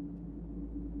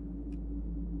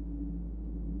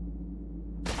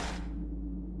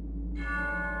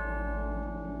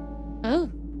 Oh.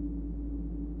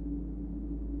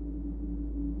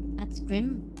 That's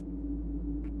grim.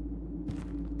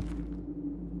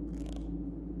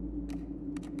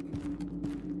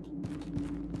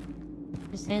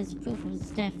 This has proof of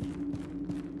his death.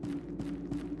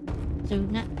 So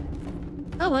now...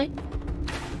 Oh wait.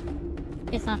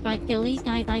 Guess after I kill these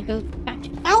guys I go back to...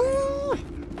 Ow!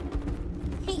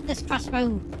 Hate this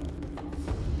crossbow!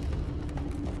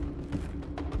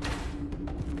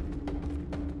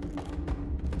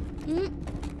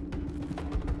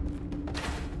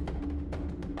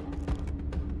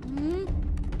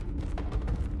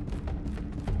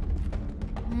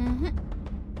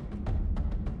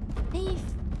 Hey,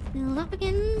 fill up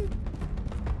again.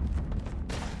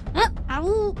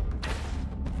 Ow!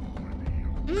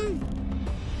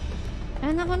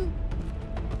 Another one.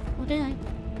 Or did I?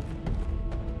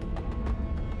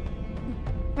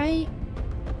 Right.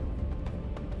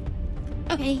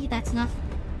 Okay, that's enough.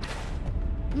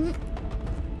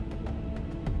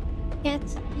 Get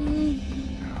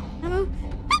ammo.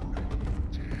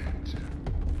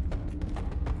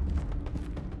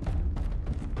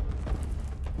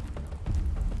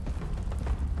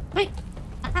 Wait!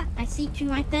 Aha! I see two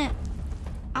right there.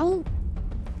 Ow!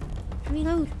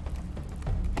 Reload.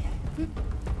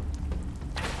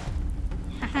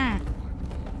 Haha.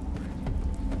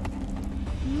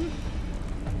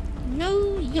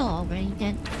 No, you're already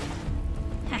dead.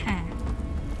 Haha.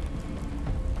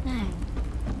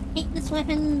 Hate this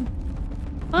weapon.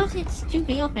 But it's too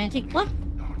be authentic. What?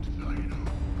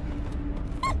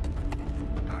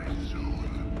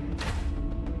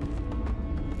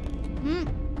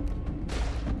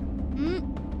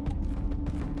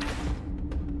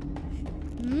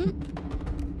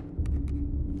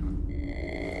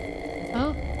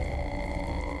 Oh.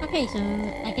 Okay, so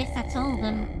I guess that's all of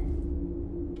them.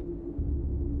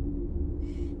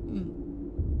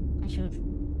 I should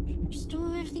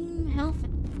restore everything, health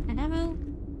and ammo.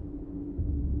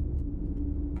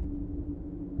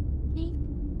 Okay.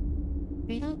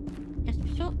 Reload. Just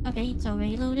for sure. Okay, it's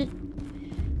already loaded.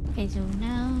 Okay, so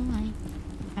now I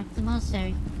go back to the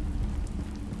monastery.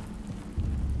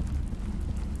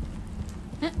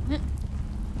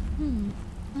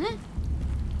 Huh?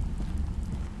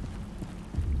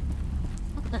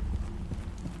 What the?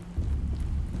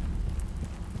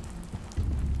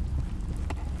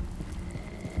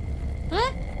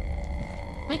 What?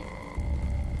 Wait.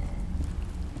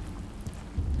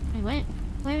 Wait,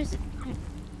 where is it?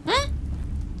 Huh?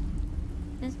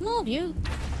 There's more of you.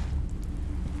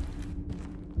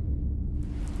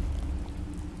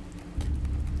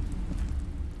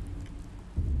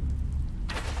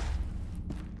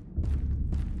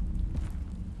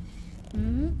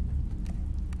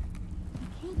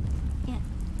 Okay, yeah.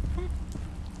 That.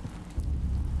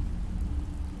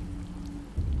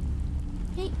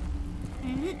 Okay.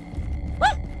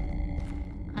 What?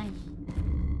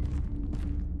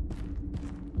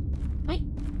 Wait.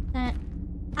 That.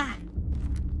 Ah.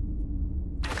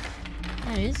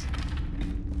 There it is.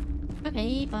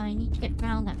 Okay, but I need to get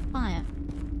around that fire.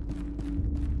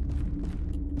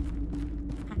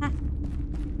 Aha.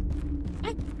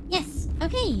 Right. Yes.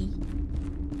 Okay.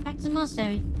 Back to the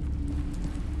monastery.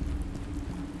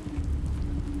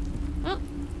 Oh.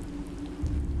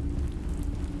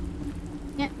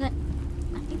 Yeah, that.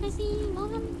 I think I see more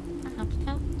of them. I have to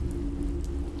tell.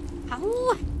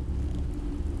 Ow!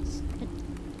 Stupid.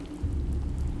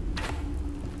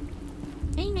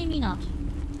 Okay, maybe not.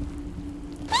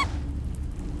 Ah!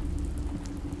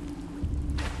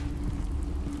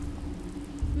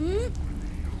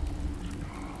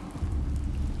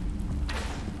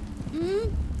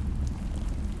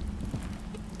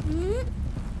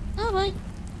 Oh boy.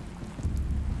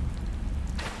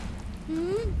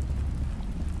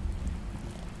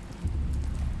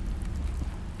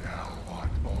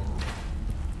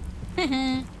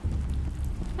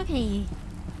 Okay.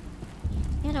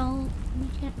 Get all.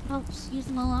 Need to get folks. Use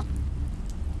them all up.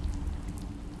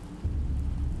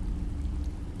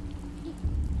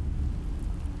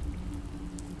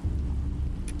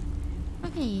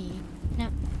 Okay. Now,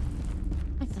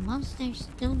 with the monster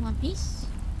still in one piece.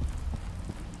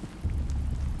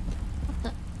 What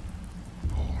the?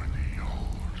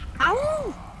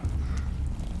 Ow!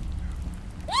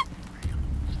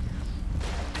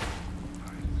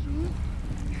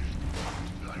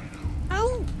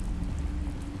 Ow!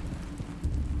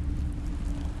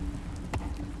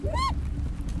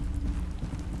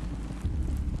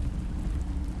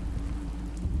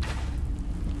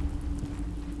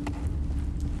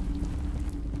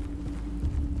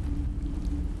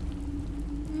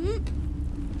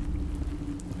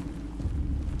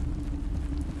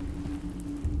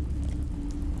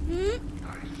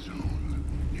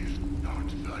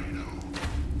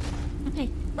 Okay.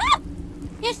 Ah!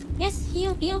 Yes, yes,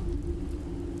 heal, heal.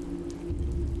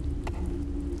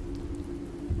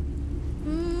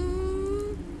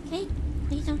 Okay,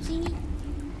 please don't see me.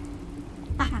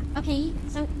 Aha, okay,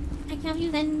 so I kill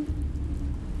you then.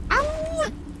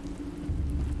 Ow!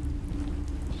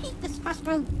 I hate this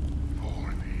crossbow.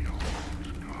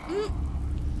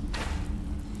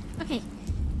 Okay.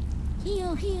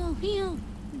 Heal, heal, heal.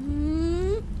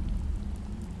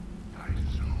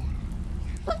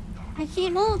 I see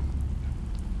more.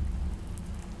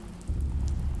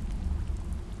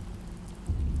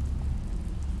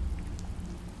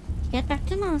 Get back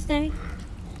to the monastery.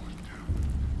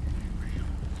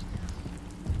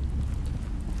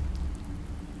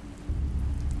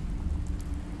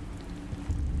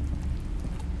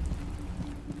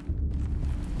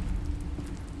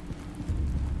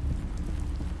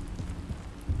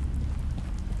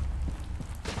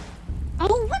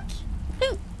 Oh, what?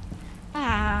 Who?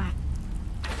 Ah.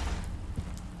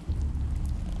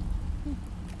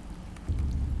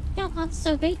 Your heart's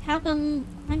so big, how come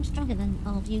I'm stronger than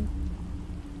all of you?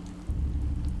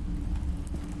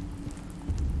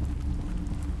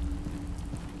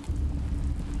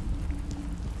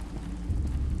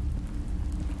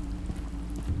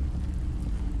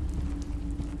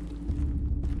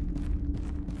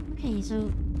 Okay,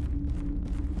 so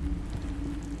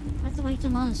where's the way to the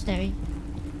monastery?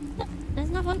 No,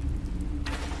 there's not one.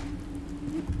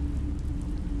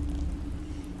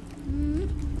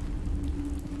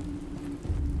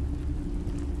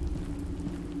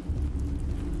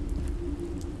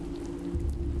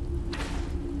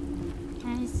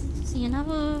 Guys, see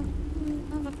another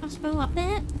crossbow up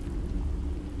there.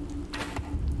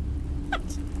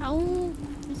 What? Oh,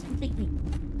 just completely.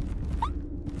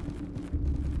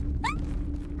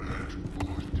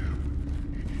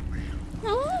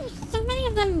 No, so many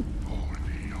of them.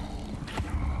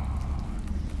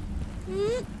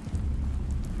 Hmm.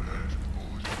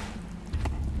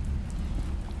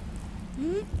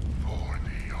 Hmm.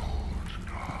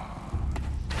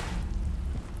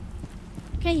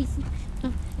 Okay.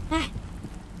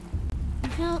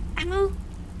 Refill ammo.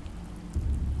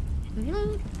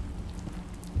 Reload.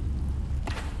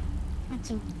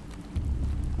 That's all.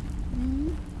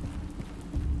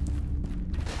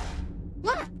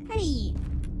 What? Hey!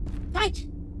 Right!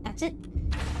 That's it.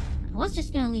 I was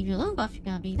just gonna leave you alone, but if you're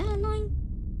gonna be that annoying.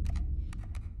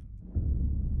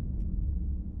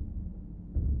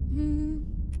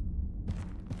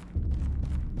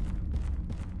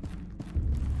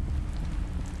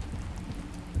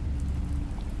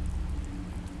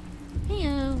 Hey,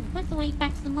 what's the way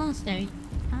back to the monastery?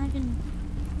 I've been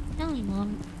telling you more.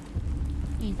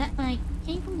 Is that where I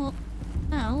came from? Or...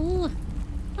 Oh!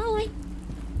 Oh, wait!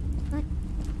 What?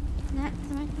 That's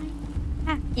the right way?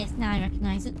 Ah, yes, now I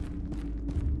recognize it.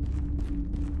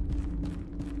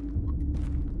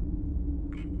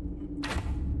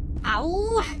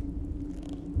 Ow!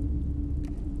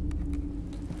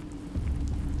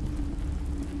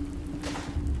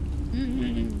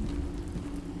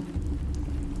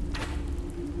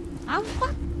 Oh,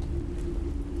 what?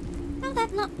 How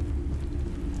that not...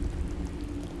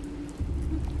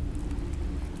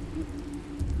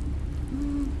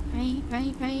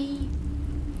 Pray.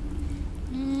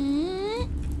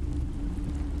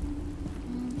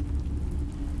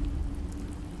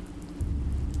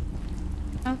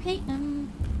 Okay,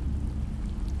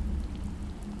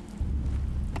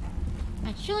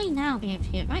 I'd surely now be able to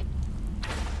get it, right?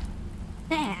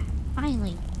 There!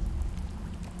 Finally!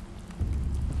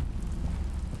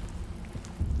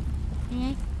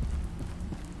 Okay.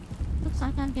 Looks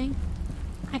like I'm going...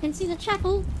 I can see the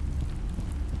chapel!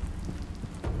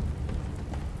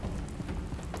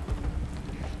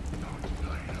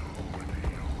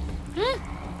 Huh?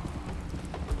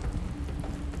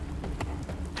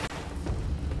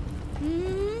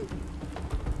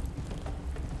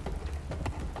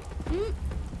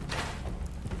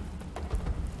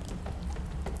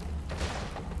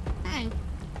 Oh.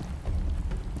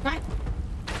 Right.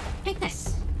 Take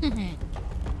this.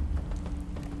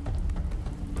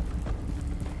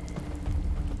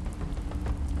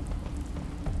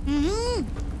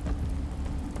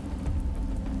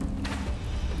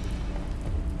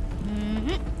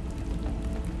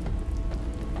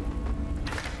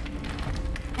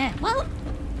 Well.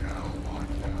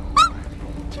 Oh!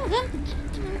 Two of them.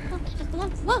 Just the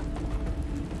one. Whoa.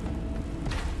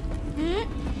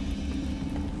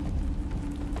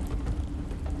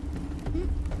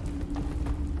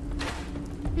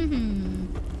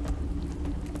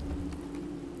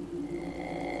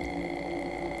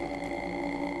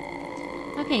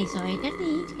 Okay, so I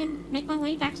definitely need to make my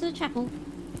way back to the chapel.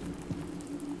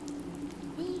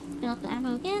 Fill up the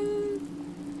ammo again.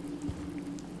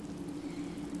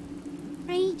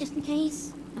 Pray, just in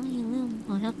case. I need a little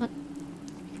more help, but...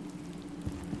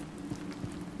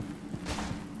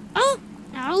 Oh!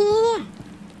 Ow!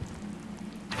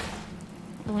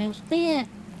 The way was clear.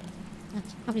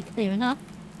 That's probably clear enough.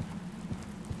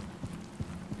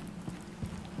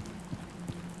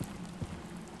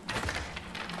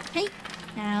 Okay,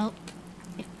 now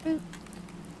get through.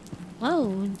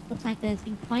 Whoa, looks like there's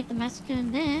been quite the massacre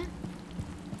in there.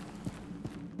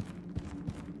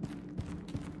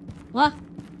 What?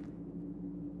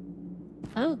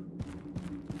 Oh.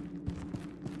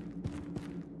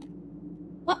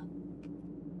 What?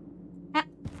 Ah.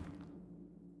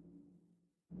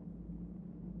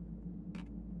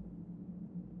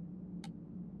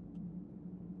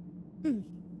 Couldn't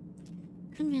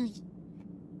really...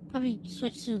 Probably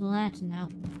switch to the lantern now.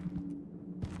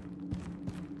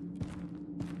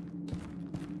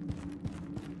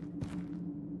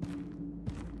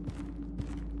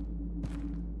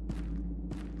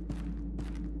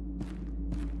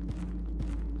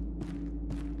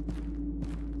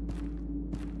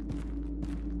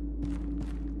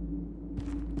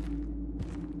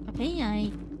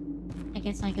 Okay, I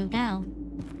guess I go down.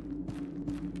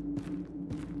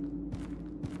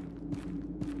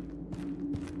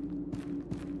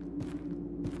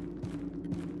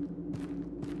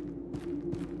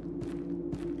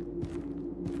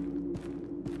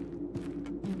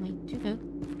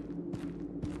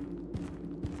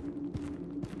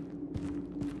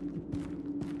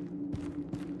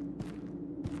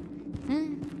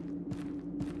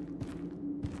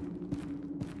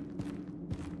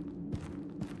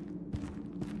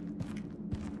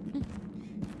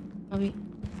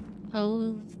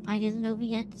 Oh, the fight isn't over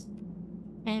yet.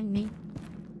 And me.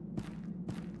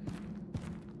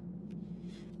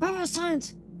 Bravo,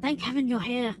 Science! Thank heaven you're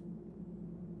here.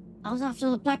 I was after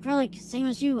the Black Relic, same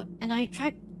as you, and I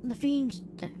tracked the fiends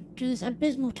to this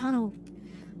abysmal tunnel.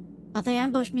 But they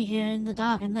ambushed me here in the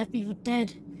dark and left me for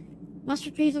dead. Must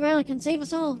retrieve the relic and save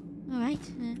us all. Alright.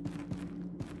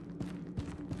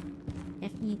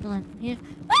 Definitely glad here.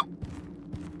 Ah!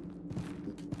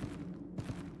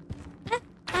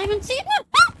 I haven't seen one!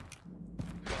 Ah!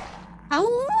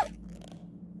 Ow!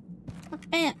 Not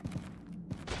bad.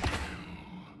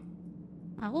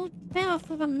 I will bear off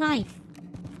with a knife.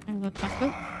 And we'll pass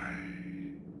through.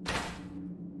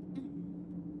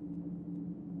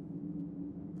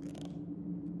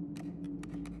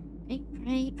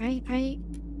 Pray.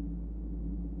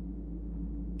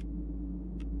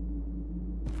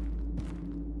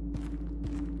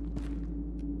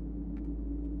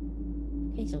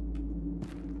 Okay, so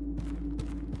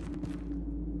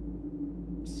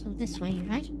this way,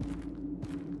 right?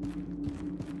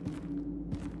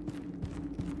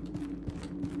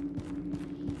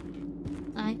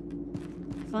 I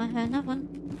thought I heard another one.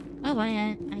 Oh,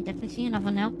 I definitely see another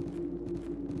one now.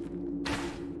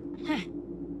 Huh.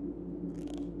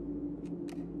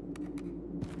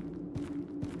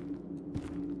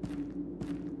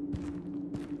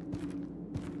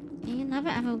 Another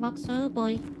ammo box, oh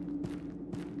boy.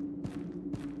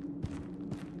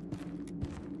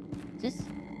 This?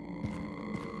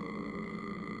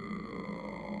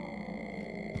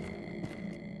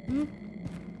 Hmm?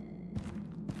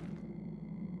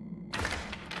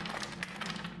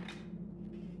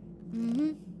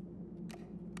 Mm-hmm.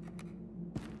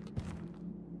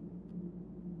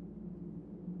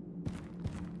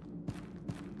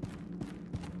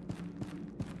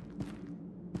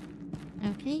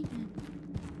 Okay.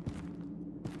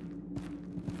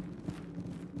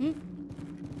 Hmm?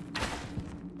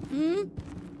 Hmm?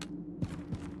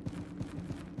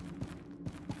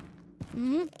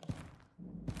 Hmm?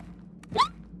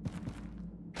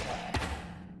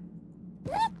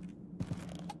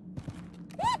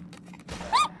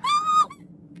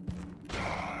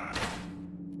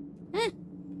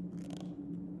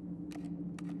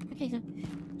 Okay, so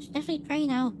should definitely pray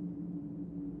now.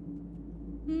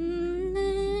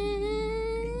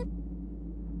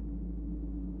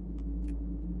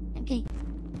 Okay.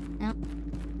 Now.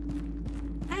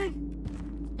 Ah!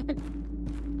 Stupid.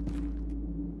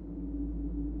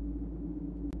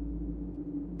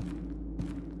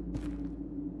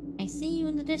 I see you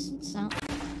in the distance, so.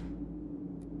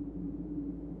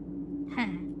 Ha.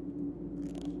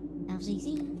 That was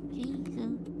easy. Okay, so.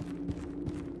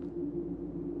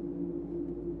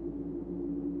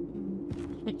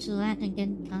 Switch to that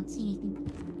again. Can't see anything.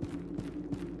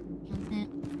 Count that.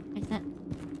 Like that.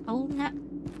 Oh, that.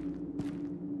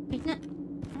 Wait, that.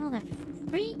 Oh, that.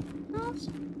 3 halves?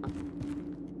 Oh.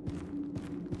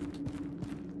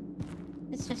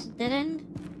 It's just a dead end.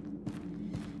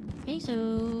 Okay,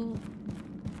 so.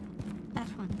 That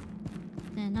one.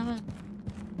 Then another.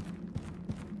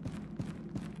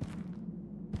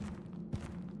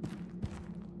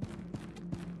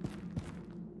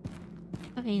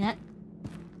 Okay, that.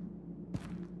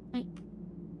 Wait.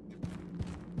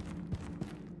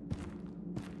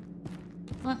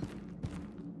 What?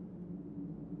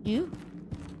 You?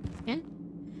 Again?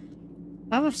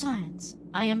 Power of science.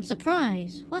 I am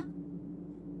surprised. What?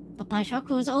 But my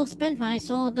chakra was all spent when I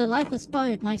saw the lifeless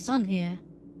body of my son here.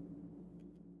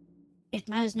 It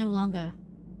matters no longer.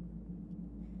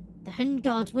 The hidden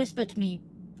gods whispered to me,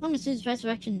 promises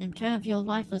resurrection in turn of your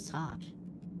lifeless heart.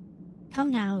 Come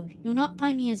now, you'll not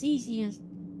find me as easy as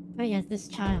prey as this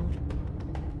child.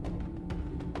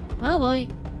 Oh boy.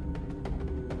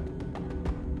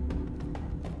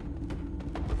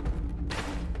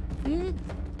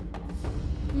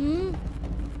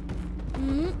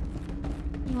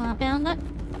 You wanna pound that?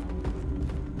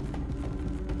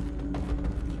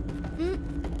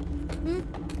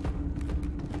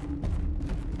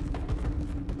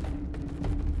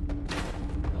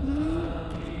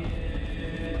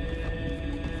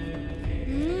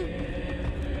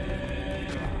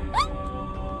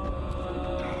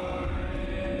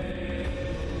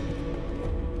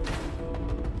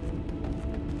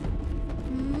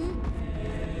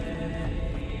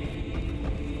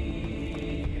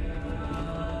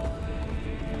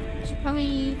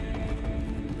 Probably.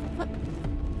 What?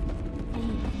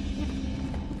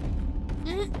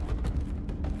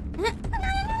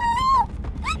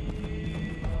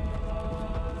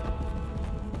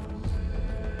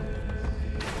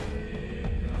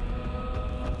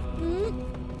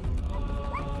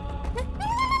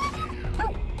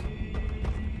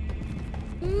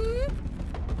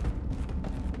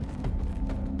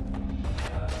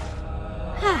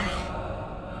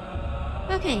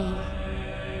 Okay.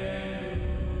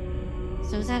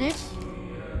 So is that it?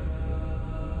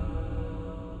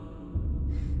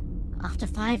 After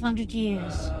 500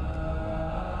 years,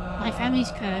 my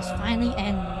family's curse finally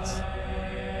ends.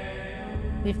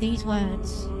 With these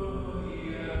words,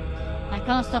 I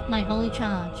cast off my holy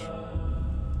charge.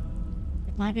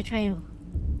 With my betrayal,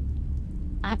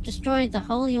 I've destroyed the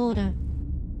Holy Order.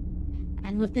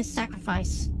 And with this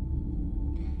sacrifice,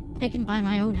 taken by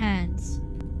my own hands,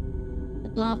 the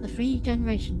blood of the 3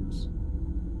 generations,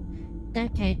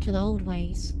 dedicated to the old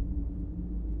ways,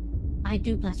 I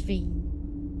do blaspheme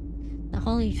the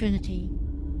Holy Trinity.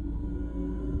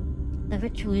 The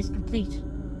ritual is complete.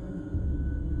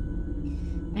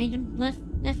 May the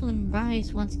Nephilim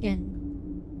rise once again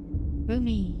through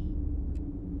me.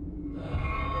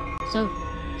 So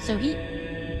he...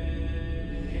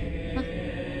 Huh?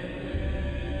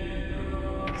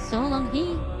 So long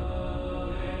he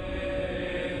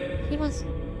was...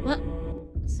 What?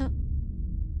 So...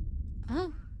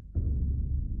 Oh.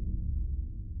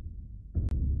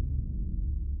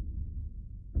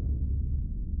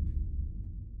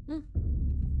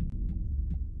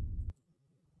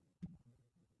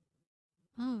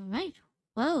 Alright.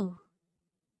 Whoa.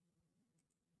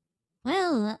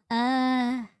 Well,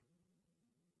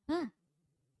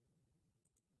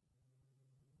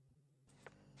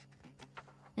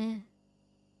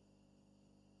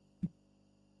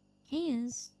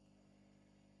 here's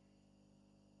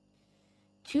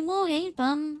 2 more aid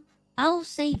bomb. I'll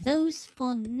save those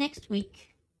for next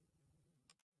week.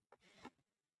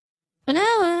 For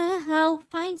now, I'll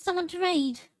find someone to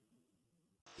raid.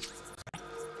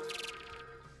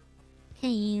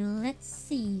 Okay, let's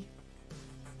see.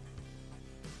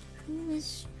 Who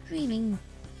is streaming?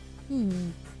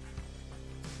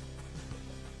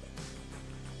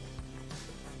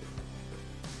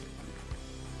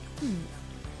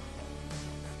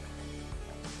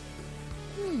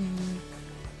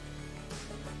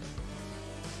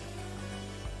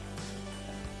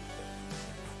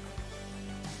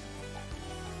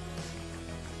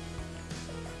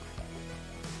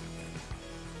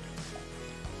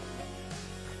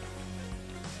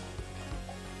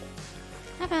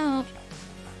 How about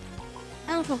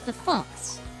Out of the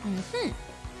Fox? Okay.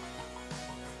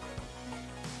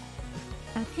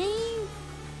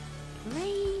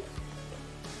 Great.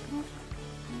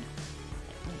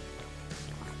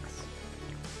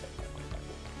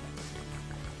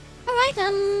 Alright,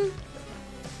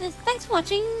 thanks for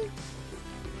watching.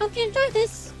 Hope you enjoyed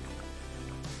this.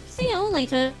 See you all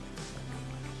later.